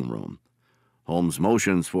sitting room. Holmes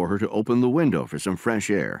motions for her to open the window for some fresh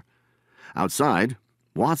air. Outside,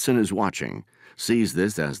 Watson is watching, sees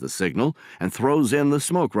this as the signal, and throws in the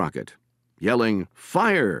smoke rocket. Yelling,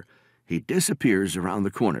 "Fire!" he disappears around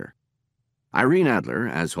the corner. Irene Adler,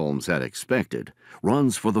 as Holmes had expected,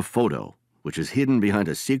 runs for the photo, which is hidden behind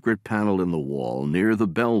a secret panel in the wall near the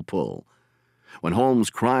bell pull. When Holmes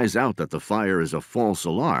cries out that the fire is a false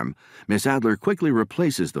alarm, Miss Adler quickly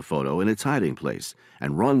replaces the photo in its hiding place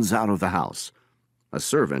and runs out of the house. A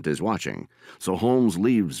servant is watching, so Holmes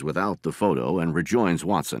leaves without the photo and rejoins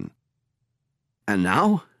Watson. "And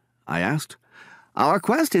now?" I asked. "Our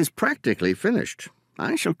quest is practically finished.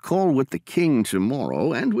 I shall call with the king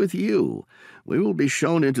tomorrow, and with you. We will be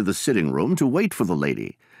shown into the sitting room to wait for the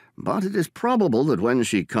lady, but it is probable that when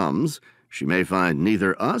she comes, she may find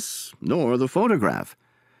neither us nor the photograph.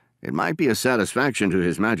 It might be a satisfaction to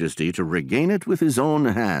His Majesty to regain it with his own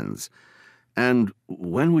hands. And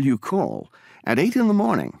when will you call? At 8 in the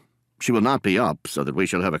morning. She will not be up, so that we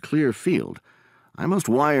shall have a clear field. I must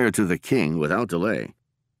wire to the king without delay."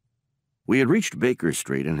 We had reached Baker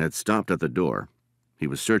Street and had stopped at the door. He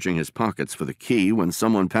was searching his pockets for the key when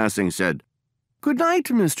someone passing said, "Good night,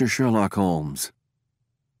 Mr. Sherlock Holmes."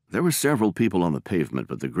 There were several people on the pavement,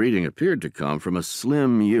 but the greeting appeared to come from a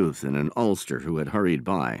slim youth in an ulster who had hurried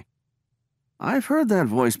by. "I've heard that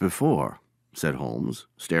voice before," said Holmes,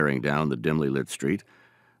 staring down the dimly lit street.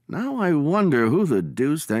 "Now I wonder who the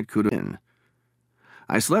deuce that could have been."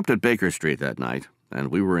 I slept at Baker Street that night,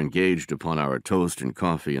 and we were engaged upon our toast and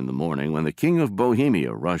coffee in the morning when the King of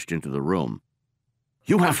Bohemia rushed into the room.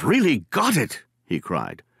 "You have really got it!" he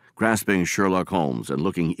cried, grasping Sherlock Holmes and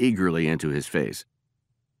looking eagerly into his face.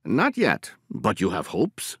 "Not yet, but you have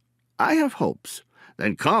hopes?" "I have hopes."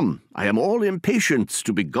 "Then come, I am all impatience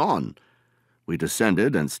to be gone." We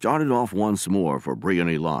descended and started off once more for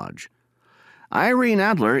Briony Lodge. "Irene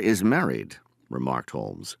Adler is married," remarked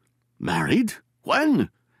Holmes. "Married?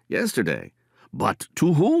 When?" "Yesterday." "But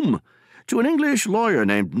to whom?" "To an English lawyer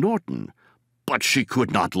named Norton." "But she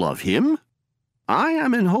could not love him?" "I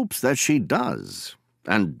am in hopes that she does."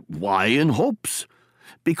 "And why in hopes?"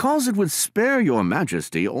 "Because it would spare your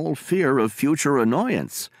Majesty all fear of future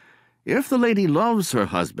annoyance. If the lady loves her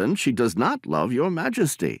husband, she does not love your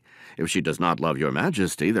Majesty. If she does not love your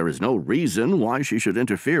Majesty, there is no reason why she should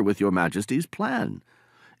interfere with your Majesty's plan."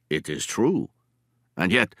 "It is true.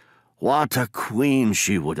 And yet, what a queen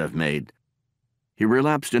she would have made." He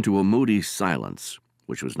relapsed into a moody silence,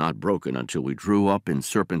 which was not broken until we drew up in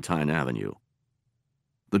Serpentine Avenue.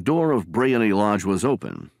 The door of Briony Lodge was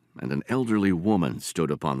open, and an elderly woman stood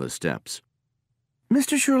upon the steps.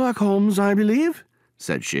 "Mr. Sherlock Holmes, I believe?"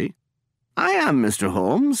 said she. "I am Mr.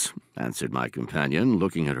 Holmes," answered my companion,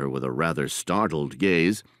 looking at her with a rather startled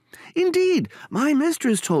gaze. "Indeed, my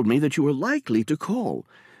mistress told me that you were likely to call.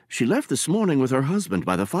 She left this morning with her husband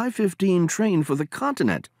by the 5:15 train for the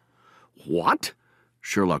Continent." "What?"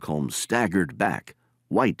 Sherlock Holmes staggered back,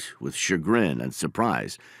 white with chagrin and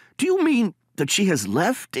surprise. "Do you mean that she has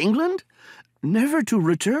left England?" "Never to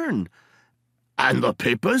return." "And the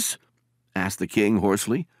papers?" asked the king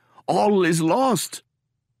hoarsely. "All is lost."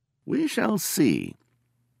 "We shall see."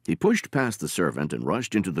 He pushed past the servant and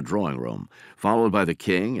rushed into the drawing-room, followed by the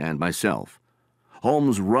king and myself.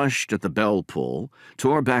 Holmes rushed at the bell-pull,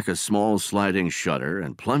 tore back a small sliding shutter,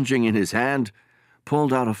 and plunging in his hand,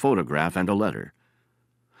 pulled out a photograph and a letter.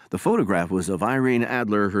 The photograph was of Irene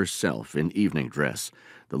Adler herself in evening dress.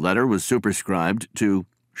 The letter was superscribed to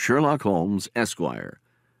Sherlock Holmes, Esquire.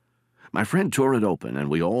 My friend tore it open, and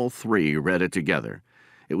we all three read it together.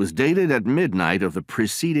 It was dated at midnight of the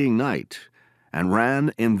preceding night, and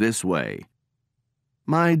ran in this way.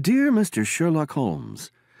 "My dear Mr. Sherlock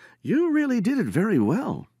Holmes, you really did it very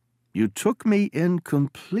well. You took me in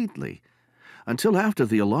completely. Until after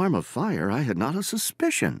the alarm of fire, I had not a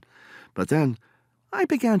suspicion. But then I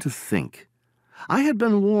began to think. I had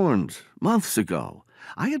been warned months ago.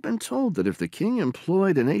 I had been told that if the king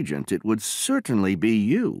employed an agent, it would certainly be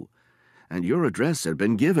you. And your address had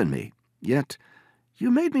been given me. Yet you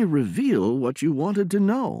made me reveal what you wanted to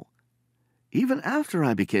know. Even after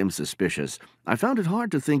I became suspicious, I found it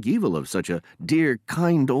hard to think evil of such a dear,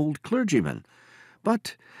 kind old clergyman.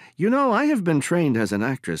 But, you know, I have been trained as an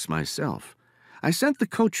actress myself. I sent the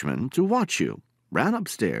coachman to watch you, ran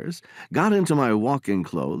upstairs, got into my walking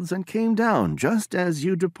clothes, and came down just as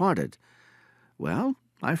you departed. Well,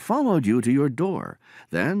 I followed you to your door.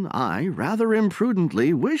 Then I, rather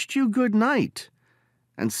imprudently, wished you good night,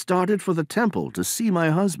 and started for the temple to see my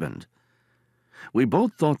husband. We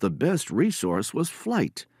both thought the best resource was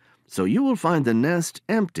flight, so you will find the nest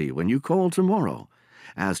empty when you call tomorrow.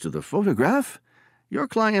 As to the photograph, your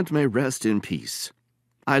client may rest in peace.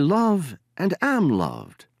 I love and am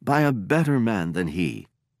loved by a better man than he.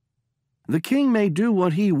 The king may do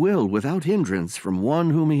what he will without hindrance from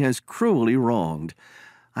one whom he has cruelly wronged.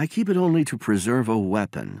 I keep it only to preserve a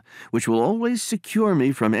weapon, which will always secure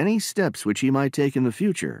me from any steps which he might take in the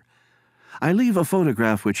future. I leave a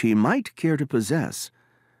photograph which he might care to possess,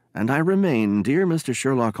 and I remain, dear Mr.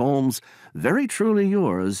 Sherlock Holmes, very truly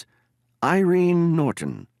yours, Irene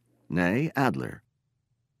Norton, née Adler.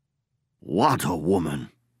 "What a woman!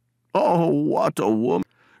 Oh, what a woman!"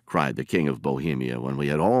 cried the King of Bohemia when we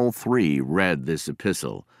had all three read this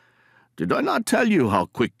epistle. "Did I not tell you how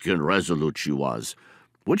quick and resolute she was?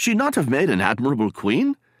 Would she not have made an admirable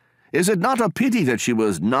queen? Is it not a pity that she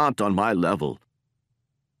was not on my level?"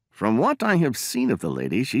 "From what I have seen of the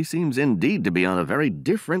lady, she seems indeed to be on a very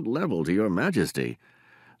different level to your Majesty,"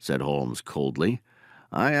 said Holmes coldly.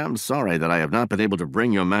 "I am sorry that I have not been able to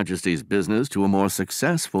bring your Majesty's business to a more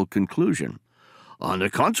successful conclusion." "On the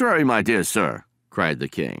contrary, my dear sir," cried the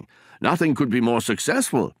king, "nothing could be more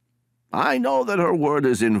successful. I know that her word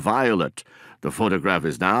is inviolate. The photograph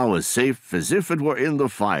is now as safe as if it were in the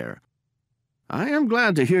fire." "I am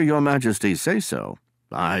glad to hear your Majesty say so."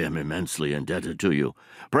 "I am immensely indebted to you.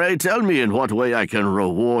 Pray tell me in what way I can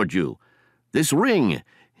reward you. This ring—"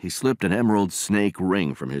 He slipped an emerald snake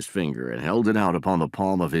ring from his finger and held it out upon the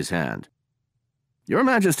palm of his hand. "Your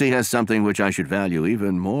Majesty has something which I should value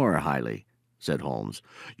even more highly," said Holmes.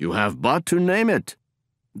 "You have but to name it."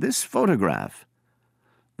 "This photograph."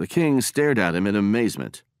 The king stared at him in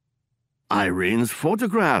amazement. "Irene's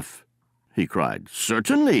photograph!" he cried.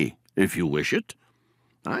 "Certainly, if you wish it."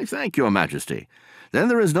 "I thank your Majesty. Then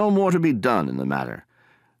there is no more to be done in the matter.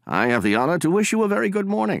 I have the honor to wish you a very good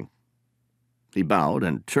morning." He bowed,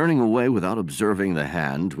 and turning away without observing the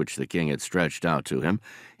hand which the king had stretched out to him,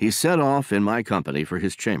 he set off in my company for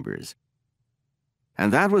his chambers.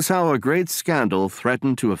 And that was how a great scandal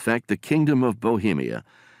threatened to affect the kingdom of Bohemia,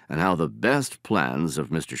 and how the best plans of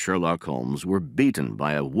Mr. Sherlock Holmes were beaten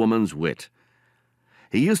by a woman's wit.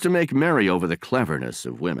 He used to make merry over the cleverness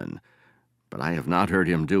of women, but I have not heard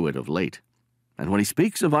him do it of late. And when he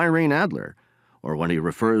speaks of Irene Adler, or when he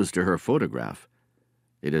refers to her photograph,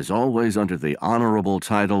 it is always under the honorable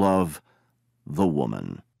title of the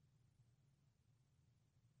woman.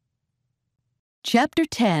 Chapter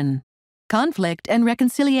 10. Conflict and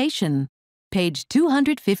Reconciliation, page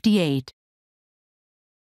 258.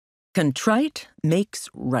 Contrite makes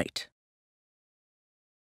right.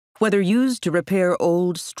 Whether used to repair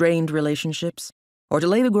old, strained relationships or to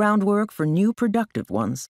lay the groundwork for new, productive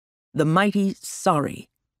ones, the mighty sorry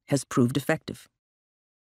has proved effective.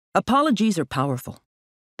 Apologies are powerful.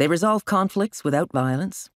 They resolve conflicts without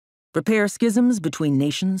violence, repair schisms between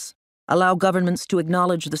nations, allow governments to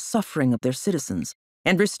acknowledge the suffering of their citizens,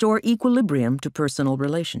 and restore equilibrium to personal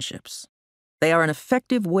relationships. They are an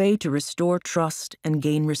effective way to restore trust and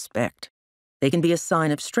gain respect. They can be a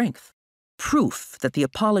sign of strength, proof that the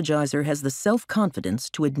apologizer has the self-confidence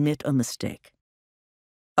to admit a mistake.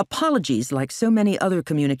 Apologies, like so many other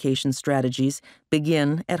communication strategies,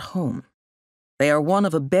 begin at home. They are one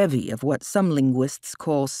of a bevy of what some linguists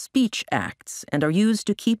call speech acts and are used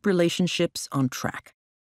to keep relationships on track.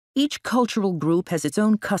 Each cultural group has its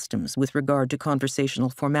own customs with regard to conversational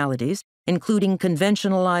formalities, including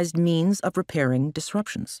conventionalized means of repairing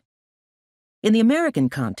disruptions. In the American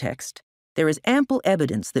context, there is ample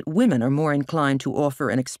evidence that women are more inclined to offer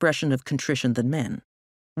an expression of contrition than men.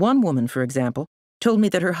 One woman, for example, told me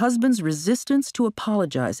that her husband's resistance to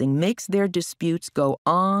apologizing makes their disputes go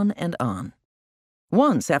on and on.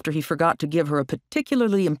 Once, after he forgot to give her a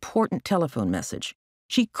particularly important telephone message,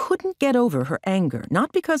 she couldn't get over her anger,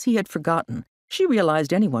 not because he had forgotten. She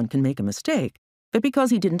realized anyone can make a mistake, but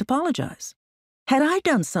because he didn't apologize. "Had I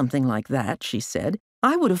done something like that," she said,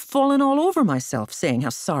 "I would have fallen all over myself saying how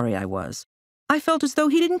sorry I was. I felt as though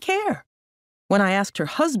he didn't care." When I asked her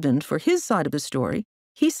husband for his side of the story,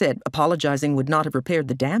 he said apologizing would not have repaired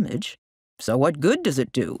the damage. So what good does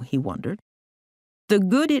it do, he wondered. The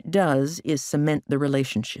good it does is cement the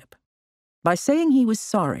relationship. By saying he was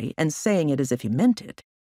sorry and saying it as if he meant it,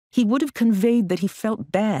 he would have conveyed that he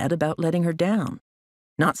felt bad about letting her down.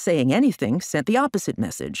 Not saying anything sent the opposite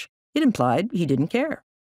message. It implied he didn't care.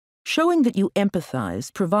 Showing that you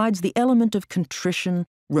empathize provides the element of contrition,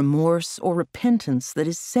 remorse, or repentance that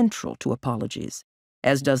is central to apologies,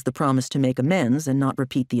 as does the promise to make amends and not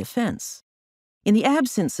repeat the offense. In the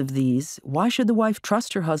absence of these, why should the wife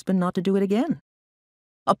trust her husband not to do it again?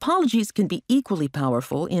 Apologies can be equally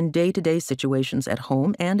powerful in day-to-day situations at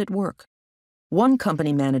home and at work. One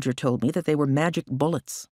company manager told me that they were magic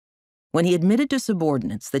bullets. When he admitted to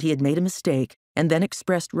subordinates that he had made a mistake and then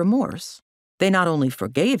expressed remorse, they not only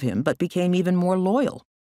forgave him but became even more loyal.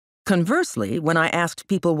 Conversely, when I asked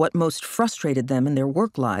people what most frustrated them in their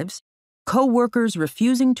work lives, co-workers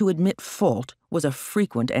refusing to admit fault was a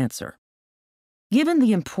frequent answer. Given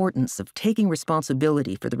the importance of taking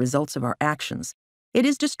responsibility for the results of our actions, it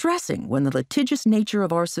is distressing when the litigious nature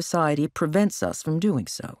of our society prevents us from doing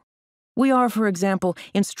so. We are, for example,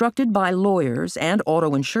 instructed by lawyers and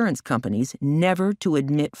auto insurance companies never to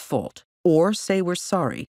admit fault or say we're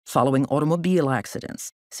sorry following automobile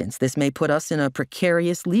accidents, since this may put us in a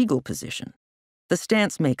precarious legal position. The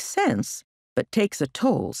stance makes sense, but takes a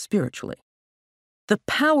toll spiritually. The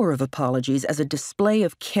power of apologies as a display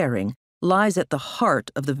of caring lies at the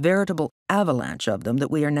heart of the veritable avalanche of them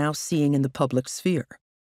that we are now seeing in the public sphere.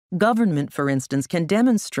 Government, for instance, can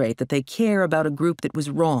demonstrate that they care about a group that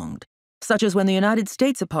was wronged, such as when the United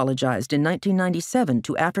States apologized in 1997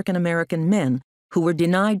 to African American men who were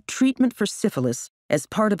denied treatment for syphilis as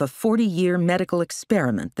part of a 40-year medical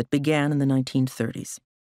experiment that began in the 1930s.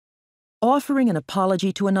 Offering an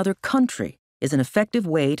apology to another country is an effective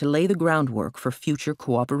way to lay the groundwork for future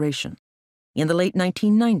cooperation. In the late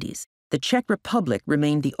 1990s, the Czech Republic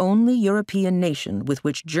remained the only European nation with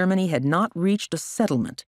which Germany had not reached a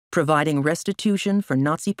settlement providing restitution for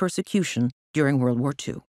Nazi persecution during World War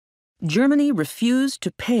II. Germany refused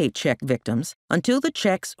to pay Czech victims until the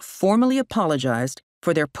Czechs formally apologized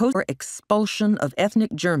for their post-war expulsion of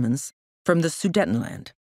ethnic Germans from the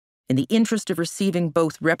Sudetenland. In the interest of receiving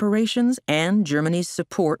both reparations and Germany's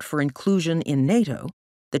support for inclusion in NATO,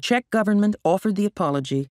 the Czech government offered the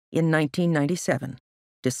apology in 1997.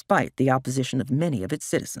 Despite the opposition of many of its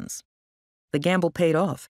citizens. The gamble paid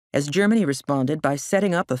off, as Germany responded by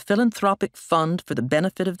setting up a philanthropic fund for the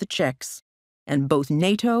benefit of the Czechs, and both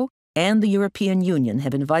NATO and the European Union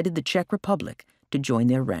have invited the Czech Republic to join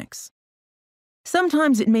their ranks.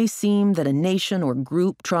 Sometimes it may seem that a nation or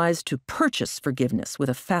group tries to purchase forgiveness with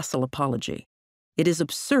a facile apology. It is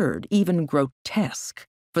absurd, even grotesque,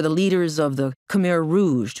 for the leaders of the Khmer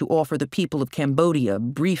Rouge to offer the people of Cambodia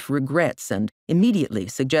brief regrets and immediately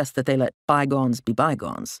suggest that they let bygones be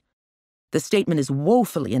bygones. The statement is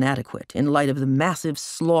woefully inadequate in light of the massive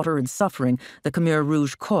slaughter and suffering the Khmer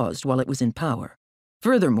Rouge caused while it was in power.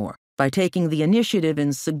 Furthermore, by taking the initiative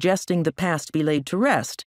in suggesting the past be laid to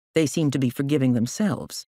rest, they seem to be forgiving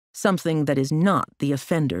themselves, something that is not the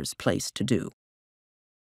offender's place to do.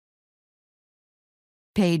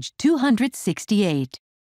 Page 268.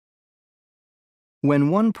 When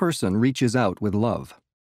one person reaches out with love.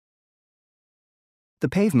 The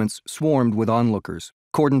pavements swarmed with onlookers,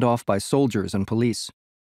 cordoned off by soldiers and police.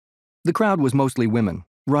 The crowd was mostly women,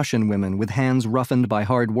 Russian women with hands roughened by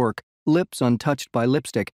hard work, lips untouched by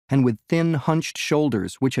lipstick, and with thin, hunched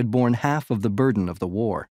shoulders which had borne half of the burden of the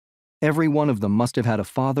war. Every one of them must have had a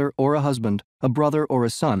father or a husband, a brother or a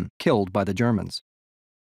son killed by the Germans.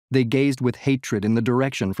 They gazed with hatred in the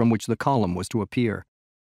direction from which the column was to appear.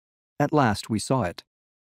 At last we saw it.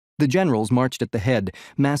 The generals marched at the head,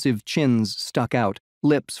 massive chins stuck out,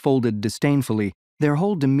 lips folded disdainfully, their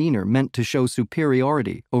whole demeanor meant to show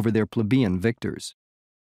superiority over their plebeian victors.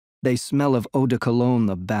 "They smell of eau de cologne,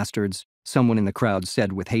 the bastards," someone in the crowd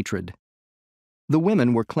said with hatred. The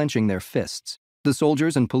women were clenching their fists. The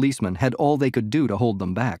soldiers and policemen had all they could do to hold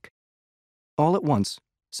them back. All at once,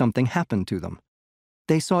 something happened to them.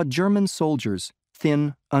 They saw German soldiers,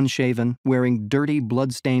 thin, unshaven, wearing dirty,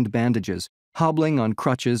 blood-stained bandages, hobbling on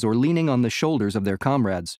crutches or leaning on the shoulders of their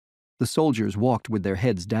comrades. The soldiers walked with their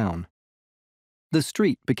heads down. The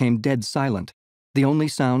street became dead silent. The only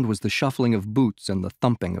sound was the shuffling of boots and the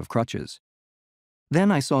thumping of crutches.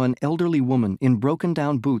 Then I saw an elderly woman in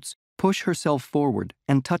broken-down boots push herself forward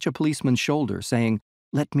and touch a policeman's shoulder, saying,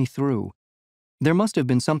 "Let me through." There must have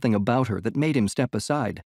been something about her that made him step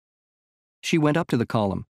aside. She went up to the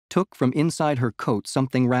column, took from inside her coat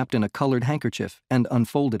something wrapped in a colored handkerchief, and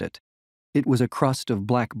unfolded it. It was a crust of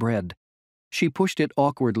black bread. She pushed it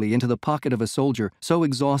awkwardly into the pocket of a soldier, so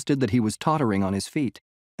exhausted that he was tottering on his feet.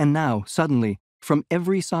 And now, suddenly, from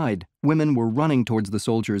every side, women were running towards the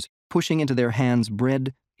soldiers, pushing into their hands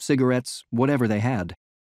bread, cigarettes, whatever they had.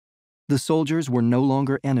 The soldiers were no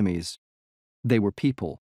longer enemies. They were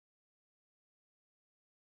people.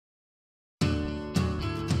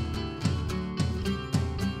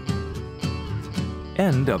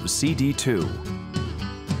 End of CD 2.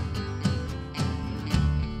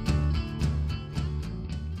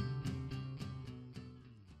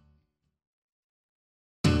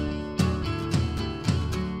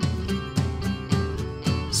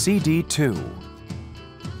 CD 2.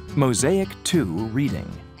 Mosaic 2 Reading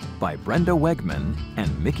by Brenda Wegman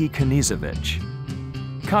and Mickey Kinizovich.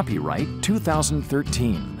 Copyright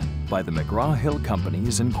 2013 by the McGraw-Hill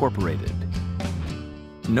Companies, Incorporated.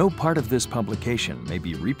 No part of this publication may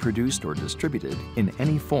be reproduced or distributed in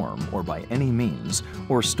any form or by any means,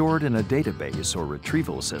 or stored in a database or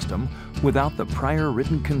retrieval system without the prior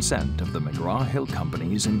written consent of the McGraw-Hill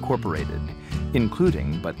Companies, Incorporated,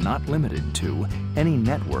 including but not limited to any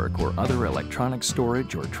network or other electronic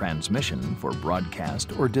storage or transmission for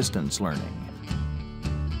broadcast or distance learning.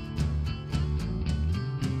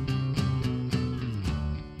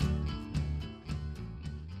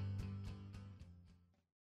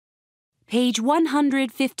 Page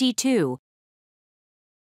 152.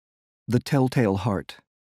 The Telltale Heart.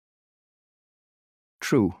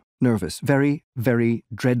 True, nervous, very, very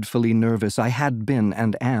dreadfully nervous I had been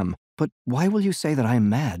and am. But why will you say that I am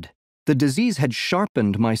mad? The disease had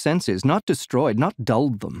sharpened my senses, not destroyed, not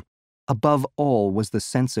dulled them. Above all was the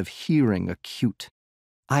sense of hearing acute.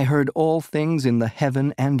 I heard all things in the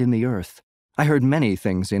heaven and in the earth. I heard many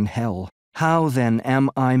things in hell. How then am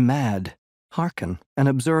I mad? Hearken, and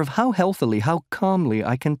observe how healthily, how calmly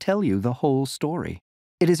I can tell you the whole story.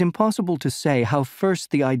 It is impossible to say how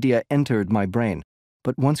first the idea entered my brain,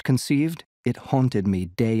 but once conceived, it haunted me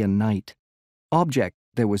day and night. Object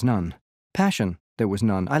there was none. Passion there was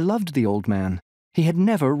none. I loved the old man. He had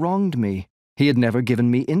never wronged me. He had never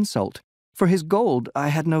given me insult. For his gold I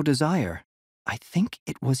had no desire. I think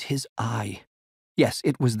it was his eye. Yes,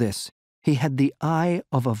 it was this. He had the eye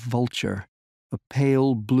of a vulture. A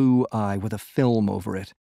pale blue eye with a film over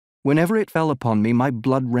it. Whenever it fell upon me, my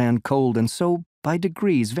blood ran cold, and so, by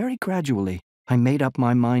degrees, very gradually, I made up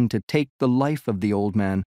my mind to take the life of the old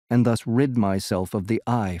man, and thus rid myself of the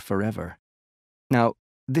eye forever. Now,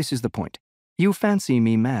 this is the point. You fancy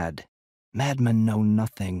me mad. Madmen know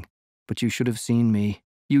nothing. But you should have seen me.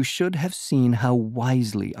 You should have seen how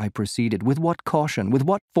wisely I proceeded, with what caution, with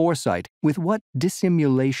what foresight, with what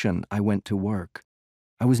dissimulation I went to work.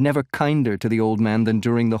 I was never kinder to the old man than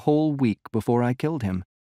during the whole week before I killed him.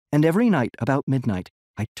 And every night, about midnight,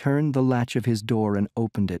 I turned the latch of his door and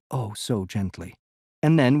opened it, oh, so gently.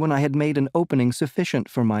 And then, when I had made an opening sufficient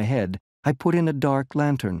for my head, I put in a dark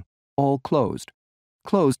lantern, all closed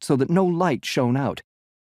so that no light shone out.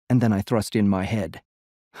 And then I thrust in my head.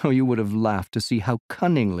 Oh, you would have laughed to see how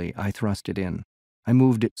cunningly I thrust it in. I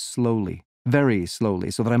moved it slowly, very slowly,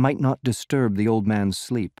 so that I might not disturb the old man's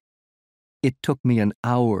sleep. It took me an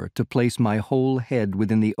hour to place my whole head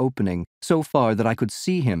within the opening, so far that I could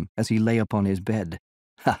see him as he lay upon his bed.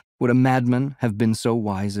 Ha! Would a madman have been so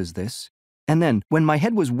wise as this? And then, when my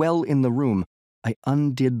head was well in the room, I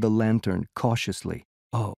undid the lantern cautiously.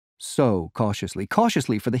 Oh, so cautiously,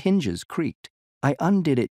 for the hinges creaked. I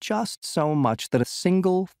undid it just so much that a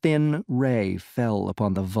single thin ray fell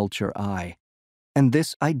upon the vulture eye. And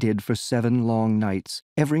this I did for 7 long nights,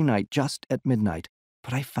 every night just at midnight.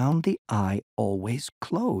 But I found the eye always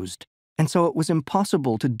closed, and so it was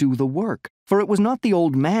impossible to do the work, for it was not the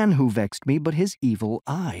old man who vexed me, but his evil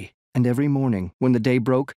eye. And every morning, when the day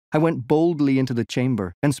broke, I went boldly into the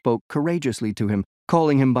chamber and spoke courageously to him,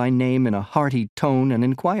 calling him by name in a hearty tone and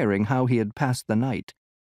inquiring how he had passed the night.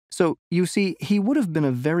 So, you see, he would have been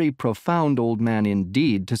a very profound old man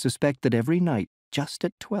indeed to suspect that every night, just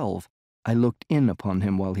at 12, I looked in upon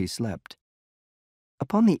him while he slept.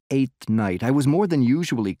 Upon the 8th night, I was more than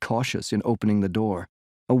usually cautious in opening the door.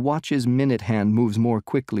 A watch's minute hand moves more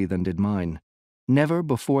quickly than did mine. Never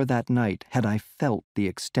before that night had I felt the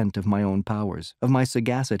extent of my own powers, of my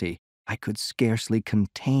sagacity. I could scarcely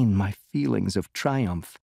contain my feelings of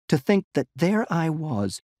triumph. To think that there I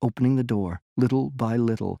was, opening the door, little by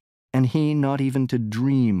little, and he not even to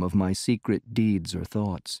dream of my secret deeds or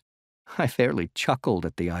thoughts. I fairly chuckled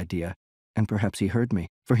at the idea, and perhaps he heard me,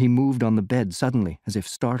 for he moved on the bed suddenly, as if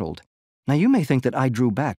startled. Now you may think that I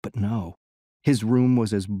drew back, but no. His room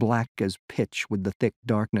was as black as pitch with the thick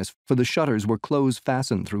darkness, for the shutters were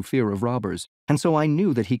close-fastened through fear of robbers, and so I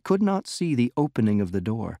knew that he could not see the opening of the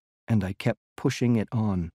door, and I kept pushing it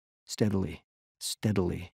on, steadily,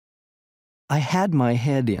 steadily. I had my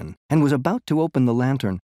head in, and was about to open the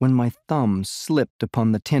lantern, when my thumb slipped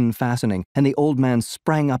upon the tin fastening, and the old man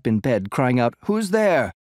sprang up in bed, crying out, "Who's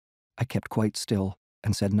there?" I kept quite still,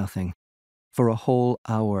 and said nothing. For a whole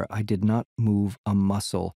hour I did not move a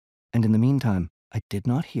muscle, and in the meantime I did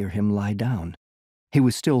not hear him lie down. He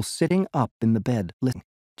was still sitting up in the bed, listening,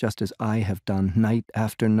 just as I have done night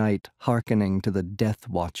after night, hearkening to the death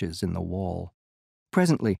watches in the wall.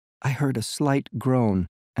 Presently I heard a slight groan,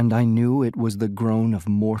 and I knew it was the groan of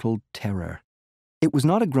mortal terror. It was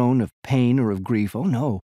not a groan of pain or of grief, oh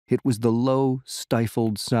no, it was the low,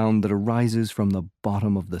 stifled sound that arises from the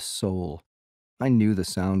bottom of the soul. I knew the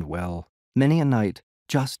sound well. Many a night,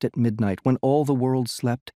 just at midnight, when all the world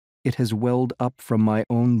slept, it has welled up from my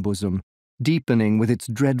own bosom, deepening with its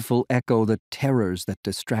dreadful echo the terrors that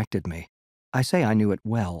distracted me. I say I knew it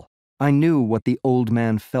well. I knew what the old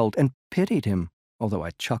man felt, and pitied him, although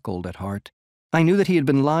I chuckled at heart. I knew that he had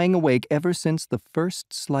been lying awake ever since the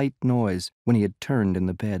first slight noise, when he had turned in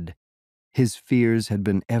the bed. His fears had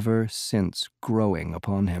been ever since growing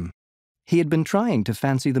upon him. He had been trying to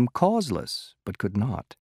fancy them causeless, but could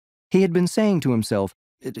not. He had been saying to himself,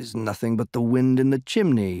 "It is nothing but the wind in the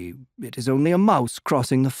chimney. It is only a mouse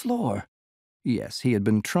crossing the floor." Yes, he had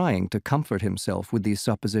been trying to comfort himself with these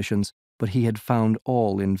suppositions, but he had found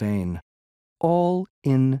all in vain. All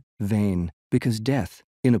in vain, because death,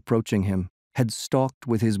 in approaching him, had stalked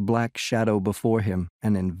with his black shadow before him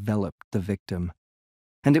and enveloped the victim.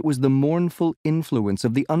 And it was the mournful influence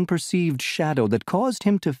of the unperceived shadow that caused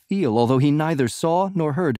him to feel, although he neither saw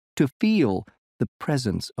nor heard, to feel the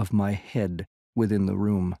presence of my head within the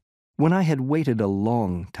room. When I had waited a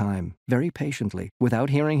long time, very patiently, without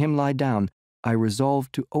hearing him lie down, I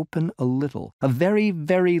resolved to open a little, a very,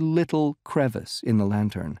 very little crevice in the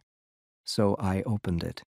lantern. So I opened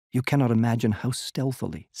it. You cannot imagine how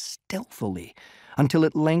stealthily, until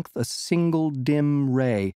at length a single dim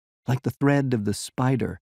ray, like the thread of the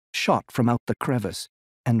spider, shot from out the crevice,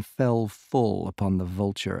 and fell full upon the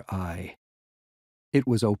vulture eye. It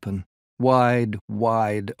was open, wide,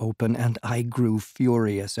 wide open, and I grew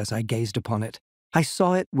furious as I gazed upon it. I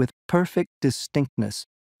saw it with perfect distinctness,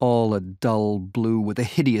 all a dull blue with a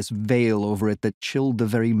hideous veil over it that chilled the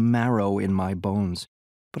very marrow in my bones.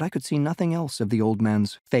 But I could see nothing else of the old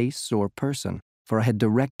man's face or person, for I had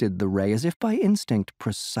directed the ray as if by instinct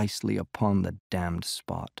precisely upon the damned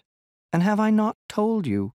spot. And have I not told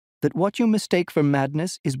you that what you mistake for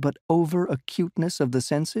madness is but over-acuteness of the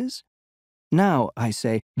senses? Now, I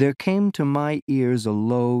say, there came to my ears a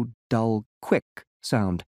low, dull, quick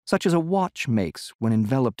sound, such as a watch makes when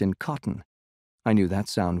enveloped in cotton. I knew that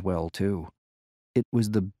sound well, too. It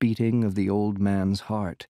was the beating of the old man's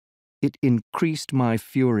heart. It increased my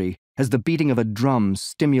fury, as the beating of a drum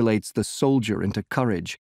stimulates the soldier into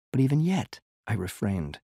courage. But even yet, I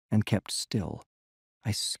refrained and kept still.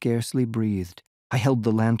 I scarcely breathed. I held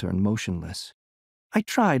the lantern motionless. I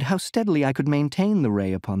tried how steadily I could maintain the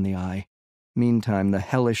ray upon the eye. Meantime, the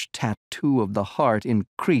hellish tattoo of the heart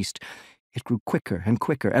increased. It grew quicker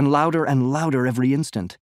and louder every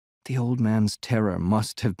instant. The old man's terror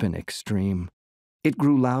must have been extreme. It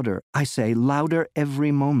grew louder, I say, louder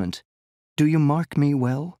every moment. Do you mark me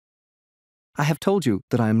well? I have told you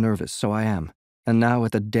that I am nervous, so I am. And now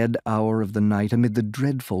at the dead hour of the night, amid the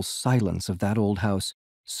dreadful silence of that old house,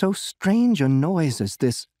 so strange a noise as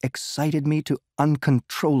this excited me to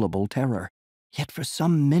uncontrollable terror. Yet for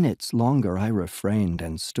some minutes longer I refrained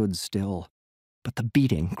and stood still. But the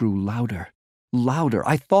beating grew louder.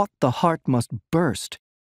 I thought the heart must burst.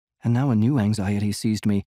 And now a new anxiety seized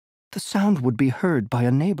me. The sound would be heard by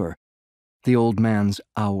a neighbor. The old man's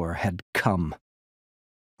hour had come.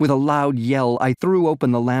 With a loud yell, I threw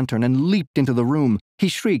open the lantern and leaped into the room. He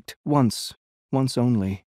shrieked once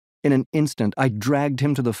only. In an instant, I dragged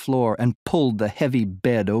him to the floor and pulled the heavy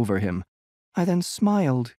bed over him. I then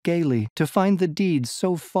smiled gaily to find the deed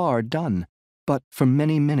so far done. But for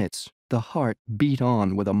many minutes, the heart beat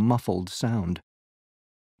on with a muffled sound.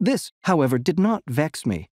 This, however, did not vex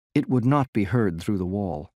me. It would not be heard through the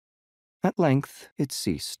wall. At length it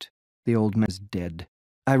ceased. The old man was dead.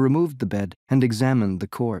 I removed the bed and examined the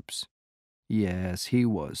corpse. Yes, he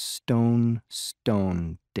was stone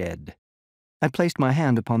dead. I placed my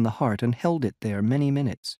hand upon the heart and held it there many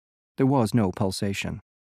minutes. There was no pulsation.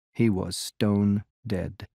 He was stone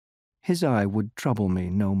dead. His eye would trouble me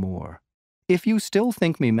no more. If you still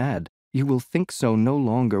think me mad, you will think so no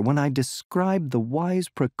longer when I describe the wise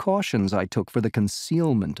precautions I took for the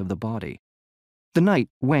concealment of the body. The night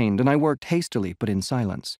waned, and I worked hastily but in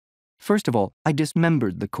silence. First of all, I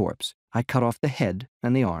dismembered the corpse. I cut off the head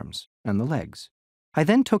and the arms and the legs. I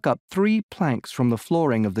then took up 3 planks from the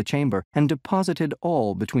flooring of the chamber and deposited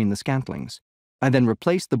all between the scantlings. I then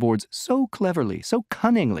replaced the boards so cleverly, so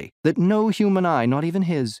cunningly, that no human eye, not even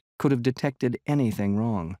his, could have detected anything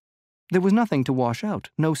wrong. There was nothing to wash out,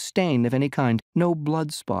 no stain of any kind, no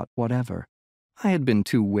blood spot whatever. I had been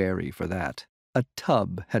too wary for that. A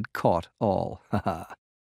tub had caught all, ha.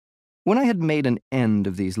 When I had made an end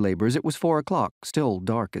of these labors, it was 4 o'clock, still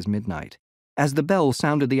dark as midnight. As the bell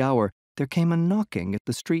sounded the hour, there came a knocking at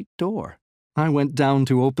the street door. I went down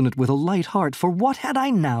to open it with a light heart, for what had I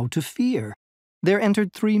now to fear? There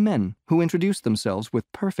entered 3 men, who introduced themselves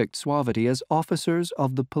with perfect suavity as officers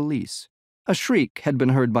of the police. A shriek had been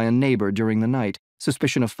heard by a neighbor during the night.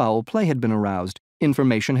 Suspicion of foul play had been aroused.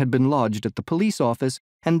 Information had been lodged at the police office,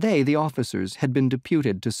 and they, the officers, had been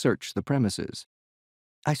deputed to search the premises.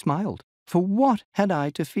 I smiled, for what had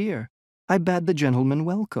I to fear? I bade the gentleman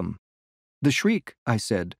welcome. The shriek, I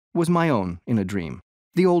said, was my own in a dream.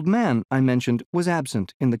 The old man, I mentioned, was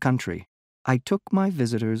absent in the country. I took my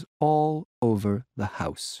visitors all over the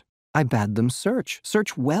house. I bade them search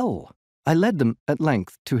well. I led them, at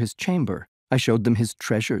length, to his chamber. I showed them his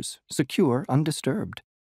treasures, secure, undisturbed.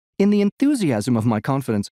 In the enthusiasm of my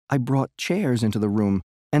confidence, I brought chairs into the room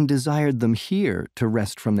and desired them here to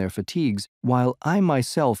rest from their fatigues, while I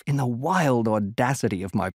myself, in the wild audacity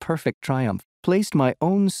of my perfect triumph, placed my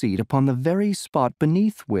own seat upon the very spot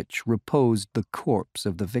beneath which reposed the corpse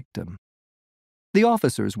of the victim. The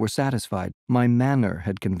officers were satisfied. My manner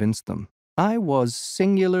had convinced them. I was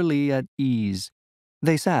singularly at ease.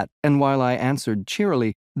 They sat, and while I answered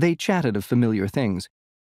cheerily, they chatted of familiar things.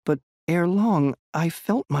 But ere long, I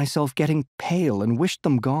felt myself getting pale and wished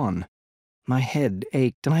them gone. My head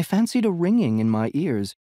ached, and I fancied a ringing in my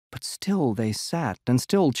ears, but still they sat and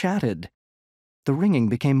still chatted. The ringing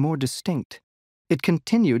became more distinct. It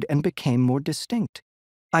continued and became more distinct.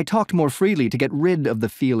 I talked more freely to get rid of the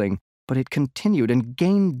feeling, but it continued and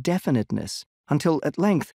gained definiteness, until at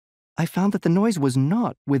length I found that the noise was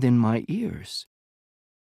not within my ears.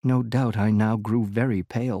 No doubt I now grew very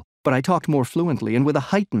pale, but I talked more fluently and with a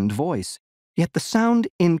heightened voice. Yet the sound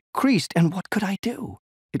increased, and what could I do?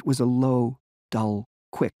 It was a low, dull,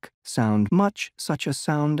 quick sound, much such a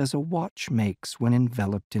sound as a watch makes when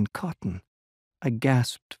enveloped in cotton. I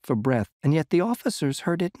gasped for breath, and yet the officers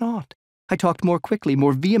heard it not. I talked more quickly,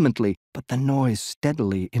 more vehemently, but the noise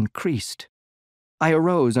steadily increased. I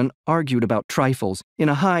arose and argued about trifles, in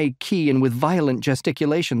a high key and with violent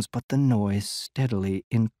gesticulations, but the noise steadily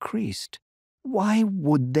increased. Why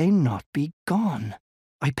would they not be gone?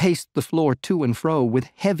 I paced the floor to and fro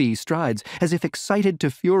with heavy strides, as if excited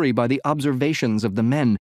to fury by the observations of the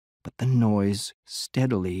men, but the noise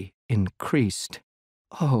steadily increased.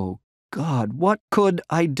 Oh, God, what could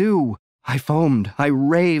I do? I foamed, I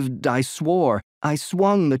raved, I swore. I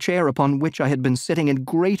swung the chair upon which I had been sitting and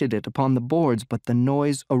grated it upon the boards, but the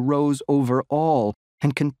noise arose over all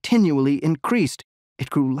and continually increased. It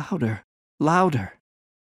grew louder, louder,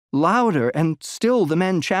 louder, and still the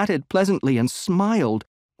men chatted pleasantly and smiled.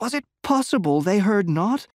 Was it possible they heard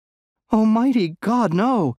not? Almighty God,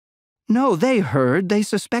 no! No, they heard, they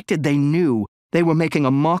suspected, they knew. They were making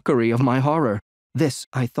a mockery of my horror. This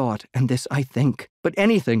I thought, and this I think. But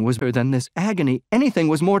anything was better than this agony. Anything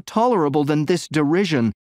was more tolerable than this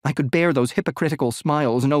derision. I could bear those hypocritical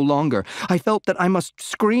smiles no longer. I felt that I must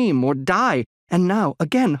scream or die. And now,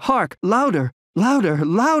 again, hark, louder, louder,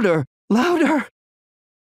 louder, louder!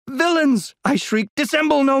 Villains! I shrieked.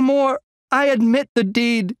 Dissemble no more! I admit the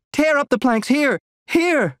deed. Tear up the planks here,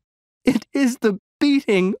 here! It is the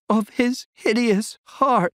beating of his hideous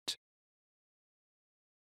heart.